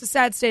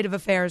sad state of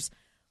affairs.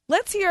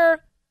 Let's hear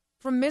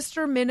from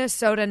Mr.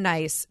 Minnesota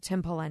Nice,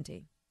 Tim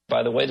Pawlenty.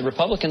 By the way, the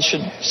Republicans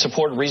should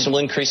support a reasonable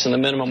increase in the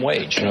minimum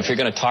wage. If you're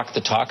going to talk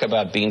the talk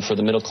about being for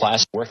the middle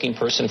class working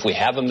person, if we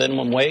have a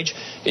minimum wage,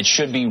 it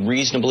should be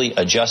reasonably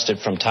adjusted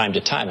from time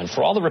to time. And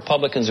for all the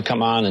Republicans who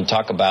come on and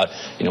talk about,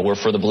 we're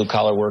for the blue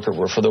collar worker,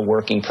 we're for the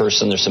working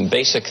person, there's some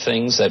basic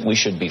things that we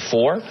should be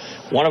for.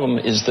 One of them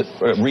is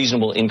the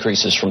reasonable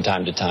increases from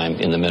time to time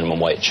in the minimum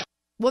wage.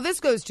 Well,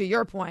 this goes to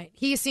your point.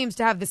 He seems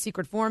to have the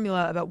secret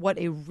formula about what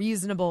a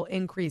reasonable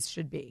increase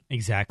should be.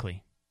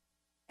 Exactly.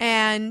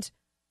 And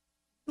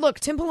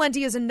look, Tim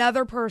Pawlenty is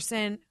another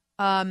person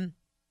who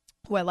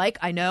I like,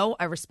 I know,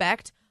 I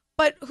respect,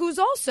 but who's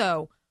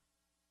also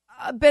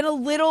been a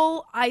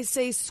little, I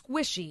say,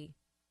 squishy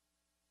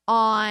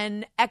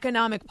on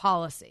economic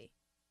policy.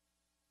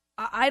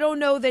 I don't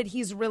know that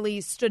he's really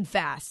stood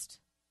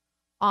fast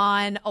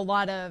on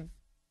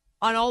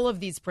all of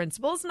these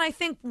principles. And I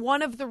think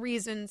one of the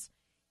reasons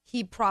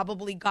he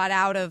probably got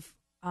out of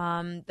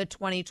the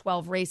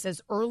 2012 race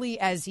as early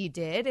as he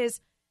did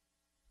is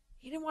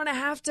he didn't want to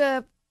have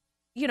to,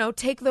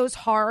 take those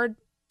hard,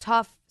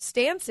 tough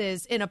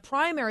stances in a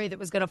primary that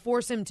was going to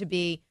force him to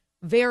be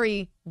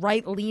very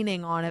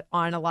right-leaning on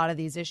a lot of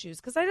these issues.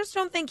 Because I just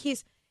don't think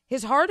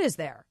his heart is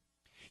there.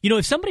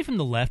 If somebody from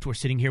the left were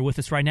sitting here with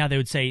us right now, they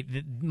would say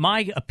that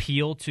my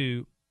appeal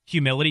to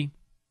humility,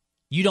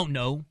 you don't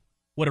know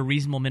what a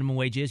reasonable minimum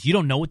wage is, you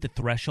don't know what the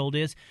threshold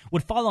is,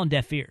 would fall on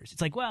deaf ears.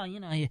 It's like, well,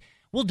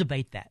 we'll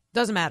debate that.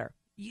 Doesn't matter.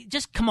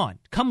 Just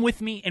come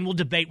with me and we'll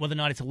debate whether or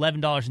not it's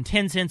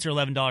 $11.10 or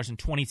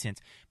 $11.20.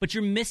 But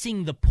you're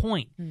missing the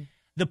point.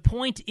 The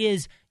point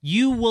is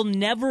you will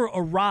never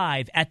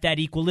arrive at that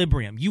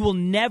equilibrium. You will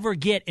never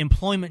get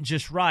employment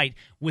just right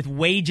with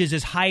wages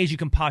as high as you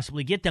can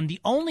possibly get them.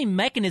 The only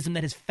mechanism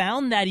that has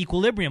found that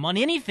equilibrium on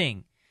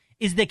anything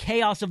is the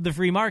chaos of the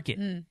free market,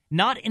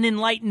 not an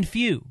enlightened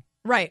few.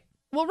 Right.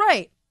 Well,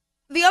 right.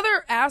 The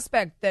other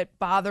aspect that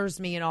bothers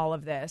me in all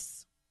of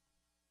this,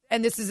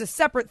 and this is a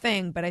separate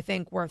thing, but I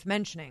think worth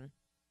mentioning,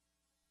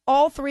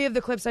 all three of the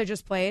clips I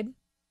just played,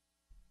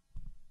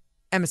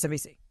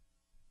 MSNBC.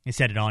 They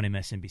said it on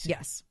MSNBC.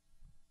 Yes.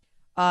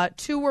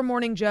 2 were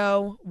Morning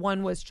Joe,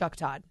 1 was Chuck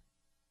Todd.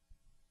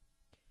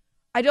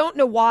 I don't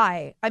know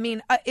why. I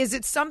mean, is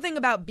it something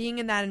about being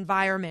in that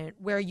environment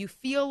where you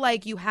feel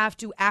like you have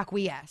to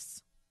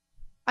acquiesce?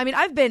 I mean,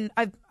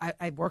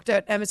 I've worked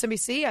at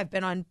MSNBC. I've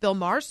been on Bill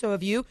Maher. So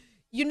have you.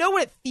 You know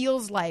what it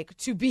feels like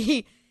to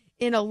be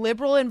in a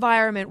liberal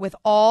environment with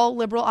all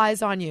liberal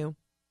eyes on you.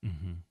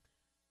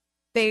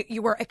 Mm-hmm.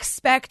 You were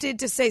expected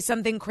to say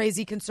something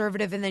crazy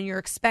conservative, and then you're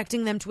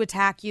expecting them to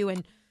attack you,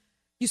 and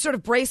you sort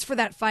of brace for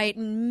that fight.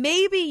 And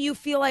maybe you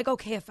feel like,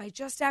 okay, if I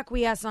just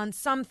acquiesce on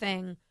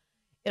something,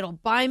 it'll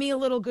buy me a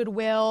little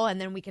goodwill, and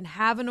then we can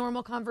have a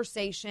normal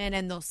conversation,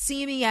 and they'll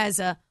see me as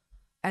a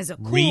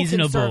cool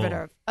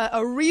conservative,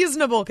 a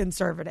reasonable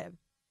conservative.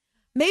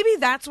 Maybe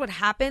that's what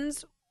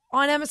happens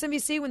on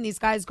MSNBC when these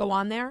guys go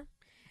on there.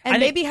 And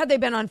maybe had they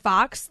been on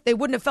Fox, they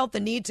wouldn't have felt the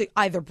need to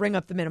either bring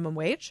up the minimum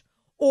wage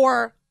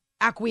or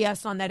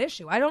acquiesce on that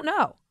issue. I don't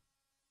know.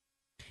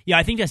 Yeah,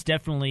 I think that's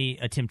definitely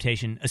a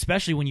temptation,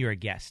 especially when you're a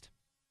guest.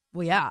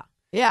 Well,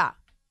 yeah.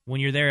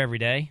 When you're there every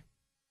day,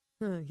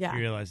 yeah. you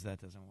realize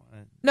that doesn't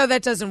work. No,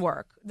 that doesn't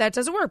work. That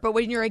doesn't work. But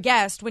when you're a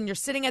guest, when you're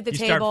sitting at the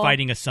table... You start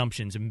fighting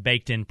assumptions and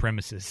baked-in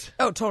premises.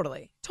 Oh,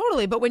 totally.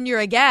 Totally. But when you're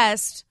a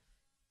guest,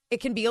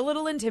 it can be a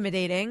little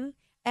intimidating,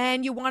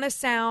 and you want to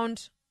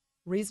sound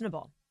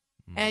reasonable.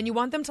 And you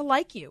want them to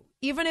like you.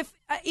 Even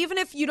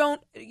if you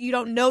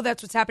don't know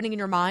that's what's happening in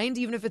your mind,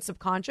 even if it's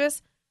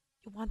subconscious,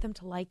 you want them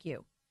to like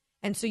you.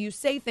 And so you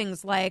say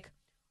things like,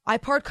 I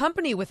part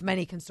company with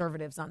many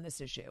conservatives on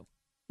this issue.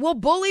 Well,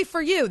 bully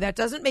for you. That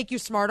doesn't make you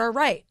smart or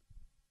right.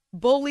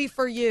 Bully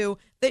for you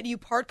that you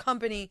part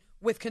company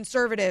with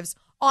conservatives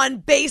on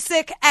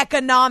basic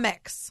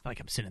economics. I feel like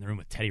I'm sitting in the room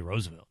with Teddy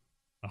Roosevelt.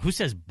 Who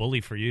says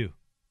bully for you?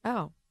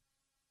 Oh.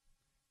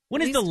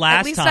 When is the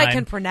last time I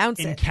can pronounce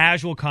in it.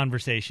 Casual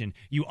conversation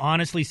you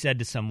honestly said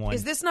to someone,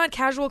 is this not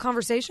casual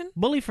conversation?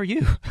 Bully for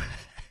you.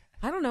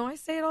 I don't know. I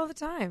say it all the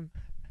time.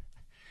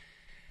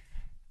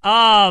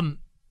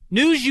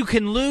 News you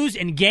can lose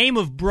and Game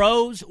of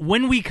Bros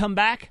when we come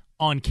back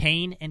on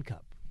Cain and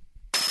Cupp.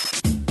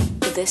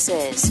 This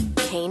is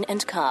Cain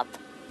and Cupp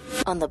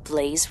on the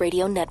Blaze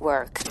Radio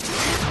Network.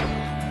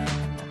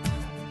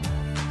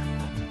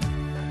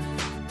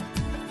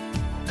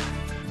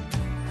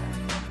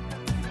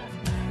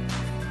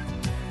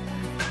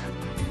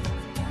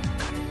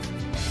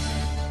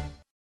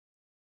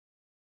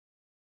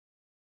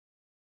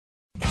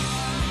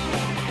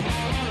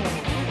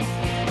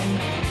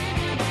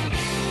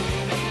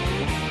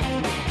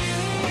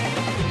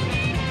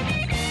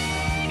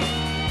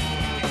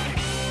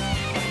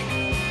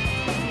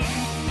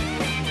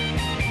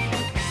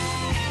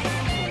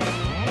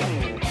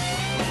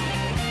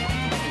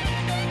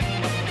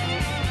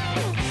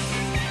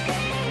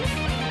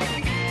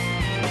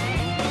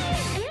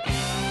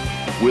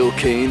 Will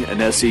Cain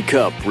and S.E.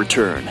 Cupp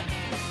return?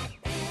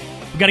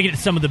 We got to get to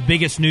some of the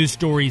biggest news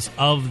stories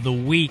of the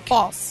week.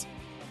 False.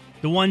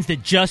 The ones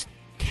that just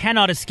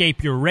cannot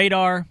escape your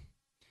radar.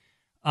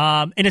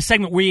 In a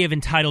segment we have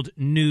entitled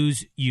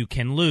News You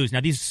Can Lose.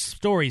 Now, these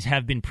stories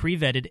have been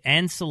pre-vetted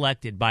and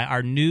selected by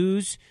our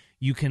News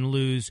You Can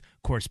Lose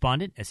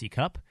correspondent, S.E.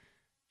 Cupp.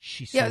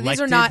 She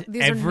selected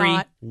every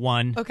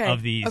one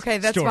of these Okay,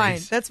 that's stories.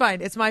 fine. That's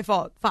fine. It's my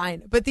fault.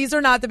 Fine. But these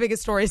are not the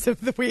biggest stories of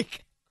the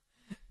week.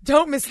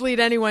 Don't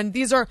mislead anyone.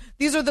 These are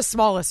the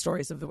smallest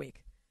stories of the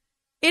week.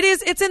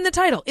 It's in the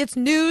title. It's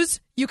news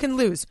you can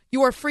lose.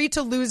 You are free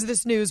to lose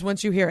this news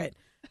once you hear it.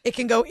 It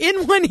can go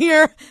in one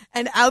ear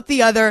and out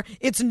the other.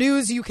 It's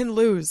news you can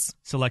lose.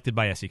 Selected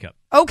by S.E. Cupp.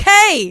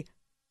 Okay.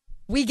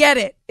 We get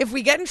it. If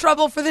we get in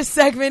trouble for this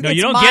segment,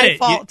 it's my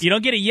fault. You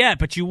don't get it yet,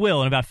 but you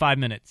will in about 5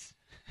 minutes.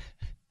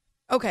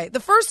 Okay.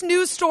 The first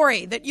news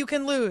story that you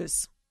can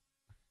lose.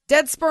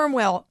 Dead sperm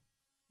whale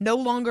no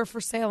longer for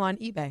sale on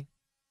eBay.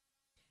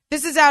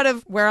 This is out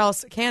of, where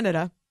else?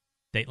 Canada.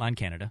 Dateline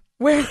Canada.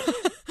 Where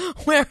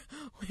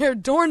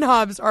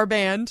doorknobs are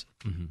banned.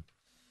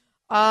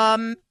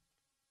 Mm-hmm.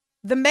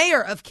 The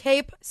mayor of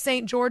Cape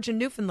St. George in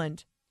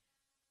Newfoundland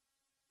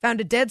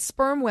found a dead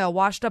sperm whale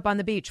washed up on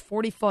the beach,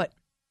 40 foot.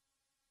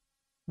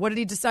 What did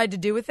he decide to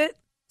do with it?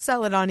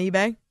 Sell it on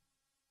eBay.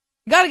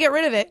 You got to get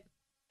rid of it.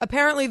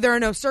 Apparently there are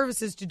no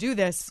services to do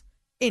this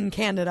in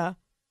Canada.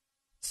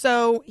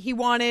 So he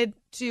wanted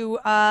to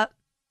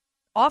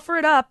offer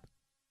it up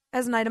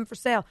as an item for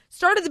sale.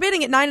 Started the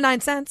bidding at 99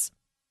 cents.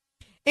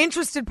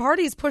 Interested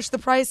parties pushed the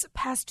price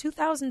past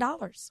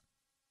 $2,000.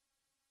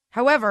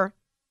 However,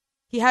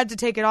 he had to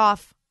take it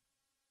off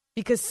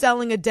because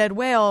selling a dead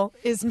whale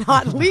is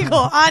not legal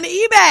on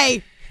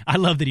eBay. I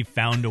love that he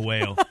found a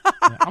whale.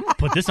 I'm going to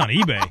put this on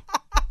eBay.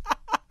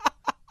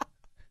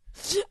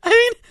 I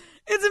mean,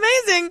 it's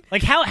amazing.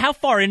 Like, how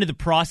far into the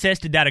process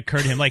did that occur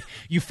to him? Like,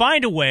 you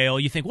find a whale,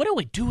 you think, what do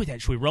we do with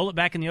that? Should we roll it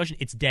back in the ocean?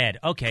 It's dead.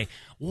 Okay.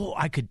 Well,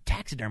 I could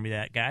taxidermy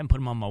that guy and put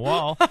him on my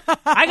wall.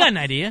 I got an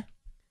idea.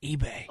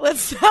 eBay.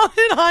 Let's sell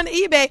it on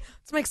eBay.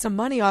 Let's make some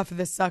money off of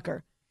this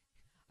sucker.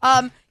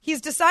 He's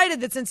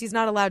decided that since he's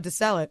not allowed to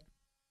sell it,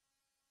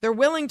 they're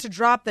willing to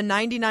drop the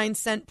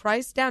 99-cent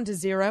price down to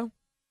 $0.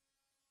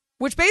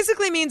 Which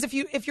basically means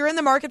if you're in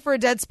the market for a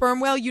dead sperm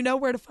whale, you know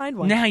where to find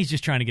one. Now he's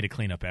just trying to get a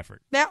cleanup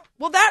effort. Now,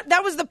 well,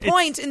 that was the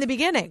point in the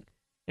beginning.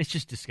 It's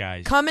just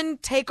disguised. Come and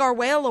take our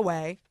whale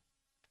away,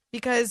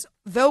 because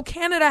though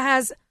Canada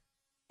has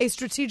a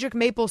strategic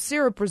maple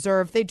syrup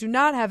reserve, they do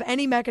not have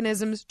any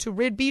mechanisms to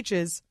rid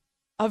beaches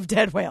of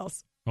dead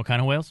whales. What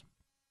kind of whales?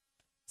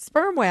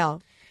 Sperm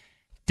whale.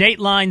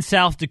 Dateline,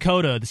 South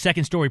Dakota. The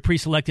second story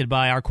pre-selected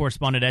by our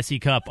correspondent S.E.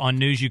 Cupp on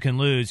News You Can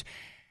Lose.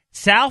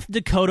 South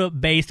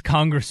Dakota-based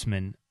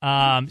Congressman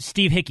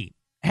Steve Hickey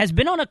has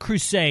been on a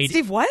crusade.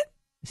 Steve what?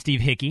 Steve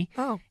Hickey.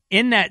 Oh.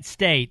 In that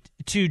state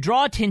to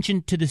draw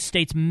attention to the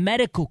state's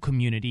medical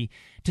community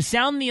to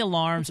sound the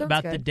alarms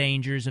about the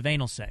dangers of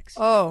anal sex.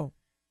 Oh.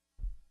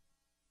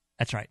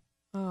 That's right.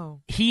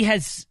 Oh. He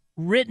has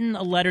written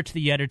a letter to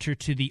the editor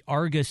to the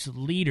Argus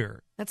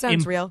Leader. That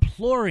sounds real.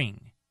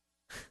 Imploring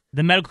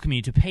the medical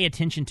community to pay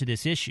attention to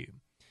this issue.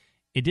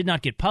 It did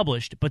not get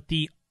published, but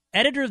the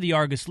editor of the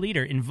Argus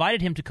Leader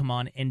invited him to come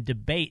on and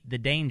debate the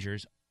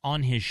dangers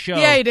on his show.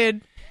 Yeah, he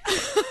did.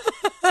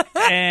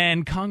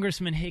 And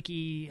Congressman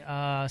Hickey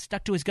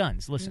stuck to his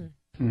guns. Listen.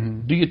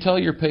 Mm-hmm. Do you tell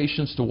your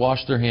patients to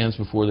wash their hands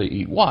before they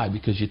eat? Why?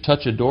 Because you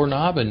touch a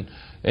doorknob and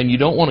you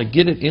don't want to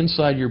get it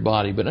inside your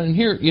body. But and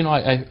here,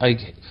 I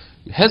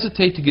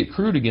hesitate to get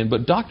crude again,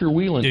 but Dr.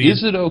 Whelan,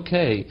 is it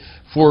okay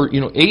for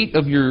 8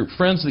 of your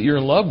friends that you're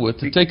in love with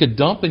to take a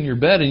dump in your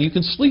bed and you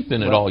can sleep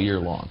in it all year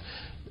long?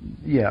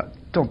 Yeah,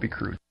 don't be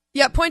crude.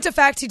 Yeah, point of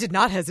fact, he did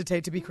not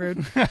hesitate to be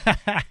crude.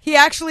 He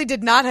actually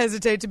did not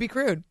hesitate to be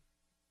crude.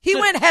 He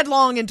went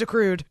headlong into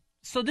crude.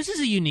 So this is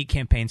a unique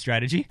campaign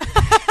strategy.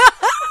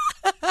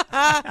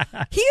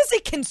 He is a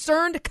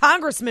concerned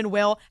congressman,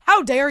 Will.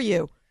 How dare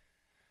you?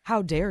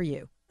 How dare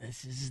you?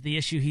 This is the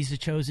issue he's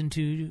chosen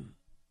to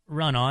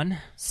run on.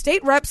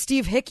 State Rep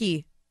Steve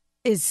Hickey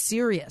is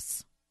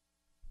serious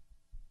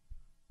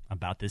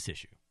about this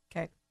issue.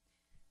 Okay.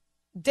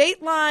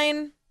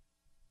 Dateline,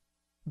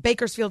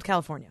 Bakersfield,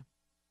 California.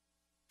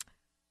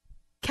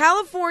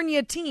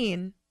 California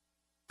teen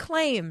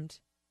claimed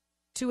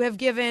to have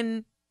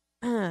given,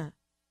 let's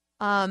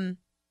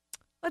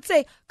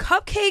say,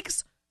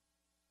 cupcakes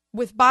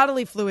with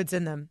bodily fluids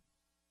in them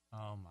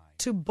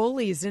to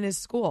bullies in his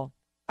school.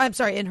 I'm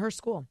sorry, in her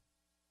school.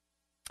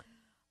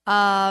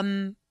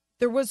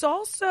 There was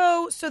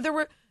also, so there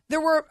were,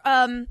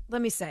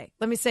 let me say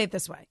it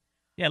this way.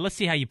 Yeah, let's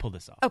see how you pull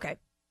this off. Okay.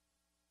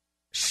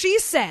 She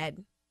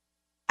said,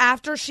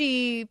 after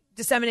she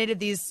disseminated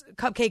these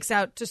cupcakes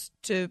out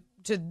to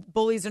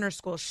bullies in her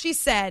school, she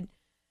said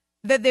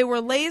that they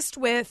were laced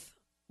with,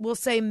 we'll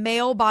say,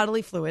 male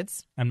bodily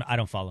fluids. I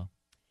don't follow.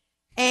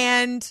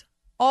 And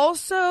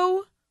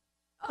also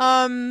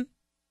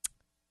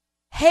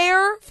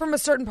hair from a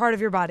certain part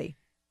of your body.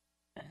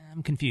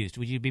 I'm confused.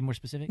 Would you be more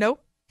specific?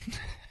 Nope.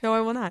 No,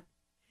 I will not.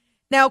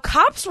 Now,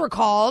 cops were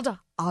called,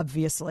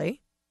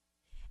 obviously,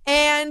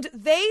 and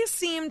they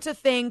seemed to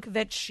think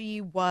that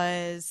she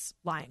was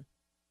lying.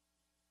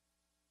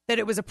 That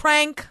it was a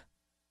prank,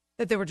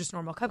 that they were just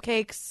normal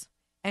cupcakes,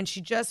 and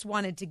she just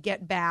wanted to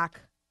get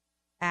back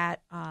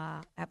at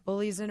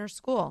bullies in her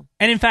school.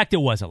 And in fact, it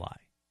was a lie.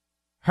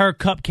 Her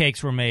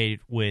cupcakes were made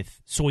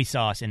with soy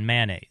sauce and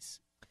mayonnaise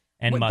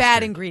and with mustard.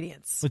 Bad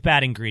ingredients. With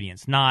bad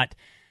ingredients, not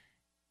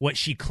what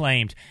she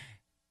claimed.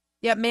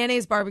 Yeah,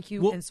 mayonnaise,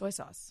 barbecue, and soy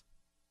sauce.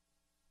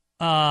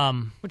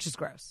 Which is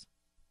gross.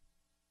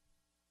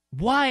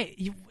 Why?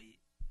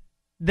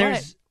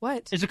 There's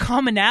a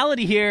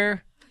commonality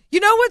here. You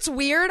know what's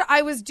weird?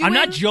 I'm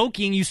not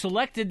joking. You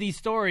selected these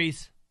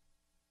stories.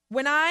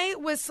 When I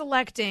was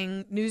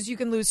selecting News You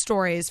Can Lose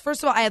stories,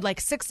 first of all, I had like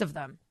 6 of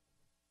them.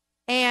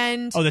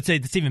 And that's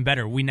even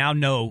better. We now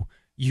know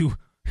you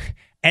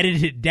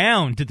edited it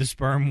down to the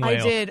sperm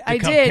whale. I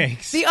did.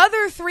 The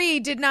other 3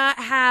 did not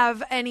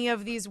have any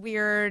of these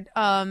weird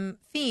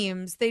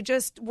themes. They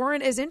just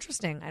weren't as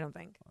interesting, I don't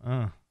think.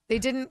 They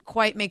didn't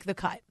quite make the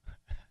cut.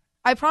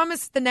 I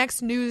promise the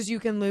next News You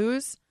Can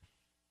Lose,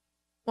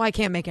 well, I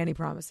can't make any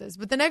promises,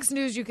 but the next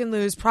News You Can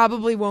Lose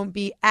probably won't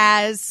be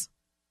as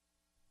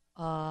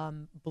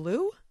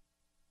blue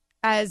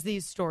as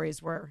these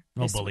stories were.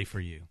 Well, bully for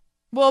you.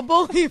 Well,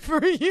 bully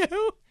for you.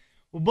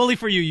 Well, bully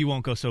for you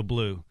won't go so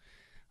blue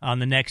on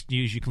the next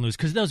News You Can Lose,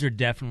 because those are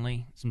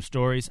definitely some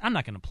stories. I'm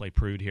not going to play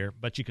prude here,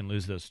 but you can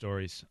lose those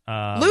stories.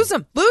 Lose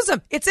them.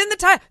 It's in the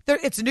title.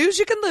 It's News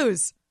You Can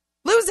Lose.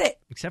 Lose it.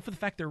 Except for the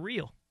fact they're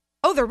real.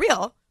 Oh, they're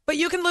real, but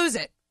you can lose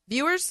it.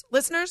 Viewers,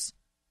 listeners,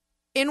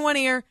 in one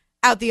ear,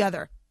 out the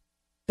other.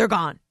 They're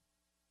gone.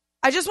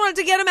 I just wanted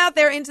to get them out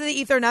there into the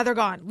ether. Now they're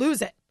gone.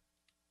 Lose it.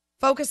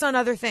 Focus on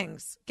other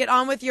things. Get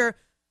on with your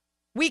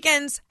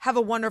weekends. Have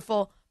a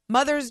wonderful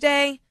Mother's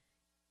Day.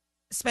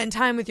 Spend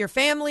time with your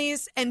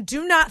families. And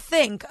do not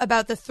think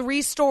about the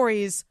 3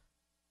 stories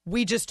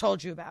we just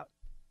told you about.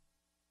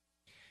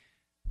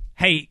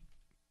 Hey,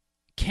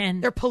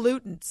 Ken. They're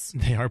pollutants.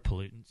 They are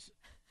pollutants.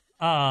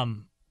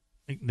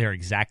 They're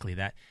exactly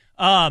that.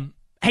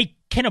 Hey,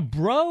 can a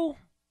bro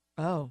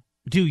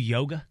do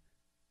yoga?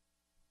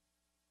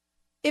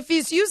 If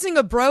he's using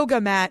a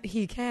broga mat,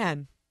 he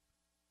can.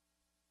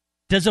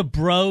 Does a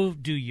bro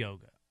do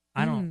yoga?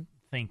 I don't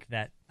think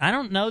that. I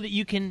don't know that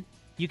you can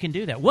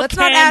do that. Let's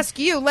not ask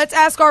you. Let's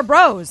ask our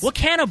bros. What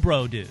can a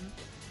bro do?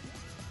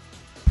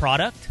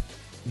 Product?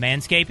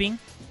 Manscaping?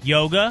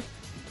 Yoga?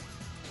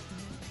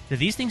 Do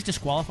these things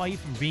disqualify you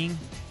from being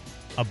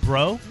a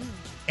bro?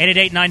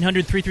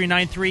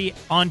 888-900-3393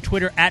 on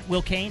Twitter at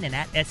Will Cain and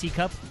at SE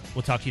Cup.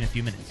 We'll talk to you in a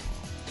few minutes.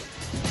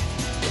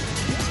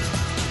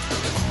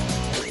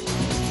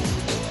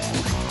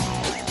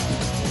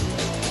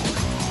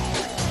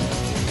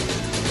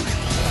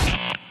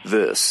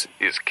 This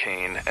is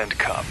Cain and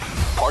Cupp,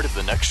 part of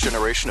the next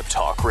generation of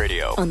talk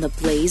radio. On the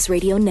Blaze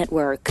Radio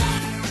Network.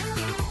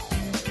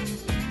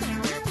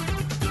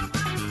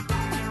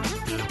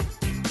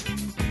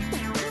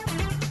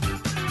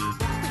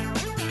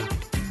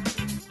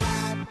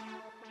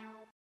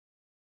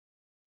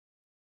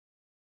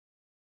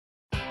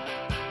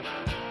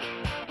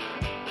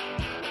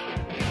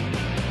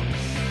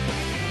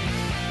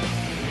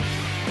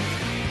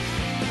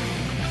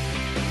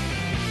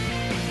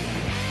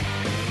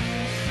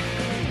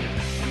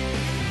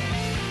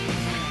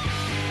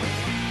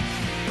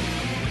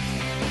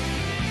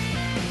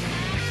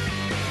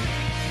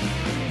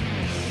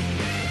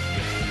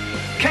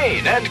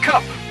 Cain and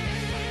Cupp.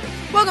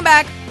 Welcome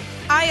back.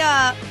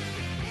 I,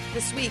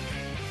 this week,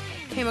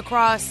 came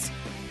across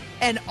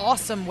an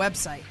awesome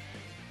website.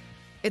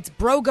 It's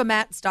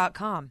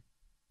brogamats.com.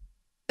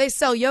 They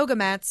sell yoga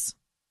mats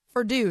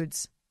for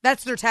dudes.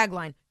 That's their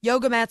tagline.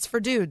 Yoga mats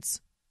for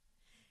dudes.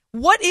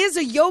 What is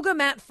a yoga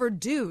mat for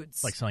dudes?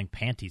 It's like selling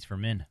panties for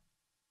men.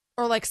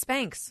 Or like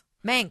Spanx.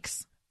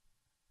 Manx.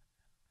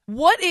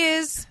 What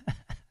is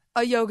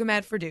a yoga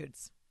mat for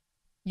dudes?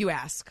 You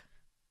ask.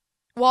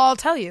 Well, I'll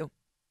tell you.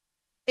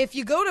 If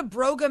you go to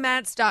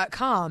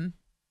brogamats.com,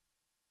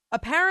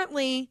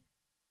 apparently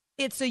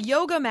it's a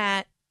yoga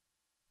mat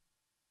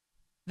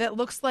that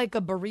looks like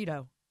a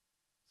burrito.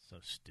 So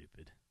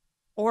stupid.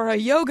 Or a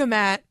yoga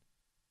mat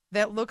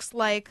that looks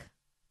like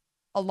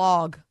a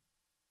log.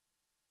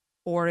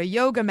 Or a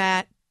yoga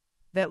mat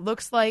that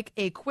looks like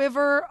a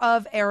quiver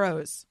of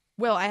arrows.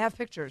 Will, I have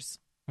pictures.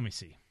 Let me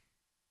see.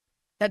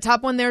 That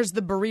top one there's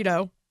the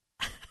burrito.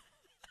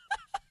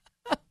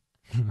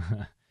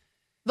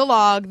 The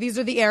log. These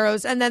are the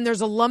arrows. And then there's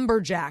a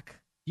lumberjack.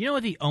 You know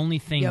what the only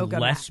thing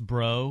Yoga less mat.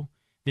 bro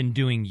than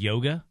doing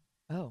yoga?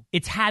 Oh.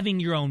 It's having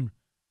your own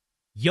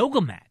yoga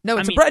mat. No,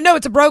 it's a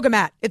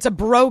brogamat. It's a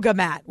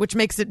brogamat, which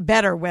makes it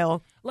better,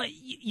 Will. Like,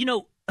 you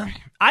know,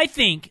 I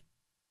think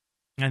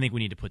we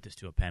need to put this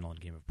to a panel in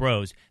Game of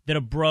Bros, that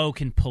a bro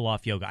can pull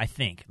off yoga.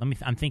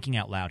 I'm thinking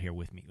out loud here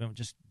with me.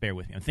 Just bear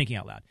with me. I'm thinking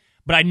out loud.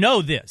 But I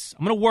know this.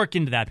 I'm going to work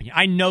into that opinion.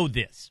 I know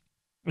this.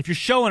 If you're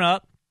showing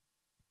up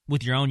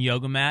with your own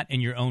yoga mat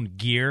and your own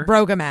gear,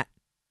 Brogamat.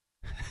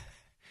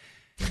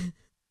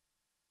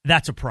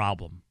 that's a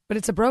problem. But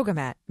it's a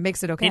brogamat.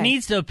 Makes it okay. It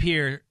needs to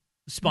appear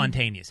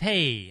spontaneous.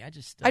 Hey, I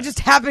just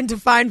happened to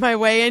find my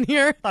way in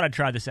here. Thought I'd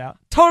try this out.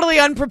 Totally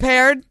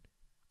unprepared.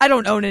 I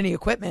don't own any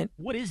equipment.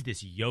 What is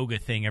this yoga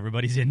thing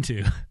everybody's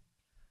into?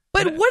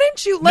 But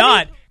wouldn't you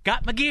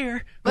got my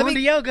gear, going to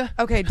yoga.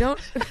 Okay, don't.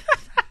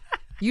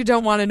 You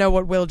don't want to know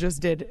what Will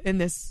just did in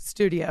this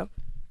studio.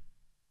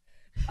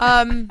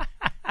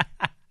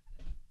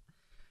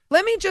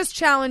 Let me just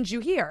challenge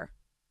you here.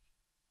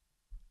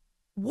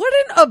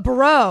 Wouldn't a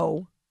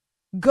bro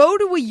go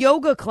to a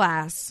yoga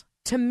class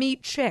to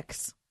meet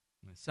chicks?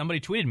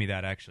 Somebody tweeted me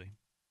that, actually.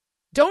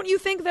 Don't you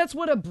think that's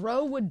what a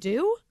bro would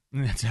do?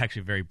 That's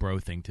actually a very bro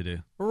thing to do.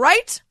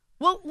 Right?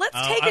 Well,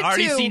 let's take it I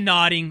already to... see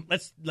nodding.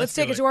 Let's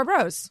take it to our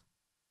bros.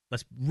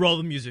 Let's roll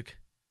the music.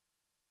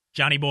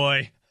 Johnny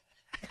boy.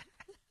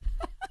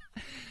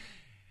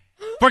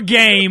 For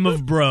Game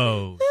of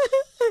Bros.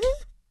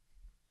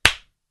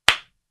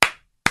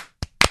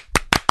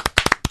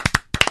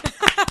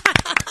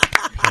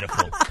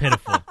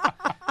 Pitiful.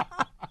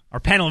 Our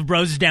panel of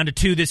bros is down to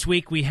 2 this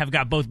week. We have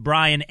got both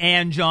Brian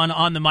and John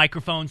on the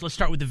microphones. Let's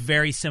start with a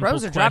very simple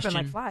Bros are question.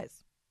 dropping like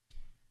flies.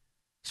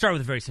 Start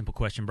with a very simple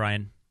question,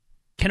 Brian.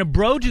 Can a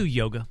bro do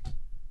yoga?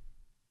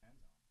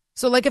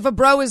 So, like, if a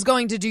bro is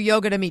going to do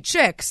yoga to meet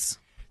chicks...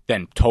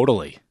 Then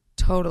totally.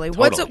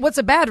 What's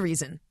a bad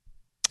reason?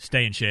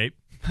 Stay in shape.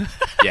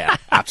 Yeah,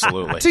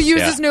 absolutely. To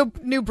use this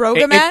new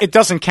broga mat? It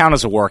doesn't count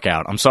as a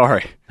workout. I'm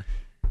sorry.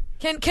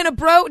 Can a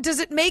bro... Does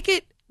it make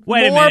it more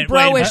minute,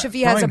 bro-ish if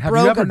he has a broga mat?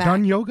 Have you ever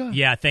done yoga?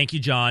 Yeah, thank you,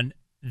 John.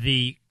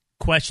 The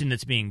question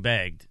that's being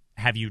begged,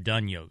 have you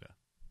done yoga?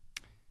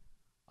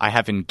 I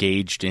have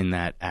engaged in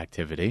that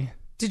activity.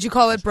 Did you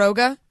call it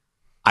broga?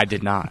 I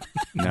did not.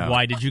 No.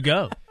 Why did you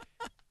go?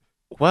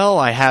 Well,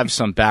 I have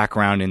some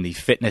background in the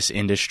fitness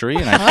industry,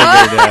 and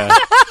I figured...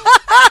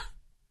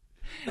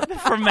 The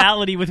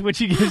formality with which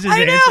he gives his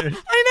answers.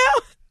 I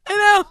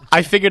know.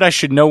 I figured I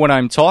should know what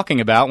I'm talking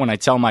about when I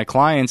tell my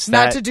clients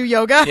that... Not to do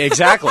yoga?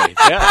 Exactly,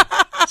 yeah.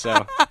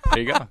 So, there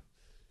you go.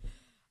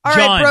 All John,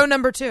 right, bro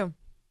number 2.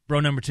 Bro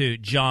number 2,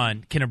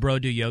 John, can a bro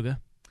do yoga?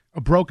 A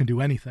bro can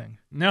do anything.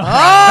 No.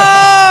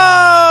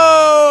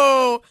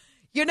 Oh!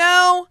 You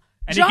know...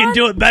 And he can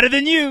do it better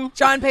than you.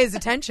 John pays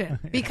attention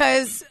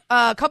because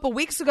a couple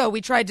weeks ago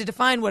we tried to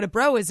define what a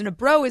bro is, and a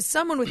bro is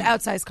someone with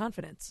outsized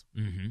confidence.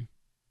 Mm-hmm.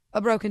 A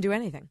bro can do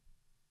anything.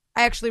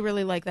 I actually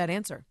really like that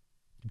answer.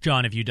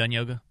 John, have you done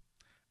yoga?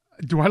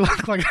 Do I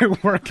look like I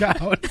work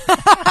out?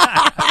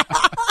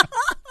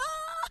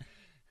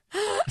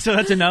 So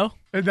that's a no?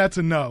 That's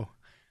a no.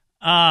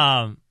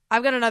 I've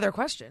got another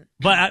question.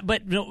 But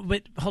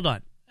hold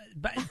on.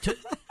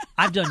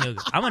 I've done yoga.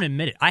 I'm going to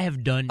admit it. I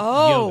have done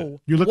yoga.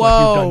 You look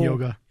like you've done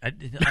yoga. I'm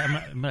going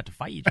to have to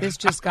fight you. This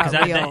just got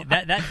real.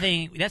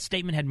 That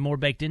statement had more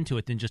baked into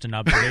it than just an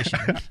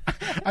observation.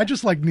 I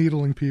just like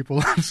needling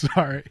people. I'm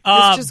sorry.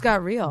 This just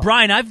got real.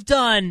 Brian, I've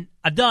done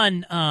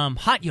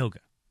hot yoga,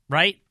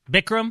 right?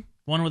 Bikram,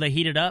 one where they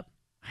heat it up.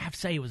 I have to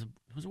say it was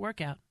a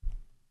workout.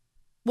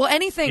 Well,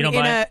 anything in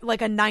a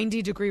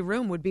 90-degree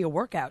room would be a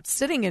workout.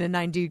 Sitting in a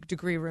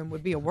 90-degree room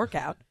would be a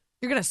workout.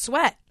 You're going to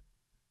sweat.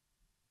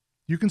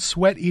 You can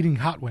sweat eating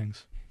hot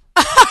wings.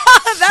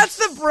 That's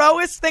the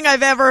broest thing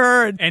I've ever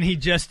heard. And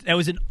that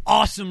was an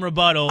awesome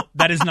rebuttal.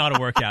 That is not a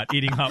workout,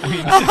 eating hot wings.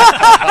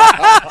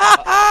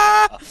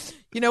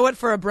 You know what?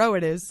 For a bro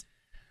it is.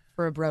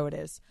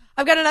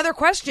 I've got another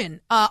question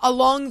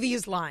along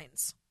these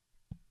lines.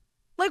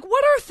 Like,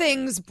 what are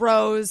things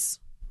bros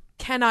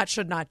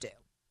should not do?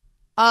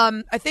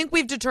 I think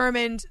we've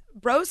determined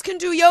bros can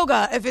do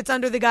yoga if it's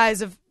under the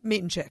guise of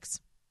meeting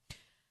chicks.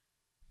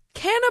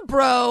 Can a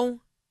bro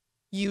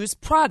use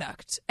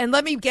product? And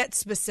let me get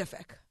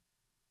specific.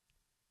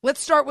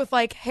 Let's start with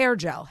like hair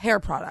gel, hair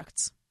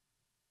products.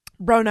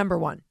 Bro number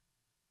one.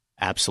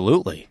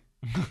 Absolutely.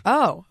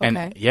 Oh, okay.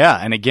 And yeah,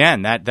 and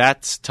again,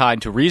 that's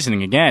tied to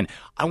reasoning. Again,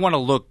 I want to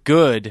look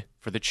good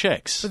for the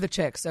chicks. For the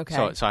chicks,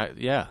 okay. So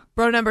yeah.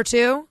 Bro number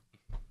two,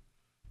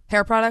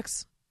 hair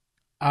products.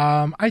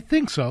 I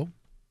think so.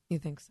 You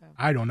think so?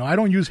 I don't know. I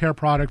don't use hair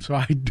products, so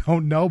I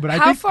don't know. But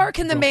how far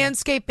can the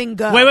manscaping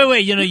go?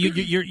 Wait. You know,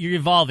 you're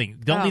evolving.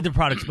 Don't leave the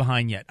products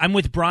behind yet. I'm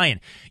with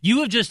Brian. You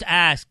have just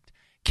asked,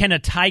 can a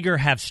tiger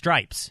have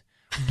stripes?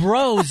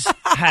 Bros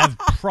have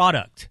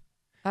product.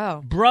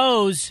 Oh.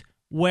 Bros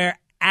wear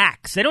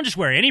Axe. They don't just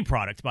wear any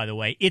product, by the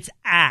way. It's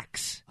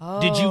Axe. Oh.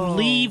 Did you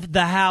leave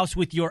the house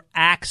with your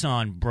Axe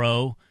on,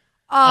 bro?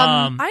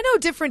 I know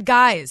different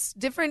guys,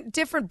 different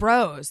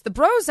bros. The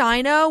bros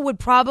I know would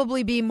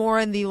probably be more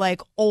in the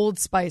like Old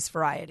Spice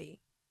variety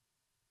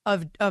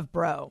of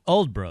bro.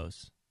 Old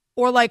bros.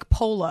 Or like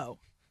Polo.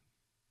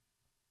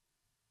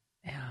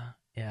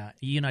 Yeah.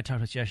 You and I talked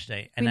about this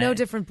yesterday. And we know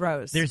different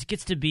bros. There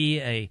gets to be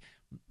a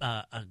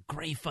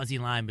gray fuzzy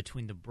line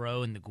between the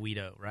bro and the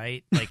Guido,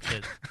 right? Like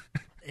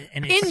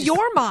and in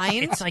your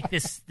mind, it's like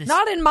this.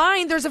 Not in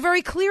mine. There's a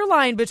very clear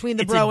line between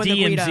the bro and the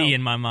Guido. It's a DMZ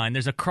in my mind.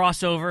 There's a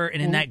crossover,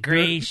 and in that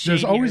gray shade,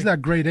 there's always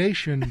that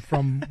gradation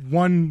from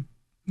one,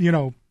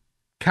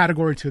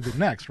 category to the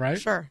next, right?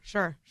 Sure.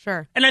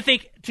 And I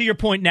think, to your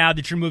point now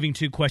that you're moving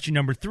to question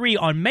number 3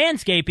 on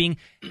manscaping,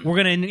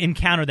 we're going to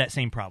encounter that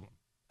same problem.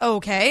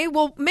 Okay,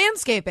 well,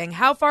 manscaping.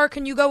 How far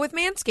can you go with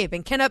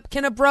manscaping?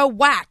 Can a bro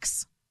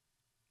wax?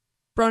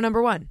 Bro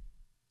number 1.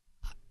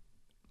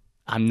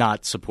 I'm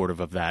not supportive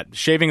of that.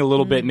 Shaving a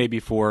little bit, maybe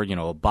for a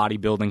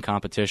bodybuilding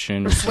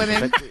competition, or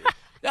swimming.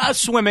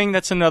 Swimming,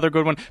 that's another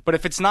good one. But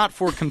if it's not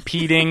for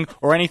competing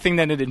or anything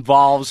that it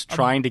involves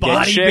trying to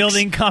get chicks,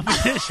 bodybuilding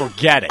competition,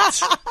 forget it.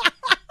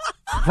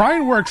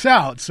 Brian works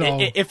out, so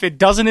if it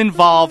doesn't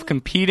involve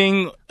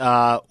competing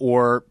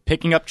or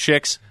picking up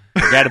chicks,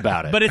 forget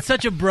about it. But it's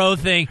such a bro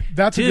thing.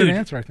 That's Dude, a good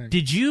answer, I think.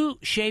 Did you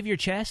shave your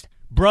chest,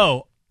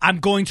 bro? I'm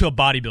going to a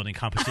bodybuilding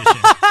competition.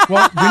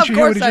 Well, didn't you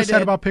hear what he I just said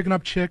did. about picking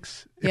up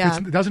chicks? If Yeah.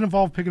 it doesn't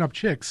involve picking up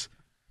chicks,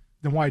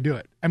 then why do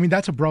it? I mean,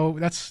 that's a bro.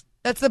 That's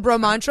the bro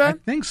mantra? I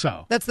think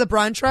so. That's the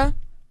brantra?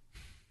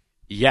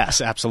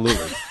 Yes,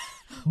 absolutely.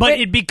 But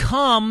it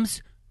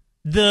becomes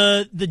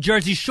the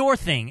Jersey Shore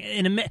thing.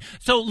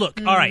 So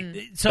look, all right.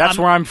 So That's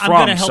where I'm from,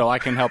 gonna help. so I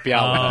can help you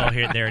out with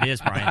that. There it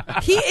is, Brian.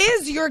 He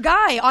is your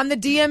guy on the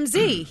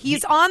DMZ.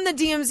 He's on the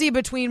DMZ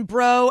between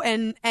bro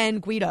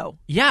and Guido.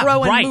 Yeah,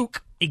 bro right. and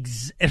Mook.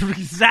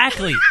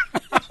 Exactly.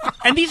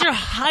 And these are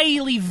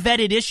highly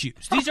vetted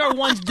issues. These are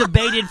ones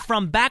debated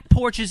from back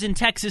porches in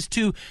Texas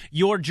to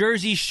your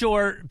Jersey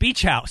Shore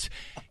beach house.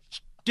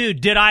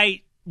 Dude, how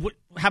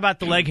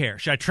about the leg hair?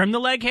 Should I trim the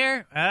leg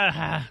hair?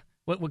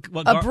 What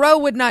A bro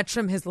would not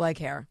trim his leg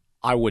hair.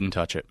 I wouldn't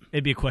touch it.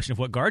 It'd be a question of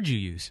what guard you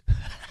use.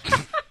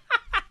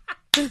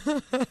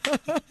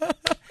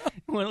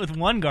 Went with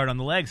one guard on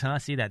the legs, huh?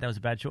 See that was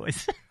a bad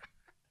choice.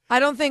 I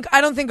don't think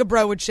a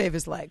bro would shave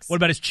his legs. What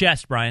about his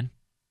chest, Brian?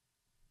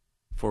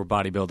 For a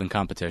bodybuilding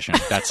competition.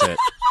 That's it.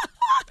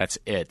 That's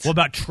it. What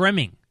about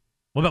trimming?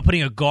 What about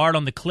putting a guard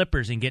on the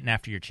clippers and getting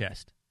after your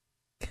chest?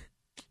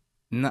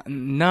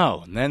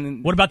 No.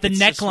 Then what about the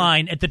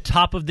neckline at the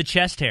top of the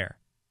chest hair?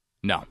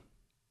 No.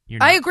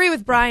 I agree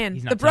with Brian.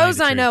 The bros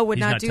I know would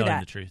not do that. He's not telling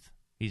the truth.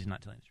 He's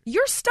not telling the truth.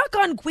 You're stuck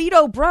on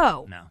Guido,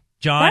 bro. No.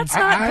 John? That's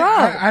not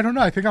bro. I don't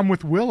know. I think I'm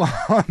with Will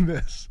on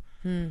this.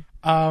 I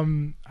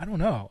don't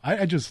know.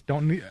 I just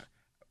don't need.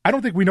 I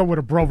don't think we know what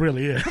a bro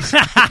really is.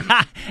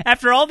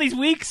 After all these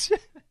weeks?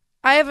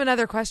 I have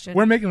another question.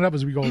 We're making it up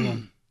as we go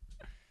along.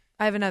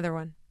 I have another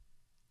one.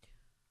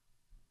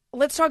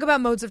 Let's talk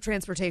about modes of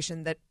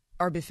transportation that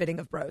are befitting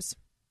of bros.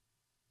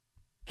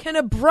 Can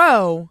a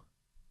bro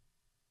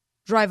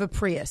drive a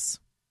Prius?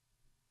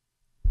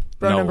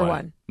 Bro number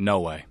 1. No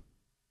way.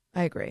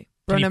 I agree.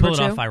 Bro Can you number pull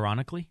 2? it off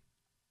ironically?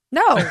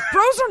 No.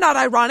 Bros are not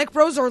ironic.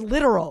 Bros are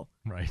literal.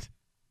 Right.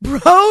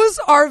 Bros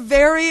are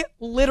very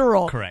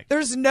literal. Correct.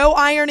 There's no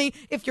irony.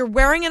 If you're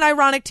wearing an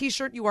ironic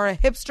t-shirt, you are a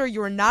hipster.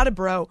 You are not a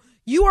bro.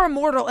 You are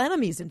mortal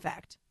enemies, in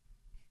fact.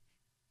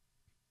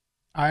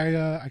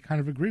 I kind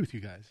of agree with you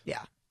guys.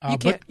 Yeah.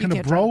 But can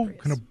a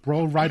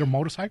bro ride a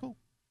motorcycle?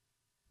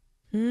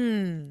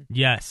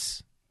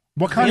 Yes.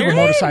 What kind Really? of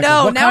a motorcycle?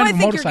 No, what now kind I of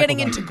think you're motorcycle, getting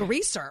though? into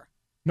greaser.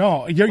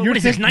 No, you're What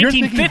is this, you're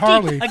thinking 1950?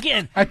 Harley.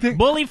 Again, I think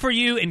bully for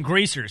you and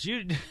greasers.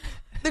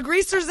 The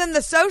greasers and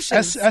the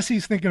socials.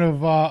 Essie's thinking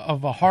of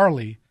a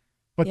Harley,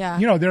 but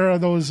Yeah. there are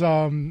those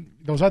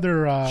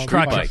other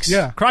Street bikes.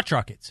 Yeah, Crotch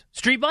rockets.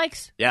 Street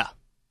bikes? Yeah.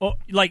 Oh,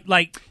 like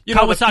You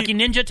know, the Kawasaki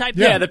Ninja type?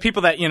 Yeah, the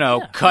people that,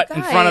 cut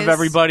in front of Guys.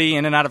 everybody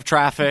in and out of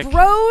traffic.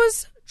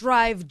 Bros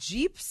drive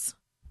Jeeps.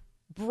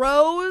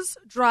 Bros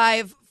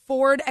drive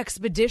Ford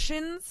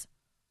Expeditions.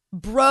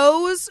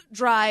 Bros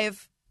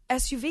drive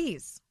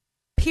SUVs.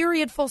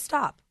 Period. Full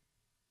stop.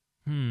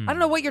 I don't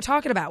know what you're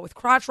talking about with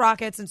crotch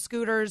rockets and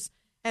scooters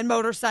and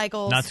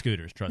motorcycles. Not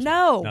scooters, trust me.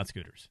 No. Not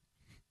scooters.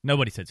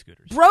 Nobody said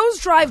scooters. Bros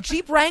drive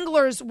Jeep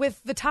Wranglers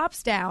with the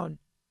tops down,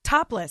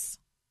 topless,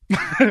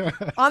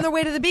 on their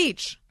way to the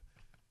beach.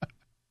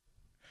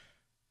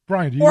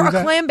 Brian, do you Or do a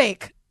that? clam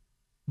bake.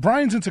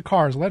 Brian's into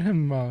cars. Let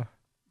him All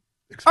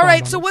expound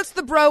right, on so this. what's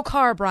the bro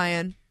car,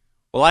 Brian?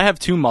 Well, I have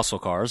 2 muscle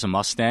cars, a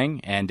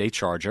Mustang and a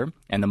Charger,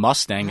 and the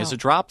Mustang is a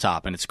drop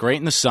top, and it's great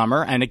in the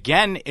summer, and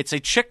again, it's a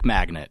chick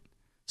magnet.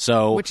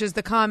 So, Which is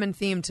the common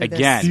theme to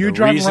again, Do you the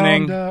drive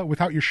reasoning, around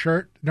without your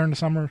shirt during the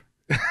summer?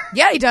 this.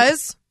 Yeah, he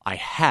does. I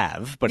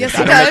have, but Yes, I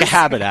he don't make does. a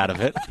habit out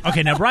of it.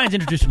 Okay, now Brian's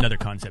introduced another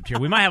concept here.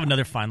 We might have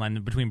another fine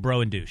line between bro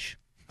and douche.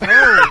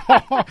 That's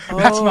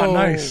not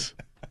nice.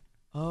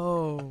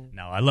 Oh.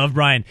 No, I love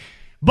Brian.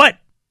 But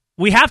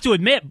we have to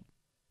admit,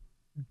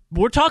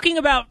 we're talking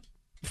about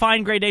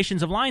fine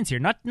gradations of lines here.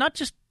 Not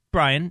just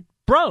Brian,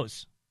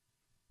 bros.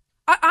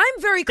 I'm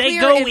very They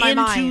clear go in my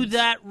into mind.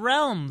 that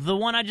realm, the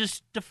one I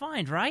just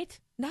defined, right?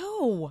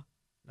 No.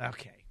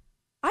 Okay.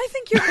 I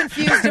think you're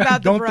confused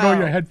about the Don't bro. throw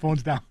your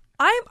headphones down.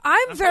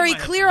 I'm very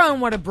clear on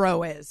what a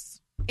bro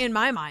is, in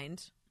my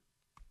mind.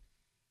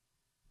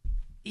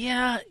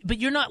 Yeah, but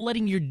you're not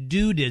letting your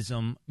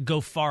dudism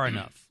go far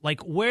enough.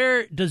 Like,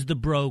 where does the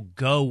bro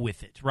go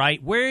with it,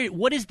 right?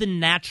 What is the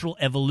natural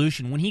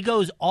evolution? When he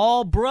goes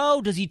all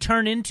bro, does he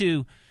turn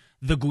into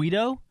the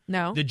Guido?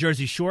 No. The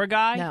Jersey Shore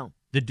guy? No.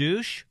 The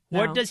douche? No.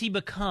 What does he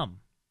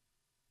become?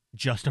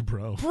 Just a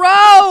bro.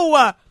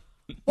 Bro!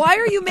 Why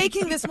are you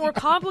making this more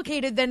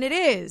complicated than it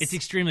is? It's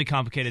extremely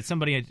complicated.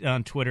 Somebody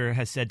on Twitter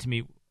has said to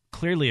me,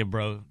 clearly a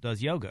bro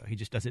does yoga. He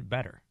just does it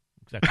better.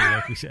 Exactly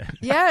like we said.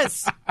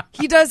 Yes.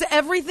 He does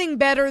everything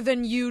better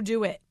than you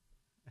do it.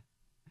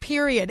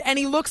 Period. And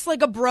he looks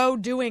like a bro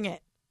doing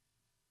it.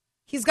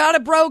 He's got a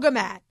broga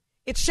mat.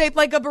 It's shaped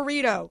like a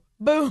burrito.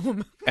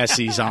 Boom.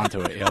 SE's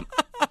onto it, yep.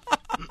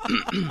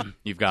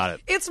 You've got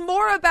it. It's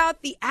more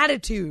about the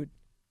attitude.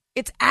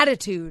 It's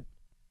attitude.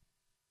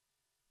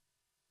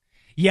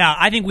 Yeah,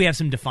 I think we have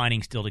some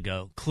defining still to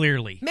go,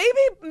 clearly.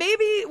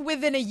 Maybe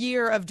within a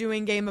year of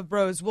doing Game of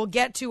Bros, we'll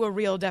get to a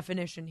real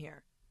definition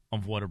here.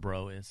 Of what a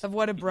bro is. Of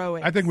what a bro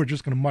is. I think we're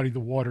just going to muddy the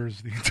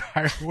waters the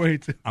entire way.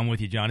 I'm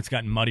with you, John. It's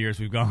gotten muddier as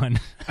we've gone.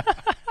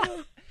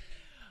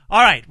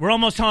 All right, we're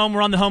almost home.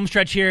 We're on the home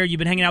stretch here. You've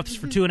been hanging out with us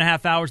for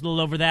 2.5 hours, a little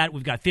over that.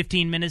 We've got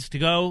 15 minutes to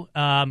go.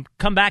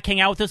 Come back, hang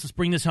out with us. Let's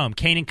bring this home.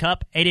 Cain and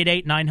Cupp,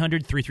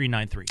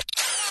 888-900-3393.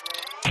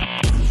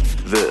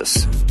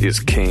 This is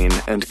Cain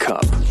and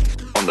Cupp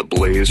on the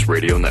Blaze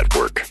Radio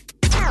Network.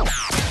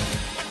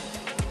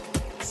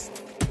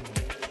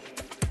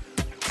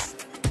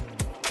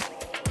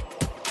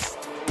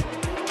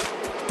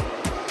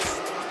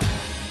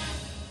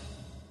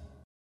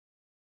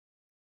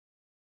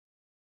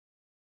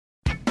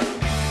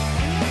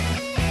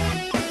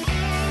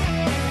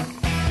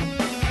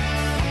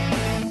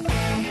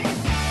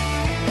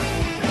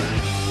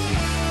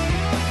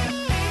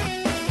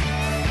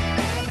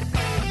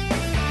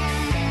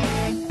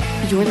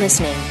 You're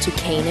listening to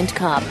Cain and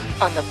Cupp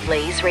on the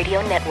Blaze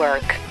Radio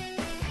Network.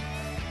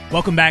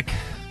 Welcome back.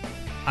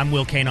 I'm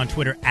Will Cain on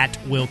Twitter, at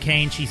Will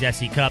Cain. She's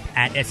SE Cupp,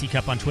 at SE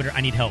Cupp on Twitter.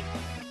 I need help.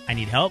 I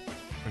need help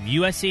from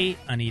you, SE.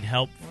 I need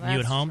help from you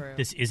at home. True.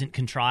 This isn't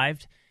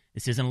contrived.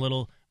 This isn't a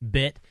little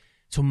bit.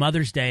 So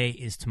Mother's Day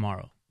is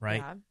tomorrow, right?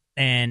 Yeah.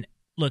 And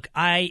look,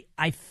 I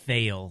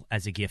fail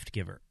as a gift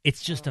giver.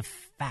 It's just a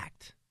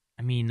fact.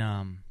 I mean,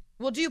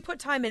 Well, do you put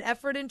time and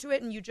effort into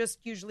it and you just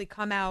usually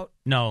come out?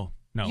 no.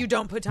 You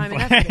don't put time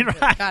and effort into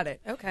Right. it. Got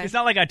it. Okay. It's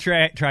not like I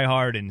try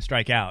hard and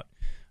strike out.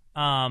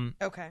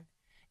 Okay.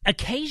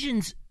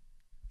 Occasions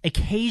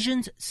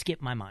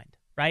skip my mind,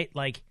 right?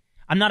 Like,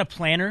 I'm not a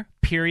planner,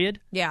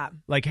 period. Yeah.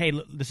 Like, hey,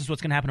 this is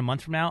what's going to happen a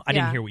month from now. I Yeah.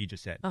 didn't hear what you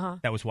just said. Uh-huh.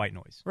 That was white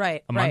noise.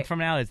 Right. A month from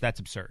now, that's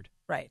absurd.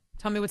 Right.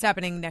 Tell me what's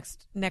happening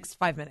next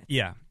 5 minutes.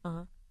 Yeah.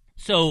 Uh-huh.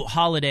 So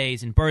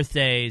holidays and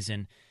birthdays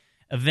and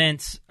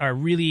events are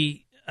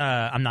really,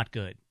 I'm not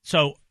good.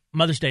 So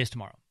Mother's Day is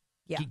tomorrow.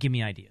 Yeah. Give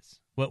me ideas.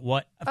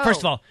 What? First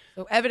of all,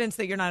 so evidence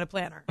that you're not a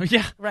planner.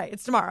 yeah. Right.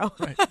 It's tomorrow.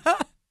 Right.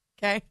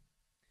 Okay.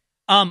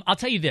 I'll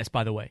tell you this,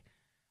 by the way.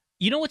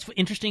 You know what's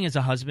interesting as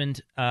a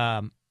husband?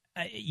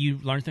 You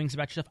learn things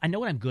about yourself. I know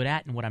what I'm good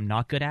at and what I'm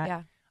not good at.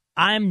 Yeah.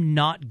 I'm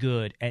not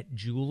good at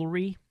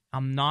jewelry.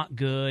 I'm not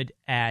good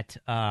at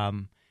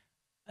I'm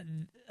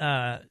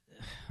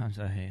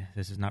sorry,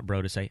 this is not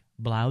bro to say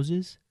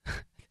blouses.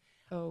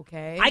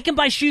 Okay. I can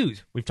buy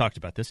shoes. We've talked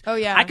about this. Oh,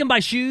 yeah. I can buy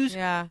shoes.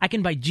 Yeah. I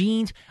can buy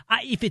jeans.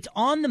 If it's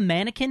on the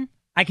mannequin,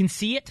 I can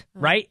see it,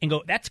 right? And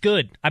go, that's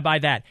good. I buy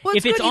that. Well,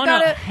 if it's good. You on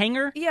gotta- a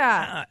hanger,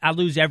 Yeah. I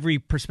lose every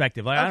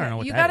perspective. Like, I don't Okay. know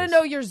what You that got to is.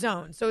 know your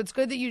zone. So it's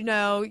good that you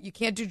know you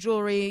can't do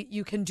jewelry.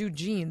 You can do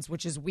jeans,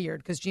 which is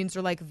weird because jeans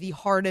are like the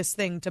hardest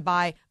thing to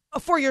buy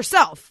for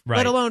yourself, Right.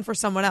 let alone for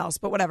someone else.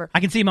 But whatever. I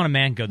can see him on a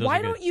man go. Those Why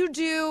are good. don't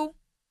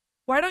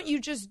you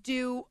just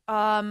do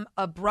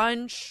a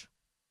brunch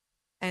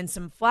and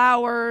some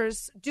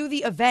flowers? Do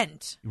the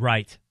event.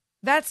 Right.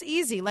 That's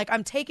easy. Like,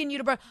 I'm taking you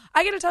to brunch.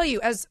 I got to tell you,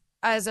 as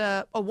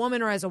a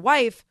woman or as a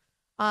wife,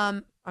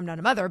 I'm not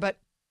a mother, but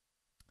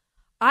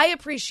I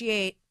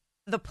appreciate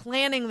the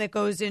planning that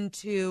goes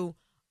into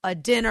a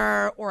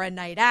dinner or a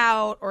night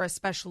out or a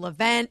special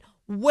event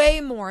way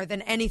more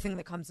than anything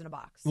that comes in a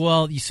box.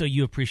 Well, so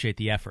you appreciate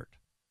the effort.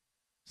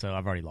 So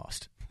I've already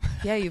lost.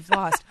 Yeah, you've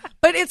lost.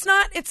 But it's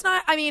not,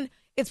 I mean,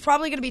 it's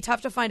probably going to be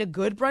tough to find a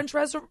good brunch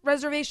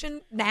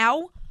reservation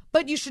now,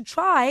 but you should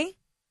try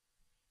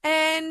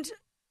and,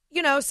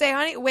 say,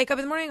 honey, wake up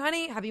in the morning,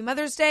 honey, happy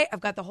Mother's Day. I've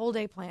got the whole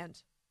day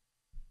planned.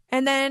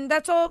 And then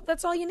that's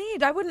all you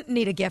need. I wouldn't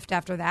need a gift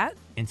after that.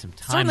 And some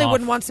time Certainly off.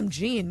 wouldn't want some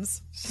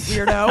jeans,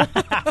 weirdo.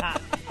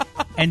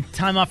 And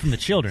time off from the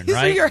children, These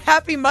right? are your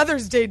happy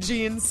Mother's Day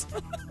jeans.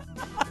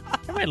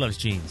 Everybody loves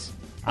jeans.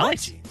 I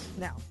like jeans.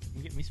 No.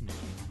 You get me some jeans.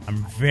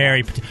 I'm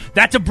very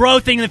that's a bro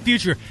thing in the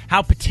future.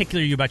 How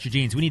particular are you about your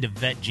jeans? We need to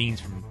vet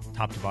jeans from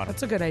top to bottom.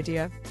 That's a good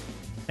idea.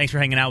 Thanks for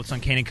hanging out with us on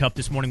Cain and Cupp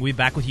this morning. We'll be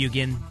back with you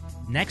again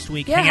next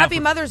week. Yeah, happy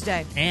Mother's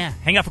Day. Yeah,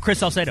 hang out for Chris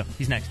Salcedo.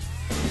 He's next.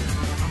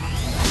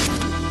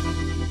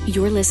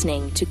 You're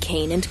listening to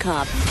Cain and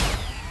Cupp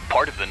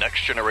Part of the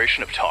next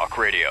generation of talk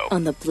radio.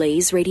 on the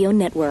Blaze Radio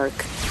Network.